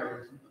a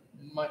fire is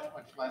much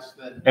less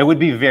than It would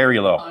be very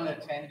low.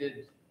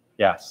 unattended,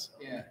 Yes.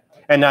 yeah.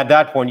 And at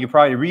that point, you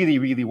probably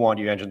really want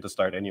your engine to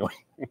start anyway.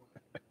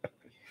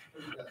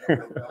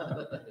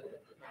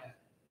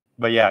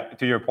 But yeah,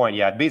 to your point,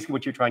 yeah, basically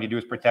what you're trying to do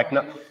is protect.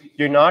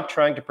 You're not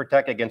trying to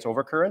protect against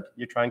overcurrent.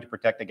 You're trying to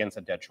protect against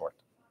a dead short.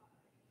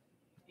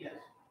 Yes.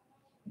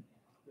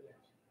 Okay,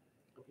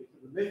 so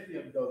the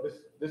lithium though,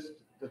 this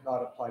does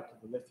not apply to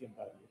the lithium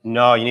batteries.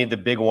 No, you need the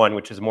big one,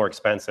 which is more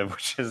expensive,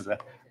 which is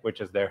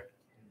there.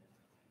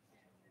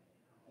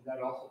 And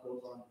that also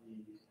goes on the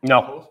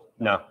No,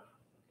 no,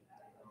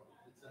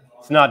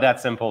 it's not that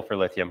simple for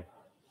lithium.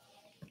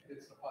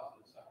 It's the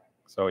positive side.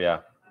 So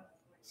yeah,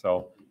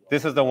 so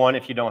this is the one.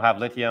 If you don't have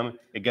lithium,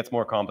 it gets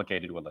more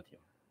complicated with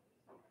lithium.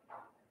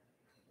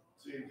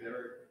 Seems,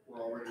 Eric,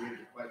 we're already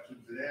into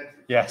questions and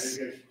answers. Yes.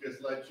 Maybe I should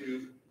just let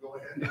you go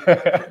ahead and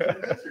questions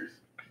and answers.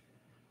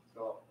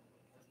 So.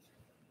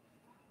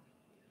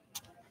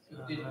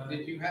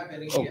 Did you have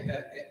any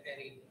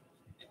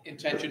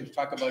intention to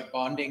talk about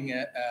bonding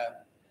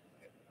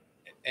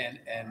and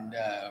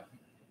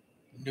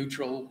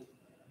neutral?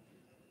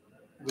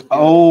 With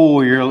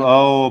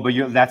the- But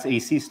that's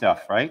AC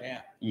stuff, right?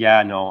 Yeah.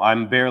 Yeah, no,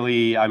 I'm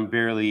barely talking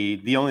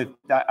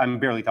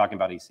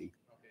about AC. Okay,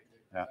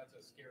 Yeah. that's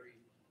a scary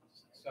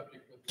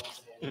subject with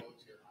multiple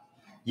loads here.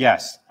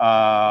 Yes,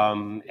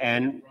 and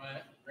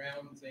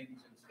Ground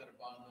things instead of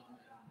bond them.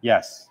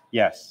 yes,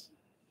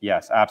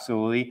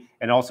 absolutely.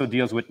 And also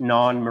deals with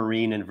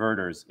non-marine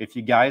inverters. If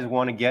you guys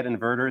want to get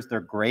inverters,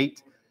 they're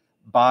great.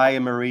 Buy a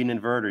marine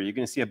inverter. You're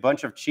going to see a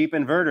bunch of cheap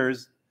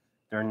inverters.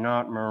 They're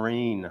not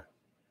marine.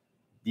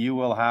 You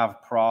will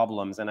have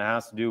problems, and it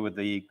has to do with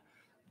the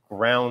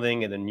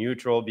grounding and the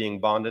neutral being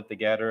bonded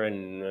together.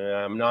 And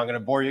I'm not going to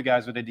bore you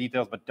guys with the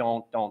details, but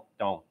don't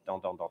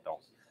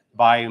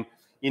buy.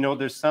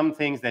 There's some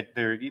things that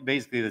they're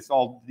basically, it's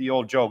all the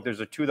old joke.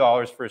 There's a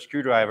 $2 for a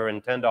screwdriver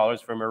and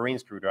 $10 for a marine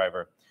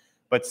screwdriver.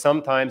 But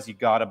sometimes you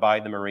got to buy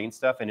the marine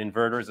stuff, and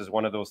inverters is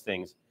one of those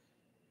things.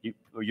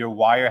 Your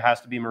wire has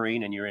to be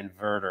marine, and your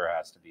inverter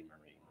has to be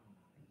marine.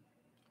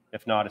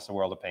 If not, it's a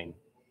world of pain.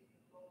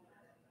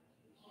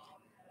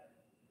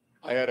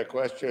 I had a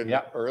question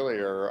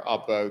earlier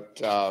about,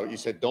 you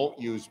said don't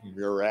use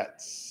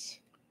Murettes.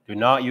 Do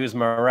not use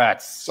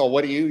Murettes. So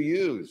what do you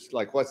use?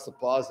 Like, what's the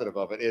positive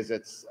of it? Is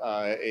it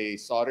a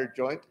soldered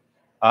joint?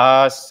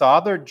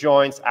 Soldered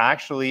joints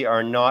actually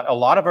are not, a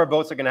lot of our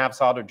boats are going to have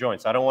soldered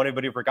joints. I don't want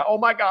anybody to forget, oh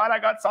my God, I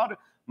got soldered.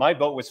 My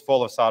boat was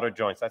full of soldered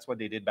joints. That's what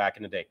they did back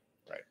in the day.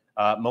 Right.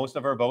 Most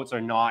of our boats are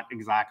not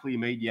exactly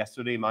made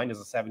yesterday. Mine is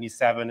a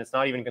 77. It's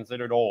not even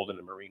considered old in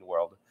the marine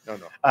world. No.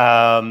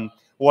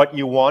 What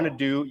you want to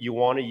do, you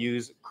want to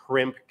use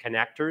crimp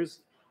connectors.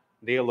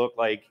 They look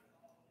like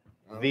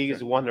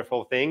these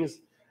wonderful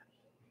things.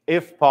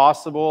 If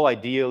possible,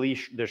 ideally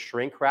the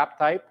shrink wrap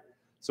type.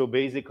 So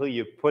basically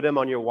you put them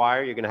on your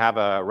wire. You're going to have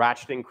a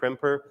ratcheting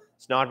crimper.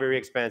 It's not very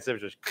expensive.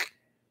 Just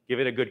give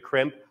it a good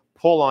crimp.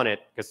 Pull on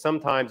it, because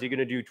sometimes you're going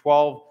to do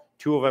 12.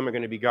 2 of them are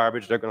going to be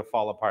garbage. They're going to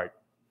fall apart.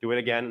 Do it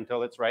again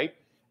until it's right.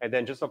 And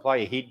then just apply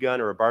a heat gun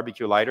or a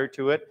barbecue lighter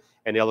to it,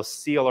 and it'll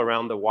seal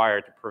around the wire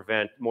to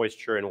prevent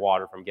moisture and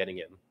water from getting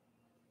in.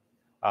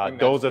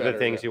 Those are the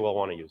things you will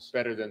want to use.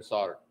 Better than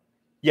soldered.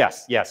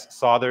 Yes.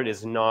 Soldered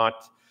is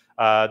not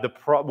the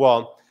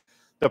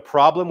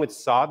problem with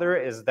solder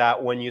is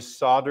that when you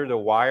solder the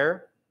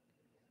wire,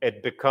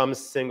 it becomes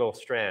single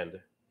strand,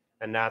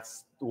 and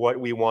that's what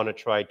we want to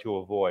try to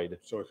avoid.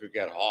 So it could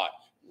get hot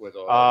with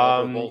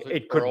a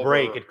it could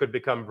break. It could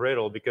become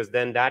brittle, because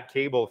then that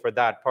cable for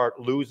that part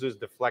loses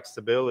the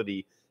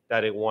flexibility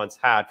that it once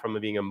had from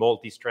it being a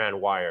multi-strand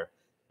wire,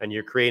 and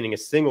you're creating a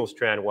single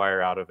strand wire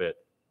out of it.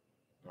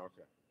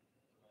 Okay.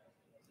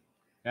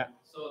 Yeah.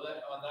 So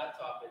that on that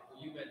topic,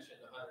 you mentioned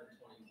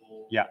 120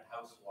 volt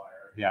house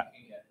wire. Yeah.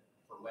 You can get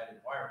for wet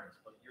environments,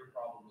 but your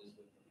problem is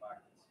with the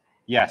fact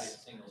Yes.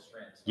 it's single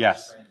strand. So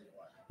Yes.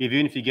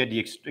 Even if you get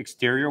the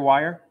exterior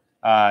wire,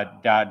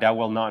 that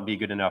will not be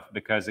good enough,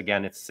 because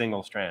again, it's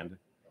single strand.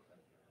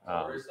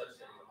 So there is such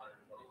thing as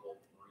 120 volt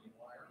marine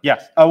wire.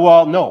 Yes.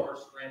 Well, no. Or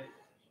stranded.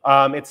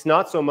 It's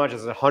not so much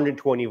as a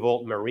 120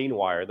 volt marine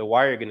wire. The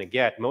wire you're going to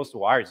get, most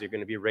wires are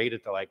going to be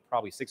rated to like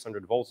probably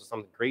 600 volts or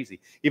something crazy.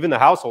 Even the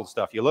household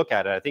stuff, you look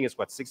at it, I think it's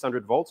what,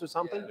 600 volts or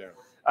something?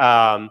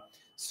 Yeah.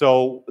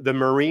 So the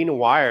marine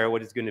wire,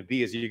 what it's going to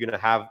be is you're going to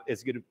have,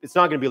 it's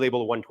not going to be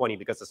labeled 120,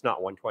 because it's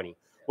not 120.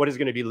 What it's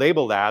going to be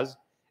labeled as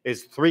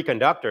is 3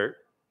 conductor.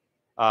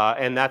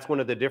 And that's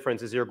one of the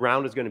differences. Your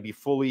ground is going to be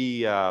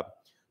fully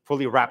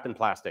wrapped in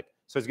plastic.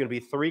 So it's going to be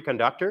 3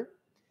 conductor.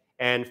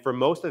 And for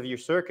most of your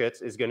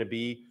circuits is going to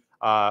be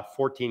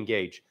 14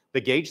 gauge.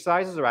 The gauge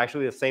sizes are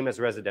actually the same as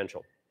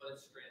residential. But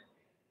it's stranded.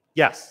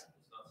 Yes.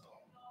 It's not solid.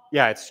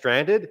 Yeah, it's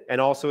stranded,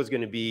 and also it's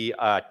going to be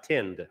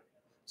tinned.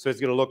 So it's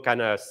going to look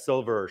kind of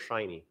silver or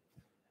shiny,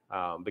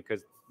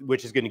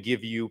 which is going to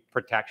give you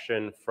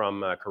protection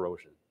from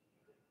corrosion.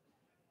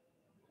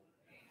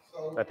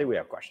 So I think we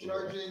have questions.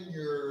 charging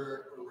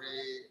your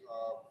array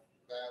of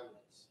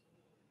batteries,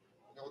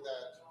 you know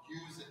that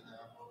using them,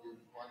 you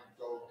want to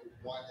go to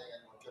one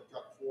end, you've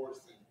got 4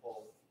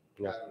 simple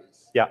Yeah.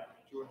 batteries. Yeah.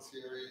 2 in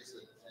series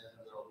and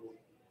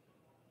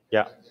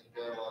Yeah. in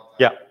parallel.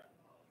 Yeah.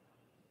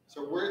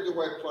 So where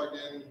do I plug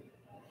in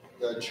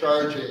the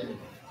charging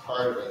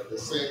part of it? The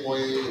same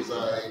way as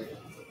I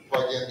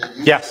plug in the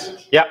usage?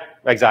 Yes. Yeah.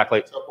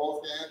 Exactly. So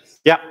both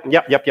ends?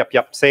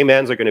 Yep. Same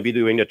ends are going to be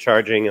doing the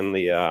charging and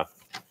the.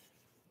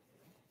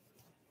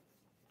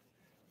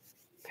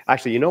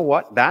 Actually, you know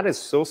what? That is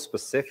so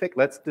specific.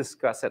 Let's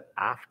discuss it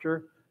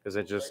after because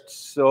it's just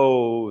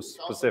so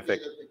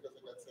specific. Complicated because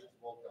I got 6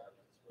 volt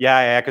batteries.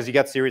 Yeah, because you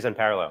got series and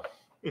parallel.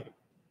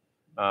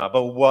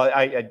 But what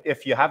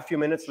if you have a few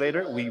minutes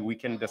later, we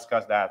can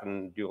discuss that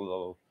and do a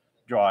little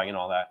drawing and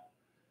all that.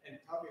 And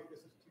tell me if this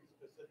is too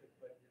specific,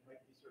 but it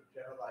might be sort of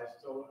generalized.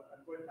 So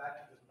I'm going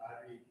back to this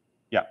battery.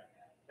 Yeah.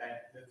 Bank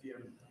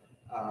lithium,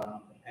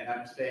 and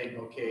I'm saying,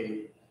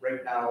 okay,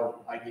 right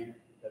now I need,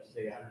 let's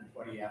say,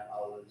 120 amp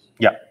hours.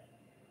 Yeah.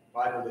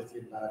 Buy the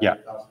lithium battery, Yeah.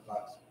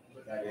 $1,000,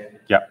 put that in.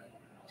 Yeah.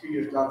 2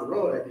 years down the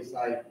road, I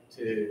decide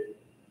to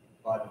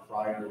buy the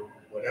Fry or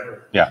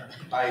whatever. Yeah.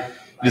 I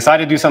Decide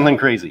to do something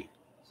crazy.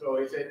 So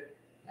is it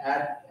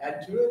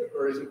add to it,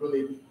 or is it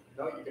really,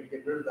 no, you can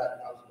get rid of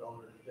that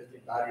 $1,000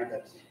 lithium battery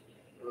that's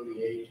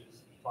early age,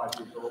 is 5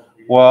 years old?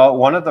 Well,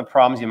 one of the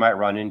problems you might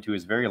run into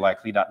is very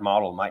likely that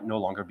model might no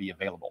longer be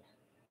available.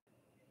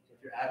 So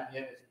if you're adding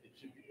in, it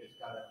should be, it's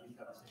got to at least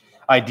have a single.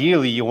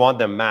 Ideally, you want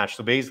them matched.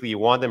 So basically, you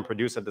want them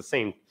produced at the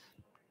same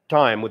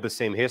time with the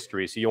same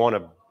history. So you want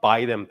to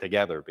buy them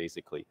together,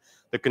 basically.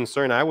 The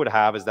concern I would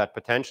have is that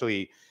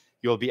potentially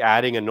you'll be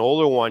adding an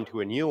older one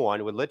to a new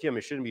one. With lithium,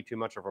 it shouldn't be too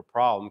much of a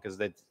problem because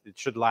it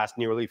should last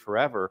nearly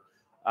forever.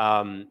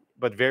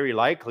 But very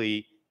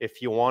likely,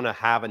 if you want to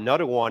have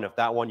another one, if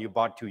that one you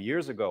bought 2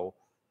 years ago,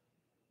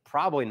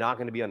 probably not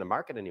going to be on the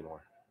market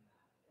anymore.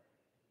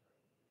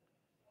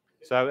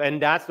 So,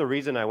 and that's the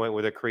reason I went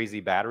with a crazy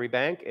battery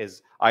bank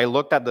is I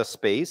looked at the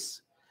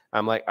space.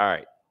 I'm like, all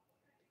right,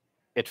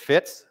 it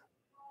fits,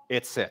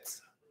 it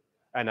sits.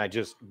 And I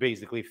just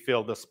basically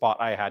filled the spot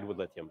I had with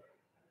lithium.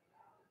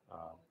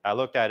 I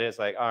looked at it, it's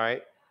like, all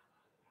right,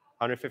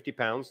 150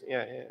 pounds.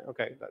 Yeah,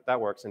 okay, that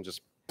works. And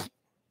just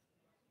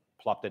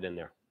plopped it in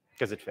there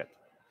because it fit.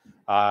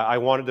 I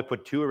wanted to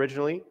put 2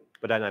 originally,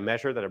 but then I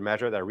measured, I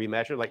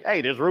remeasured, like,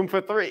 hey, there's room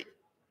for 3.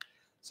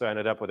 So I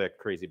ended up with a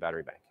crazy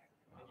battery bank.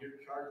 And you're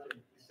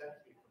charging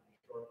essentially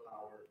from shore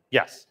power.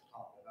 Yes.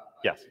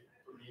 Yes.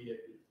 For me, it'd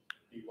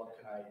be what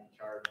can I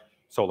charge?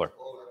 Solar.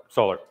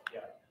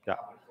 Yeah. Yeah.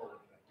 How much solar can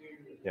I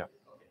do? Yeah.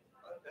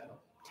 Okay.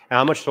 And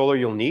how much solar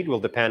you'll need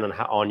will depend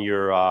on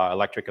your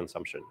electric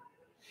consumption.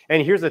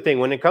 And here's the thing: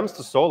 when it comes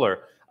to solar,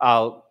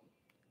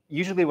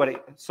 usually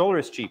solar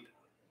is cheap.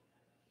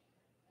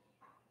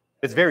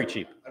 It's very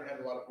cheap. I don't have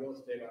a lot of real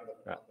estate on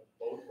the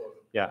both of them.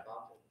 Yeah.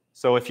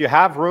 So if you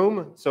have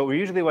room, so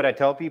usually what I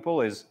tell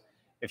people is,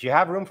 if you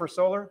have room for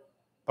solar,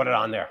 put it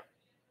on there.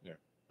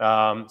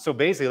 Yeah. So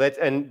basically,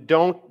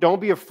 don't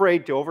be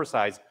afraid to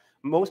oversize.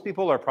 Most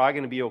people are probably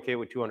going to be okay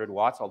with 200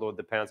 watts, although it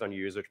depends on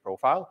your usage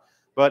profile.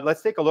 But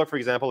let's take a look, for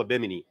example, at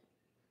Bimini.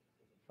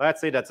 Let's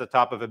say that's the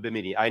top of a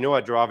Bimini. I know I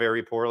draw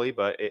very poorly,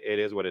 but it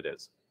is what it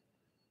is.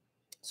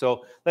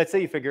 So let's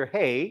say you figure,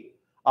 hey,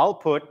 I'll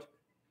put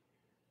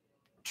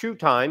 2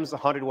 times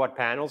 100-watt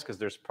panels, because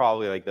there's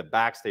probably like the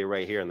backstay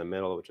right here in the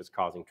middle, which is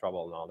causing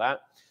trouble and all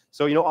that.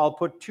 So, I'll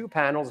put 2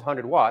 panels,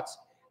 100 watts,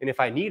 and if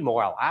I need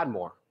more, I'll add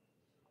more.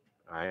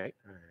 All right,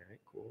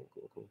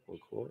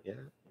 cool, yeah.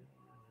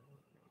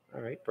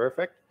 All right,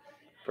 perfect.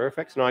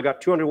 So now I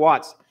got 200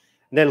 watts.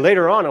 And then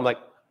later on, I'm like,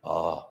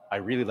 oh, I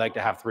really like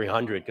to have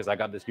 300 because I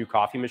got this new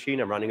coffee machine.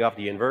 I'm running off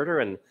the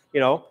inverter and,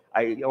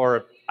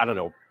 I don't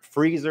know,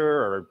 freezer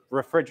or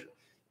refrigerator,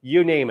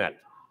 you name it.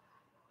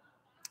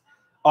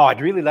 Oh,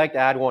 I'd really like to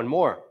add one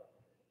more.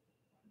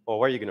 Well,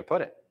 where are you going to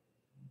put it?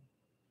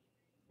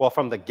 Well,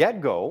 from the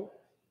get-go,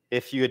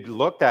 if you had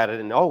looked at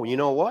it and, oh, you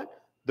know what?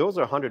 Those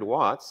are 100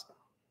 watts.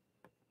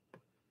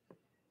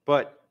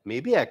 But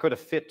maybe I could have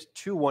fit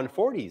 2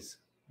 140s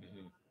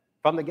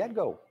from the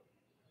get-go,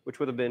 which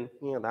would have been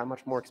that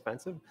much more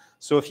expensive.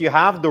 So if you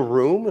have the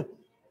room,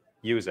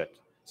 use it.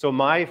 So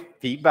my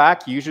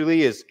feedback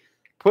usually is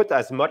put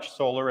as much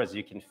solar as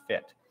you can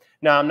fit.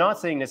 Now, I'm not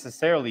saying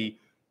necessarily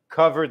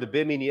cover the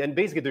Bimini, and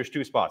basically there's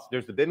 2 spots.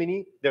 There's the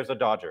Bimini, there's a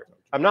Dodger.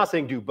 I'm not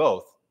saying do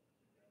both,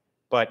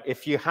 but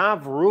if you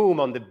have room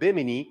on the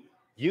Bimini,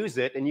 use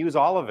it and use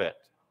all of it.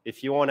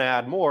 If you want to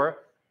add more,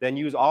 then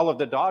use all of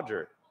the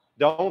Dodger.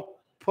 Don't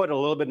put a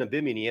little bit in the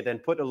Bimini and then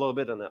put a little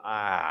bit in the,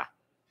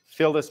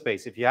 fill the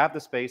space. If you have the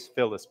space,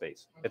 fill the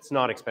space. It's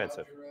not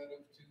expensive.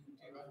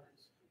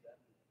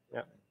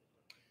 Yeah.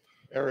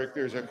 Eric,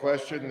 there's a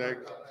question that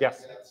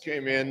Yes.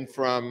 came in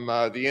from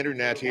the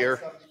internet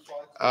here.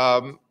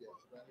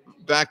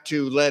 Back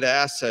to lead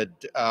acid,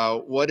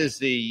 what is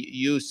the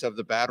use of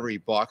the battery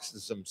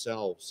boxes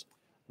themselves?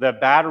 The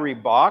battery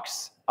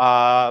box,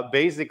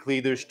 basically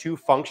there's 2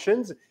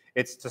 functions.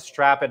 It's to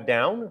strap it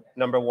down,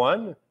 number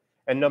 1.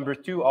 And number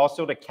two,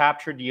 also to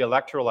capture the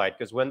electrolyte,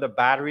 because when the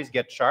batteries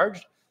get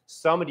charged,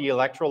 some of the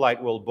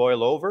electrolyte will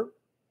boil over.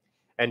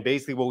 And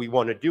basically what we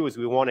want to do is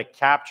we want to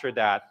capture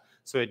that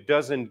so it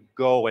doesn't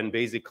go and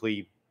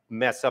basically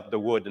mess up the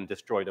wood and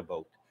destroy the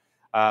boat.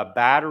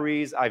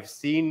 Batteries, I've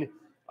seen,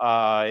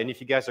 and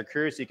if you guys are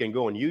curious, you can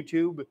go on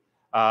YouTube.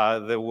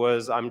 There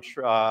was,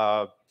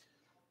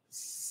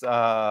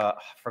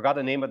 forgot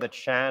the name of the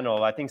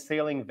channel. I think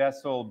Sailing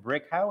Vessel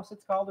Brick House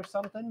it's called or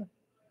something.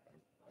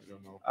 I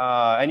don't know.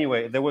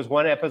 Anyway, there was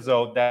one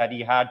episode that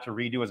he had to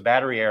redo his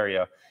battery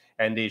area,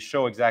 and they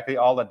show exactly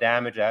all the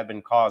damage that had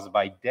been caused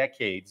by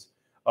decades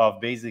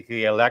of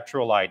basically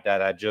electrolyte that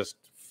had just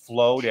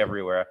flowed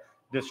everywhere,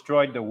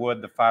 destroyed the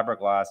wood, the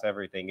fiberglass,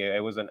 everything.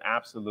 It was an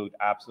absolute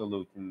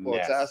mess. Well,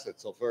 it's acid,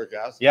 sulfuric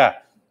acid. Yeah,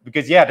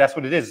 because yeah, that's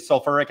what it is,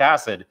 sulfuric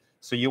acid.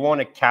 So you want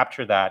to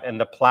capture that, and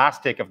the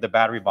plastic of the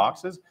battery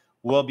boxes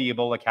will be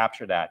able to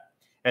capture that.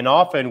 And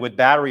often with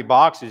battery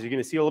boxes, you're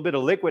going to see a little bit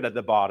of liquid at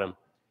the bottom.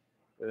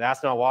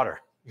 That's not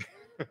water.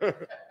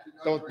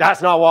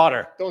 That's not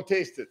water. Don't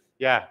taste it.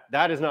 Yeah,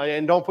 that is not,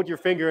 and don't put your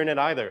finger in it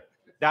either.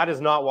 That is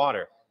not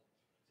water.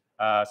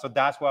 So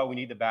that's why we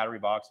need the battery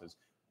boxes.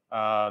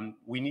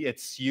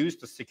 It's used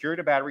to secure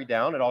the battery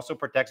down. It also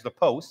protects the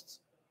posts,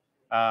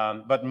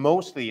 but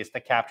mostly it's to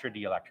capture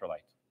the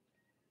electrolyte.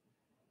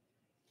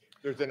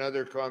 There's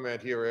another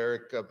comment here,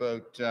 Eric,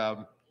 about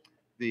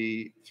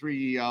the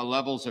 3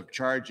 levels of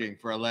charging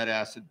for a lead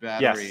acid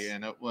battery. Yes.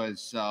 And it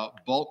was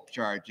bulk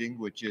charging,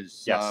 which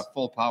is Yes.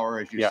 full power,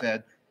 as you Yeah.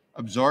 said,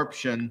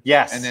 absorption,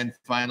 Yes. and then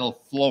final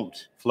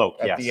float Float,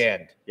 at yes. the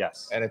end.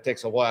 Yes. And it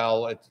takes a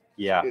while. It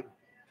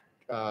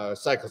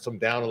cycles them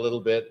down a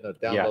little bit and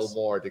down a Yes. little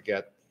more to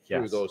get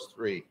through Yes. those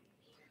 3.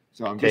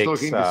 So I'm Takes,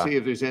 just looking to see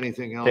if there's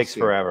anything else. Takes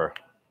here. forever.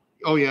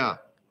 Oh, yeah.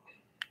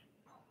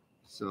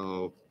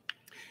 So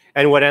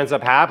And what ends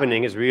up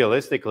happening is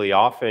realistically,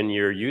 often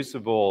your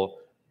usable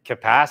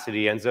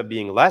capacity ends up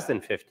being less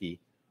than 50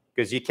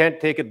 because you can't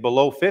take it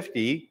below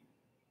 50,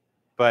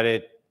 but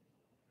it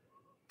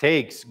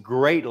takes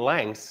great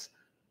lengths.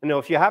 You know,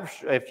 if you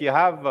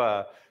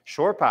have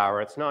shore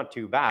power, it's not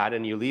too bad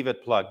and you leave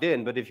it plugged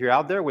in. But if you're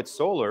out there with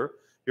solar,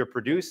 you're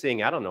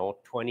producing, I don't know,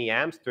 20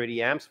 amps,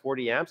 30 amps,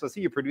 40 amps. Let's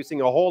say you're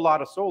producing a whole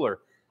lot of solar.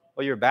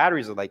 Well, your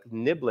batteries are like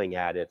nibbling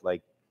at it.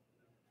 Like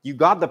you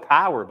got the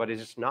power, but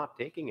it's just not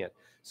taking it.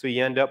 So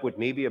you end up with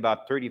maybe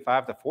about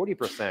 35 to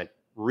 40%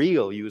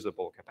 real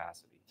usable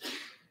capacity.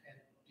 And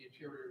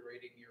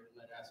deteriorating your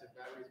lead acid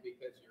batteries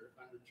because you're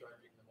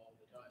undercharging them all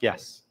the time.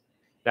 Yes,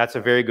 that's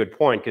a very good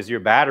point because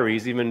your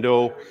batteries, even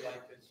though, Battery life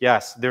is-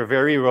 yes, they're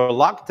very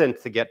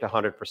reluctant to get to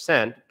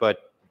 100%,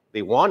 but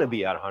they want to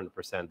be at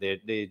 100%.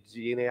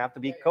 They have to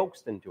be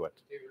coaxed into it.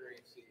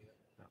 deteriorates the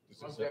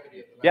longevity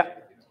of the Yeah.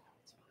 battery.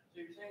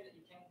 So you're saying that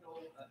you can't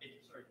go, battery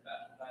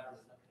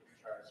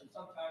charge. So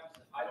sometimes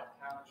if I don't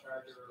have a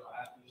charger, I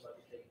have to use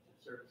everything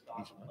to service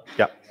stop.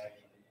 Yeah.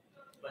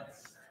 But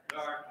there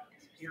are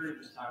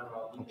periods of time where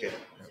I'll lose Okay.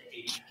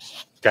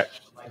 80%. Okay.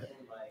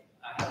 Like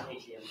I have an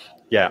ATM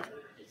battery. Yeah.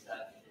 Is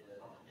that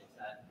detrimental?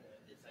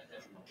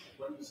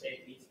 When you say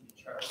it needs to be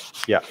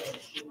charged. Yeah.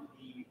 It shouldn't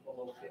be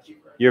below 50.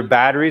 Your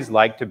batteries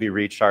like to be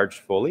recharged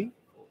fully.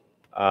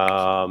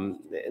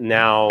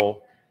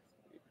 Now,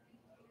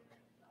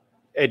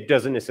 it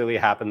doesn't necessarily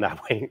happen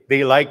that way.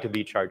 They like to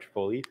be charged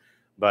fully,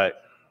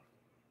 but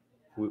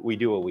we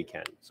do what we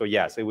can. So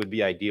yes, it would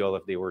be ideal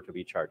if they were to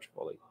be charged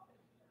fully.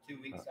 2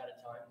 weeks at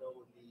a time, though,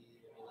 would be,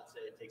 let's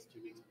say it takes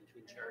 2 weeks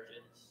between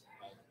charges.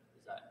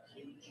 Is that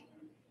huge?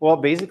 Well,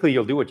 basically,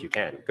 you'll do what you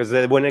can because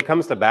when it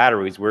comes to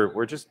batteries,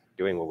 we're just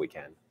doing what we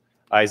can.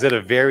 Is it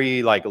a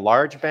very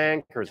large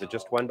bank or is it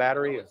just one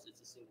battery? No,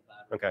 it's a single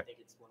battery. Okay. I think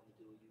it's one of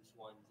the dual-use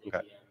ones.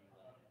 Okay.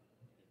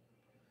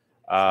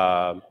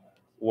 ATM,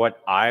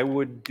 What I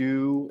would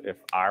do if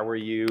I were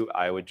you,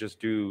 I would just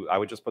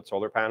put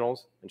solar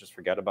panels and just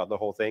forget about the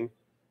whole thing.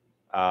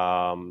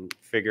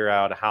 Figure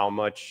out how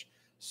much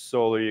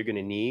solar you're going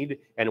to need.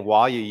 And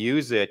while you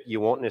use it,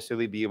 you won't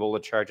necessarily be able to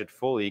charge it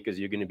fully because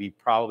you're going to be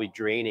probably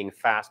draining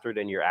faster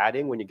than you're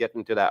adding when you get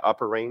into that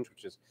upper range,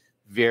 which is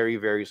very,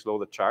 very slow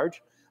to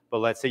charge. But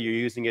let's say you're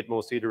using it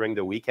mostly during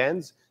the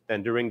weekends,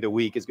 then during the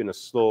week it's going to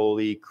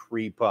slowly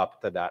creep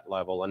up to that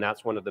level. And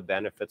that's one of the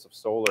benefits of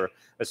solar,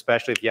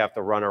 especially if you have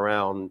to run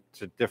around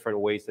to different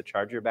ways to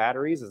charge your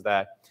batteries, is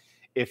that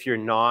if you're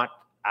not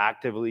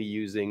actively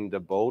using the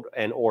boat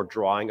and or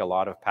drawing a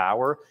lot of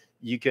power,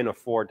 you can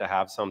afford to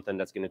have something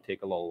that's going to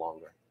take a little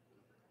longer.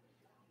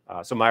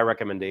 So my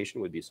recommendation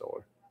would be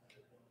solar.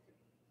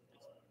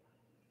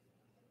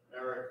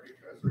 Eric,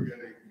 because we're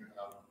getting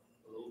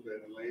a little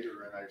bit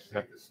later and I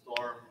think the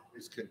storm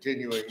is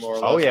continuing more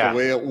or less the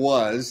way it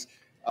was,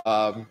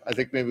 I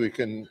think maybe we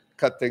can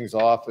cut things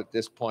off at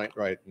this point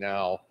right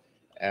now.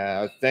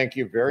 Thank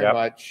you very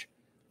much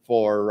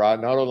for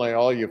not only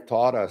all you've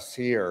taught us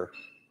here,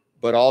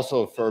 but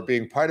also for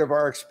being part of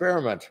our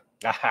experiment.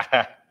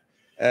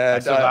 And, I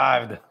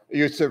survived.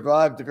 You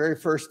survived the very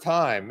first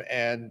time.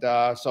 And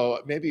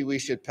so maybe we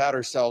should pat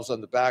ourselves on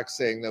the back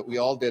saying that we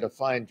all did a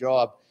fine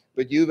job.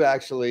 but you've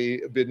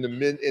actually been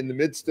in the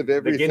midst of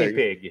everything. The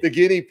guinea pig. The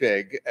guinea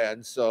pig.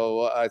 And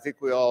so I think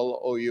we all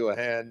owe you a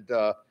hand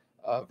of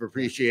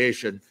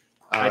appreciation.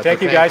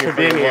 Thank you guys for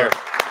being here.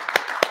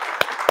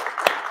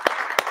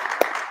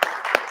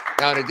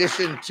 Now, in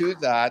addition to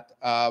that,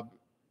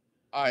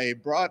 I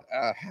brought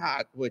a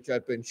hat, which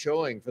I've been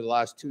showing for the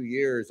last 2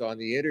 years on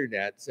the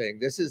internet, saying,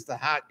 this is the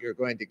hat you're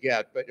going to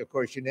get. But of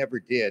course, you never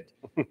did,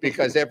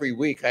 because every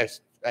week I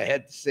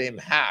had the same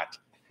hat.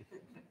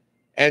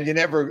 And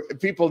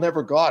people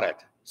never got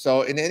it.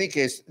 So in any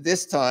case,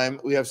 this time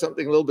we have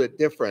something a little bit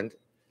different.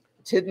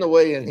 It's hidden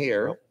away in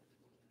here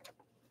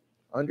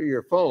under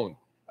your phone.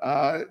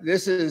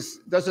 This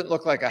doesn't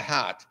look like a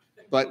hat,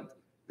 but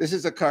this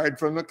is a card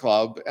from the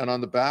club. And on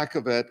the back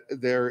of it,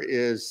 there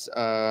is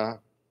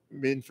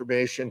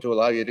information to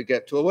allow you to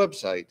get to a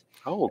website.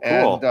 Oh, cool.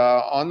 And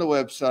on the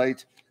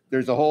website,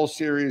 there's a whole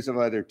series of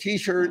either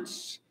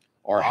T-shirts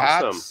or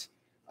hats,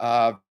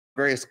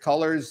 various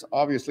colors,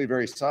 obviously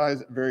various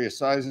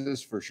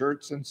sizes for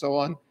shirts and so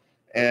on.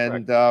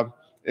 And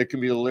it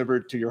can be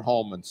delivered to your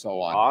home and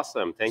so on.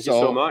 Awesome. Thank you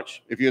so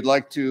much. If you'd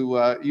like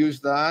to use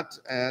that,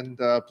 and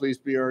please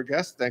be our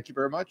guest. Thank you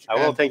very much. I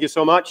will. Thank you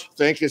so much.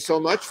 Thank you so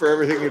much for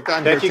everything you've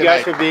done. Thank you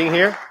guys for being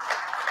here.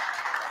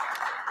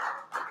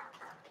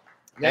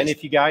 Next. And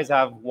if you guys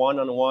have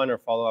one-on-one or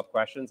follow-up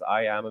questions,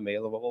 I am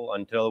available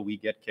until we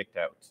get kicked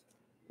out.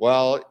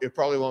 Well, you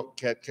probably won't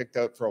get kicked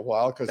out for a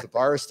while because the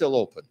bar is still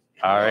open.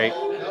 All right.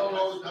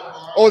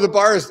 Oh, the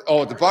bar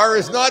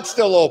is not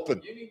still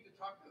open. You need to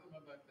talk to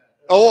them about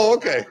that. Oh,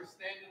 okay. They were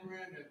standing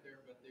around out there,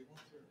 but they won't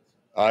service.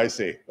 I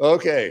see.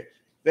 Okay.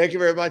 Thank you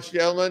very much,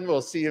 gentlemen.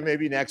 We'll see you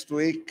maybe next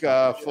week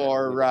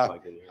for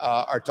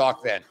our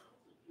talk then.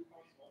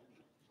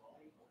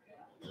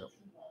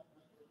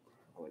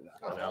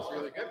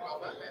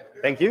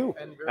 Thank you.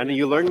 And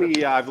you learned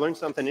me. I've learned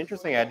something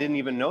interesting. I didn't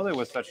even know there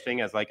was such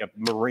thing as like a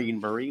marine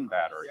battery.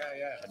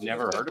 Yeah. I'd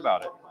never heard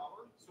about it.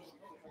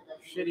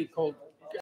 Shitty cold